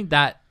 like, I think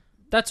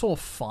that's all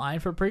fine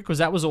for a prequel, because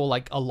that was all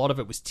like, a lot of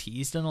it was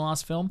teased in the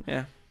last film.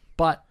 Yeah,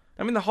 but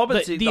I mean the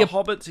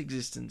Hobbit's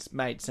existence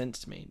made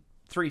sense to me.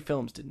 3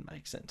 films didn't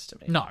make sense to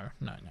me. No.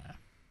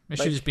 It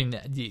should have just been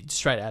the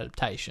straight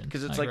adaptation.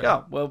 Because it's like,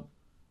 oh well,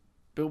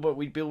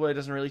 Bilbo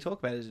doesn't really talk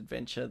about his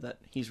adventure that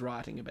he's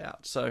writing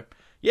about. So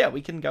yeah, we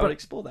can go and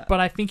explore that.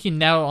 But I think you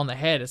nail it on the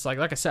head. It's like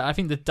I said, I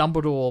think the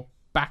Dumbledore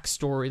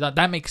backstory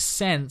that makes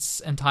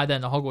sense and tie that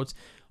into Hogwarts,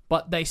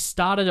 but they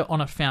started it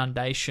on a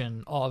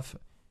foundation of,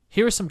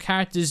 here are some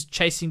characters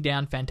chasing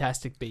down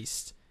fantastic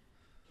beasts,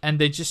 and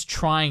they're just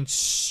trying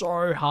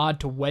so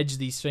hard to wedge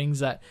these things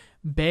that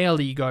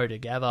barely go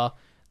together.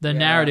 The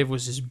narrative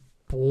was just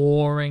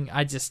boring.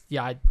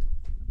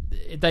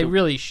 They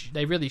really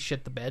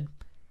shit the bed,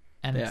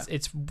 and I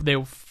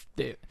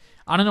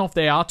don't know if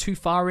they are too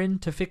far in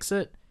to fix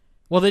it.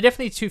 Well, they're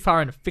definitely too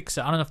far in to fix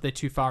it. I don't know if they're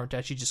too far in to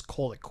actually just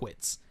call it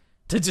quits,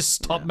 to just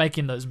stop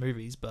making those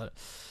movies, but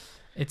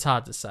it's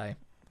hard to say.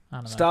 I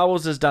don't know. Star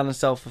Wars has done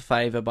itself a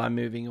favour by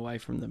moving away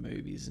from the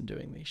movies and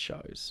doing these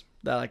shows.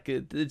 They're like,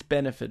 it's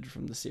benefited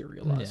from the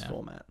serialised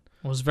format.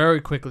 It was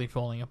very quickly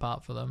falling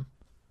apart for them.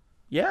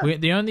 Yeah.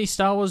 The only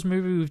Star Wars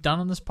movie we've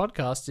done on this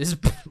podcast is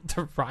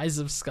The Rise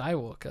of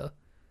Skywalker.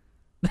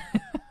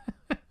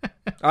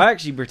 I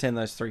actually pretend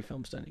those 3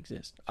 films don't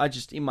exist. I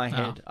just, in my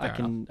head, I've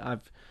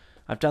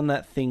done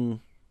that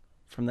thing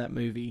from that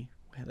movie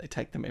where they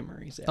take the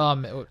memories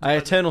out. I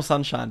Eternal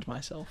Sunshined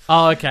myself.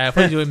 Oh, okay. I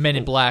thought you were Men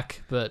in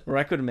Black, but... Or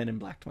I could have Men in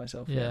Blacked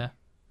myself. Yeah.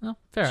 Oh,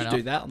 fair enough. We should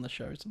do that on the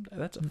show someday.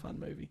 That's a fun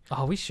movie.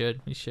 Oh, we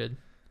should.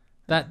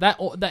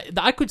 That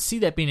I could see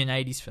that being an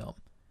 80s film.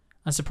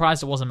 I'm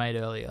surprised it wasn't made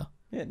earlier.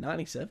 Yeah,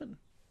 97.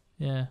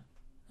 Yeah.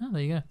 Oh,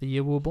 there you go. The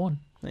year we were born.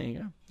 There you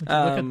go. Look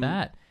at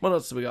that. What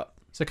else have we got?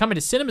 So coming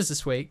to cinemas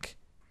this week,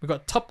 we've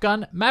got Top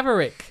Gun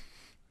Maverick.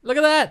 Look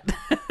at that.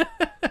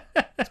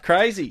 It's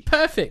crazy.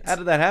 Perfect. How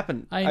did that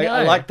happen? I know.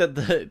 I like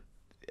that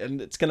and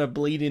it's going to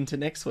bleed into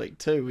next week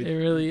too. It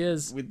really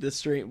is. With the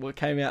stream, what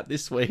came out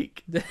this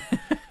week. God,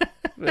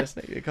 it's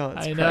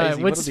I know.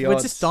 crazy. What's the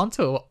odds? just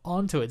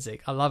onto it,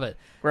 Zeke? I love it.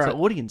 Our So-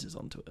 audience is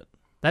onto it.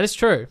 That is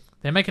true.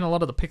 They're making a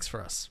lot of the picks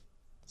for us.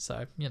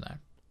 So,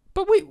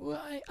 But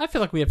I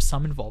feel like we have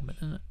some involvement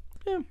in it.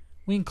 Yeah.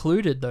 We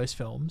included those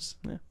films.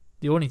 Yeah.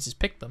 The audiences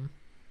picked them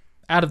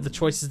out of the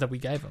choices that we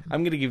gave them.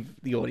 I'm going to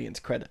give the audience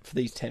credit for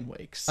these 10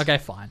 weeks. Okay,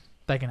 fine.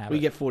 They can have We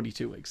it. get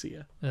 42 weeks a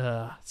year.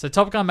 So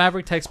Top Gun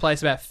Maverick takes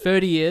place about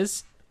 30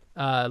 years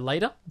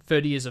later,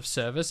 30 years of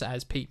service,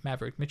 as Pete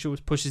Maverick Mitchell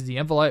pushes the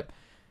envelope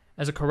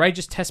as a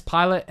courageous test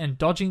pilot and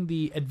dodging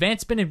the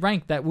advancement in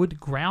rank that would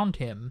ground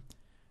him.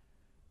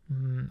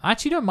 I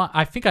actually don't mind.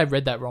 I think I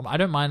read that wrong. I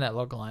don't mind that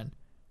logline.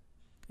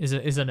 Is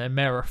it a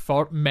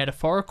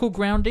metaphorical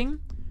grounding?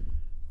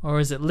 Or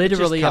is it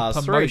literally a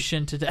Cars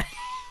promotion today?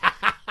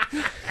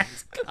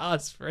 It's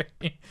Cars 3.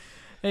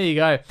 There you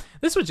go.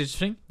 This was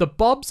interesting. The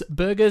Bob's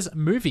Burgers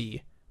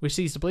movie, which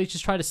sees the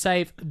Bleachers try to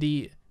save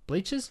the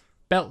Bleachers?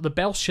 The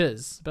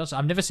Belchers.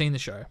 I've never seen the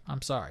show.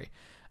 I'm sorry.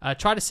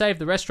 Try to save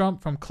the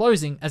restaurant from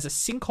closing as a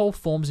sinkhole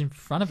forms in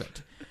front of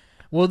it.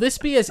 Will this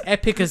be as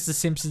epic as the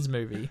Simpsons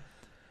movie?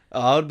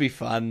 Oh, it would be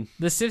fun.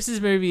 The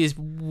Simpsons movie is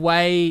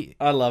way...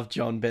 I love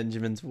John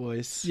Benjamin's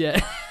voice.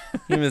 Yeah.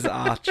 Him as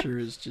Archer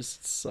is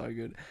just so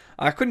good.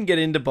 I couldn't get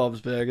into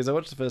Bob's Burgers. I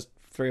watched the first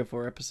 3 or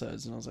 4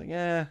 episodes and I was like,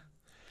 yeah.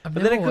 But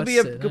then it could be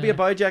a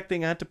BoJack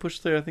thing. I had to push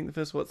through, I think, the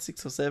first,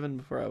 6 or 7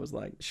 before I was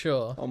like,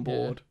 sure, on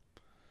board.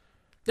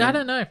 Yeah, I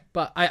don't know,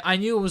 but I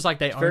knew it was like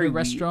they owned very a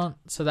restaurant,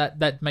 so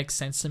that makes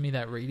sense to me,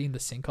 that reading the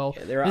sinkhole.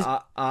 Yeah, there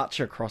are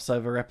Archer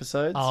crossover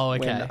episodes. Oh,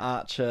 okay. When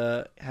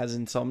Archer has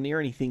insomnia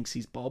and he thinks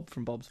he's Bob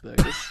from Bob's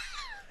Burgers.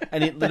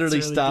 And it literally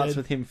really starts good.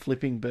 with him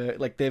flipping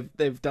like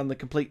they've done the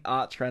complete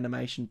Archer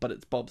animation, but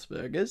it's Bob's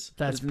Burgers.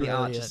 That's in the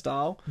Archer brilliant.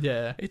 style.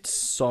 Yeah. It's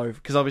so,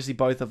 because obviously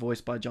both are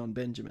voiced by John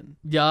Benjamin.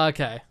 Yeah,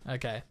 okay.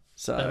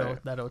 So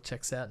That all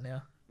checks out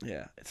now.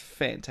 yeah, it's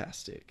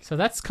fantastic. So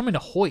that's coming to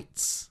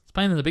Hoyts. It's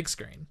playing on the big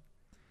screen.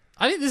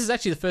 I think this is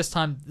actually the first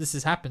time this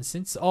has happened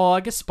since... Oh, I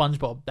guess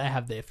SpongeBob, they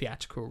have their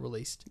theatrical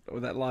released. Or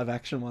that live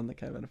action one that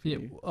came out a few.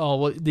 Yeah. Oh,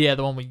 well, yeah,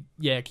 the one with...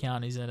 Yeah,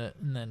 Keanu's in it.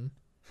 And then...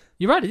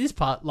 You're right, it is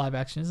part live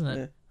action, isn't it?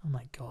 Yeah. Oh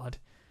my god.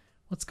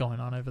 What's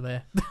going on over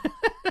there?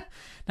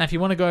 Now, if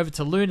you want to go over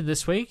to Luna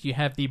this week, you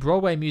have the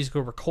Broadway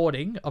musical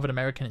recording of An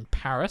American in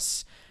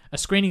Paris, a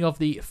screening of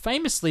the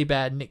famously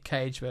bad Nick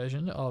Cage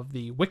version of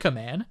The Wicker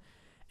Man,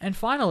 and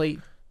finally,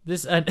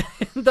 this...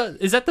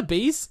 is that the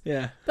bees?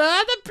 Yeah.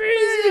 The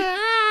bees!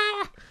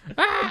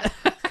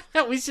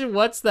 We should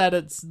watch that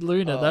at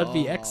Luna. That'd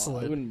be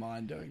excellent. I wouldn't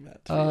mind doing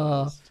that, to be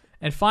honest.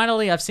 And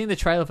finally, I've seen the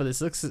trailer for this.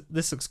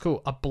 This looks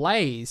cool. A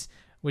Blaze,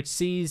 which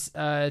sees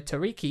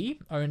Tariki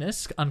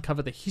Onus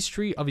uncover the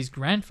history of his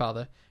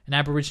grandfather, an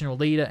Aboriginal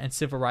leader and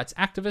civil rights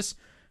activist,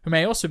 who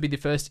may also be the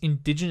first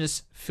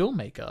Indigenous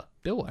filmmaker,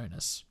 Bill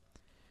Onus.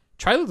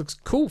 Trailer looks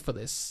cool for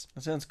this.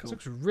 That sounds cool.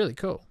 This looks really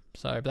cool.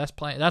 So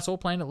that's all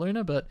playing at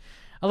Luna. But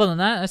other than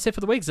that, that's it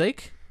for the week,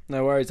 Zeke.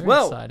 No worries. Very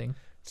Well, exciting.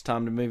 it's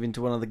time to move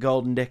into one of the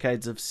golden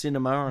decades of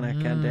cinema on our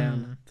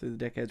countdown through the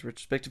decades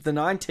retrospective. The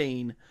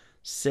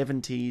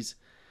 1970s.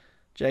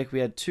 Jake, we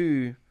had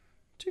two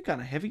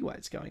kind of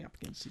heavyweights going up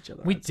against each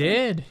other. We I'd say.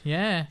 did,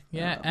 yeah.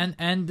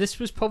 And this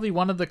was probably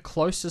one of the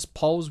closest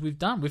polls we've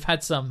done. We've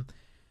had some...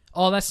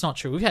 Oh, that's not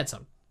true. We've had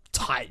some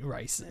tight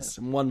races.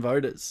 Some one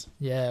voters.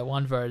 Yeah,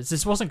 one voters.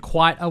 This wasn't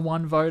quite a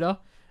one voter.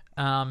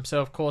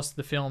 So, of course,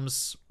 the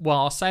films... Well,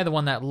 I'll say the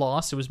one that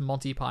lost, it was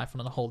Monty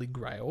Python and the Holy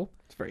Grail.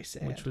 It's very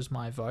sad. Which was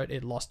my vote.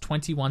 It lost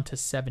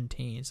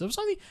 21-17. So it was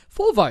only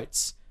 4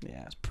 votes.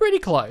 Yeah. It's pretty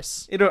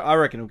close. I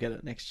reckon it'll get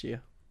it next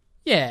year.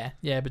 Yeah,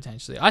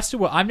 potentially.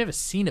 I've never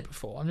seen it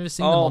before. I've never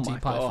seen the Monty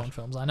Python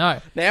films. I know.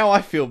 Now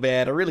I feel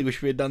bad. I really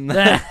wish we had done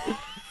that.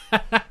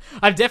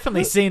 I've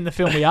definitely seen the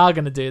film we are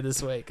going to do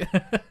this week.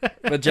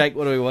 But Jake,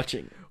 what are we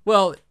watching?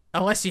 Well,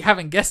 unless you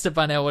haven't guessed it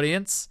by now,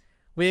 audience,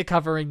 we're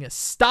covering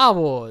Star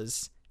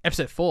Wars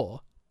Episode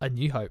 4, A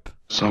New Hope.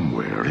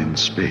 Somewhere in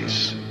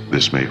space,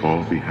 this may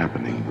all be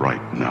happening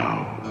right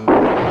now.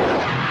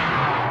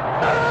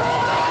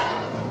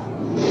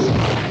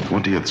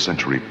 20th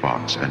Century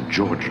Fox and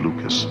George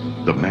Lucas,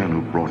 the man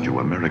who brought you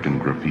American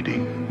Graffiti,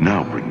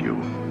 now bring you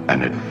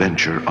an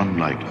adventure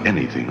unlike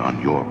anything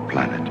on your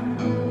planet.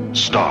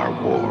 Star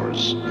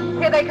Wars.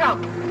 Here they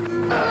come.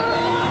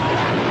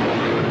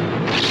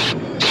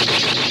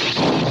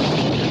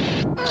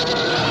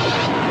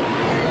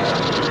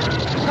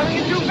 Coming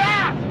in too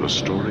fast! The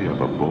story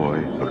of a boy,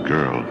 a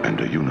girl, and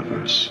a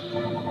universe.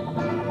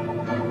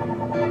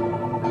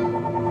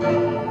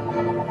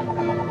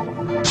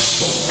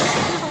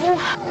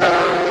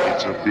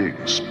 It's a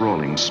big,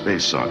 sprawling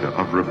space saga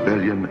of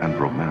rebellion and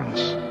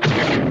romance.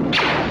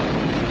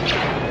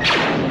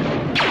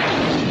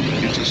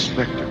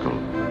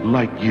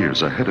 light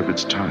years ahead of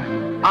its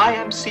time. I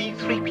am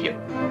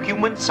C-3PO,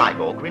 human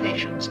cyborg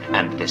relations,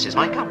 and this is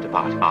my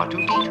counterpart,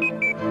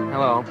 R2-D2.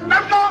 Hello.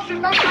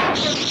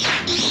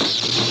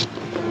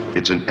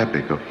 It's an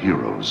epic of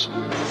heroes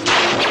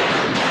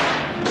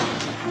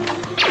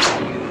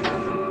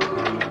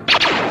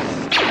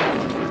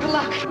Good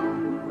luck.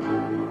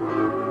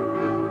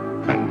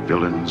 and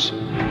villains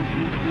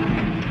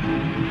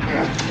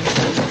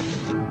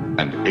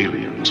and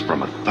aliens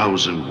from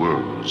 1,000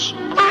 worlds.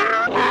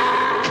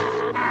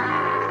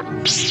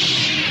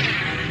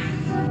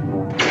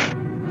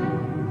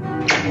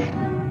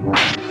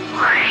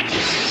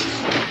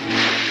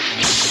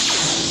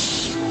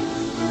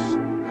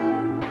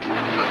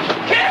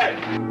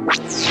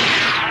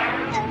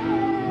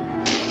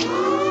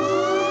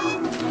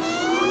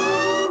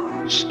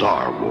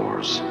 Star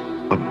Wars,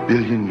 1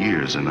 billion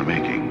years in the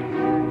making,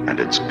 and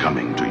it's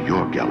coming to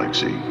your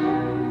galaxy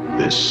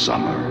this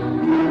summer.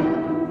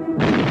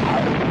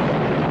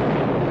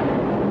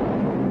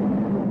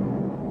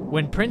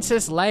 When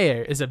Princess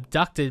Leia is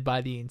abducted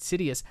by the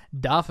insidious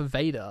Darth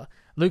Vader,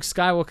 Luke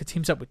Skywalker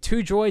teams up with 2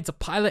 droids, a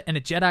pilot, and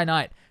a Jedi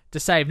Knight to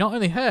save not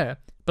only her,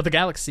 but the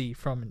galaxy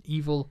from an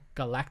evil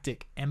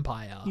galactic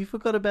empire. You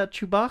forgot about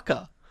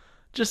Chewbacca.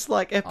 Just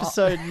like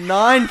episode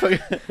 9.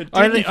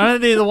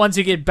 Only the ones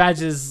who get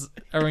badges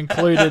are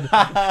included,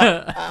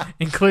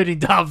 including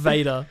Darth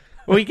Vader.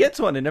 Well, he gets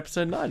one in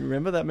episode 9.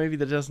 Remember that movie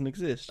that doesn't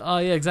exist? Oh,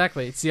 yeah,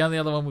 exactly. It's the only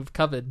other one we've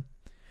covered.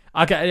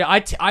 Okay,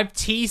 I've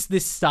teased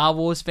this Star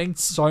Wars thing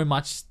so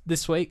much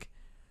this week.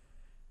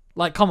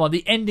 Like, come on,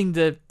 the ending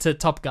to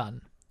Top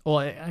Gun.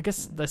 Or, I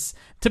guess, this.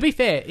 To be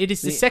fair, it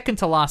is the second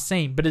to last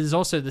scene, but it is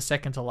also the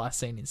second to last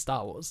scene in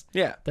Star Wars.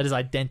 Yeah. That is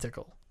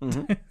identical.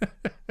 Mm-hmm.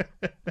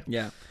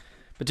 Yeah.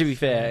 But to be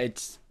fair,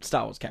 it's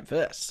Star Wars came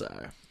first,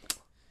 so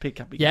pick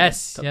up.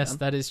 Yes, Top Gun.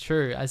 that is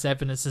true. As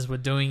evidence as we're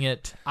doing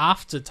it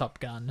after Top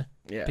Gun,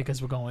 Yeah.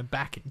 because we're going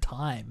back in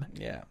time.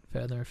 Yeah.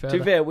 Further and To further.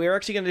 be fair, we're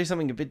actually going to do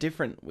something a bit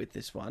different with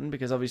this one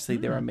because obviously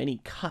there are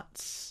many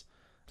cuts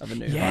of A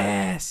New Hope.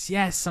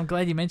 Yes. I'm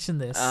glad you mentioned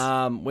this.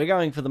 We're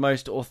going for the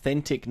most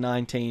authentic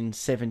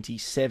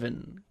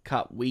 1977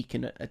 cut we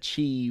can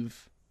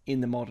achieve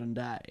in the modern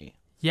day.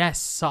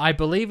 Yes, so I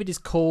believe it is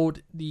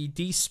called the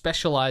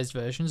despecialized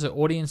version. So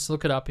audience,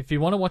 look it up. If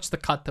you want to watch the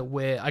cut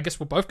that I guess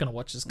we're both going to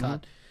watch this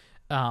cut,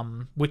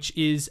 which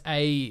is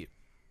a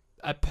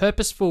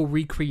purposeful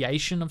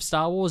recreation of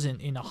Star Wars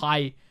in a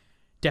high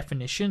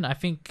definition. I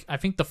think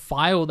the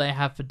file they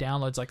have for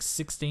downloads like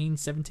 16,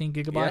 17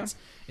 gigabytes.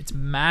 Yeah. It's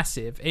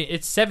massive.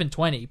 It's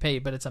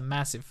 720p, but it's a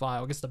massive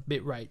file. I guess the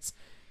bit rates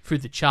through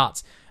the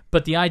charts.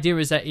 But the idea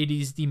is that it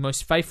is the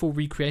most faithful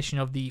recreation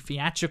of the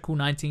theatrical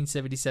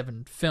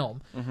 1977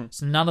 film. Mm-hmm.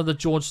 So none of the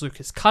George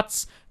Lucas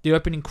cuts. The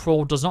opening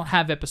crawl does not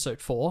have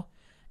episode 4.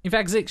 In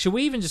fact, Zeke, should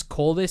we even just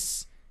call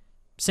this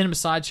Cinema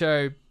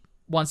Sideshow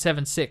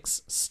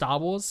 176 Star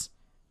Wars?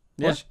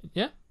 Yeah.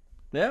 Yeah?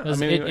 Yeah. I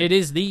mean, it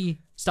is the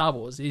Star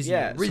Wars. It is the so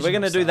original we're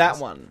going to do that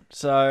one.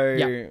 So,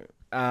 yeah.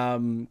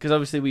 Because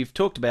obviously we've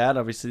talked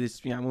about, this,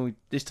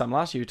 this time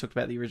last year we talked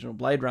about the original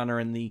Blade Runner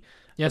and the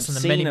and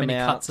the many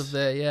cuts of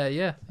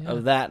the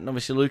of that, and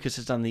obviously Lucas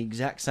has done the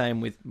exact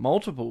same with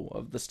multiple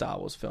of the Star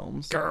Wars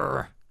films.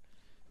 Grr.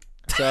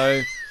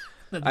 So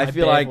I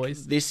feel like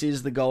voice. This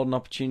is the golden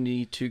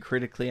opportunity to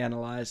critically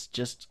analyze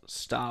just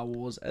Star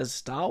Wars as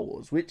Star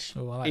Wars, which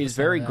is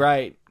very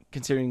great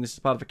considering this is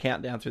part of a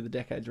countdown through the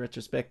decades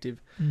retrospective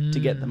to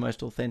get the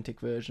most authentic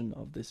version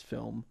of this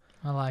film.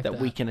 I like that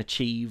we can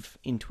achieve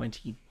in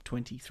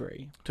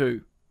 2023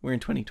 too. We're in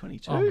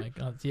 2022. Oh my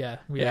god, yeah.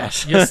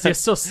 Yes. You're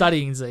still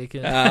studying, Zeke.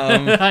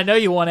 I know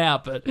you want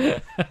out, but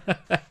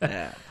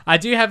yeah. I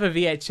do have a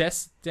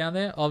VHS down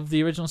there of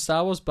the original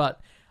Star Wars, but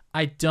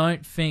I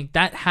don't think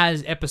that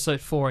has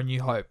episode 4 A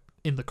New Hope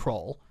in the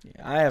crawl.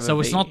 Yeah, I have. So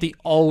it's not the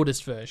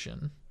oldest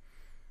version,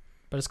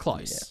 but it's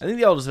close. Yeah. I think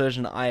the oldest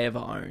version I ever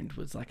owned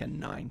was like a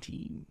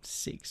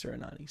 96 or a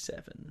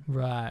 97.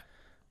 Right.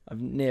 I've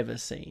never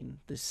seen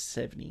this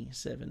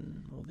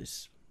 77 or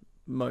this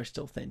most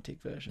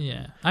authentic version.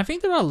 Yeah. I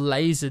think there are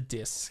laser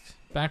discs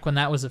back when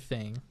that was a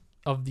thing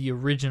of the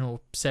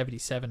original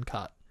 77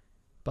 cut.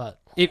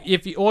 But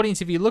if the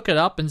audience, if you look it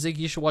up, and Zeke,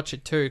 you should watch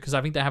it too, because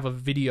I think they have a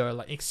video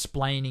like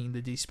explaining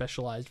the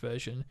despecialized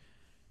version. You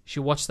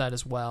should watch that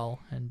as well,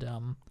 and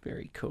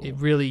very cool. It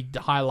really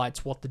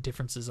highlights what the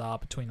differences are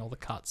between all the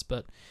cuts.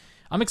 But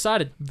I'm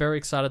excited, very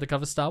excited to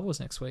cover Star Wars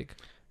next week.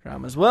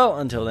 As well.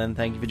 Until then,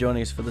 thank you for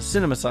joining us for the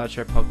Cinema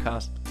Sideshow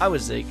podcast. I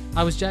was Zeke.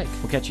 I was Jake.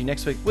 We'll catch you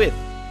next week with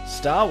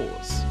Star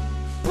Wars.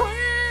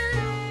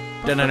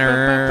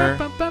 Da-da-da.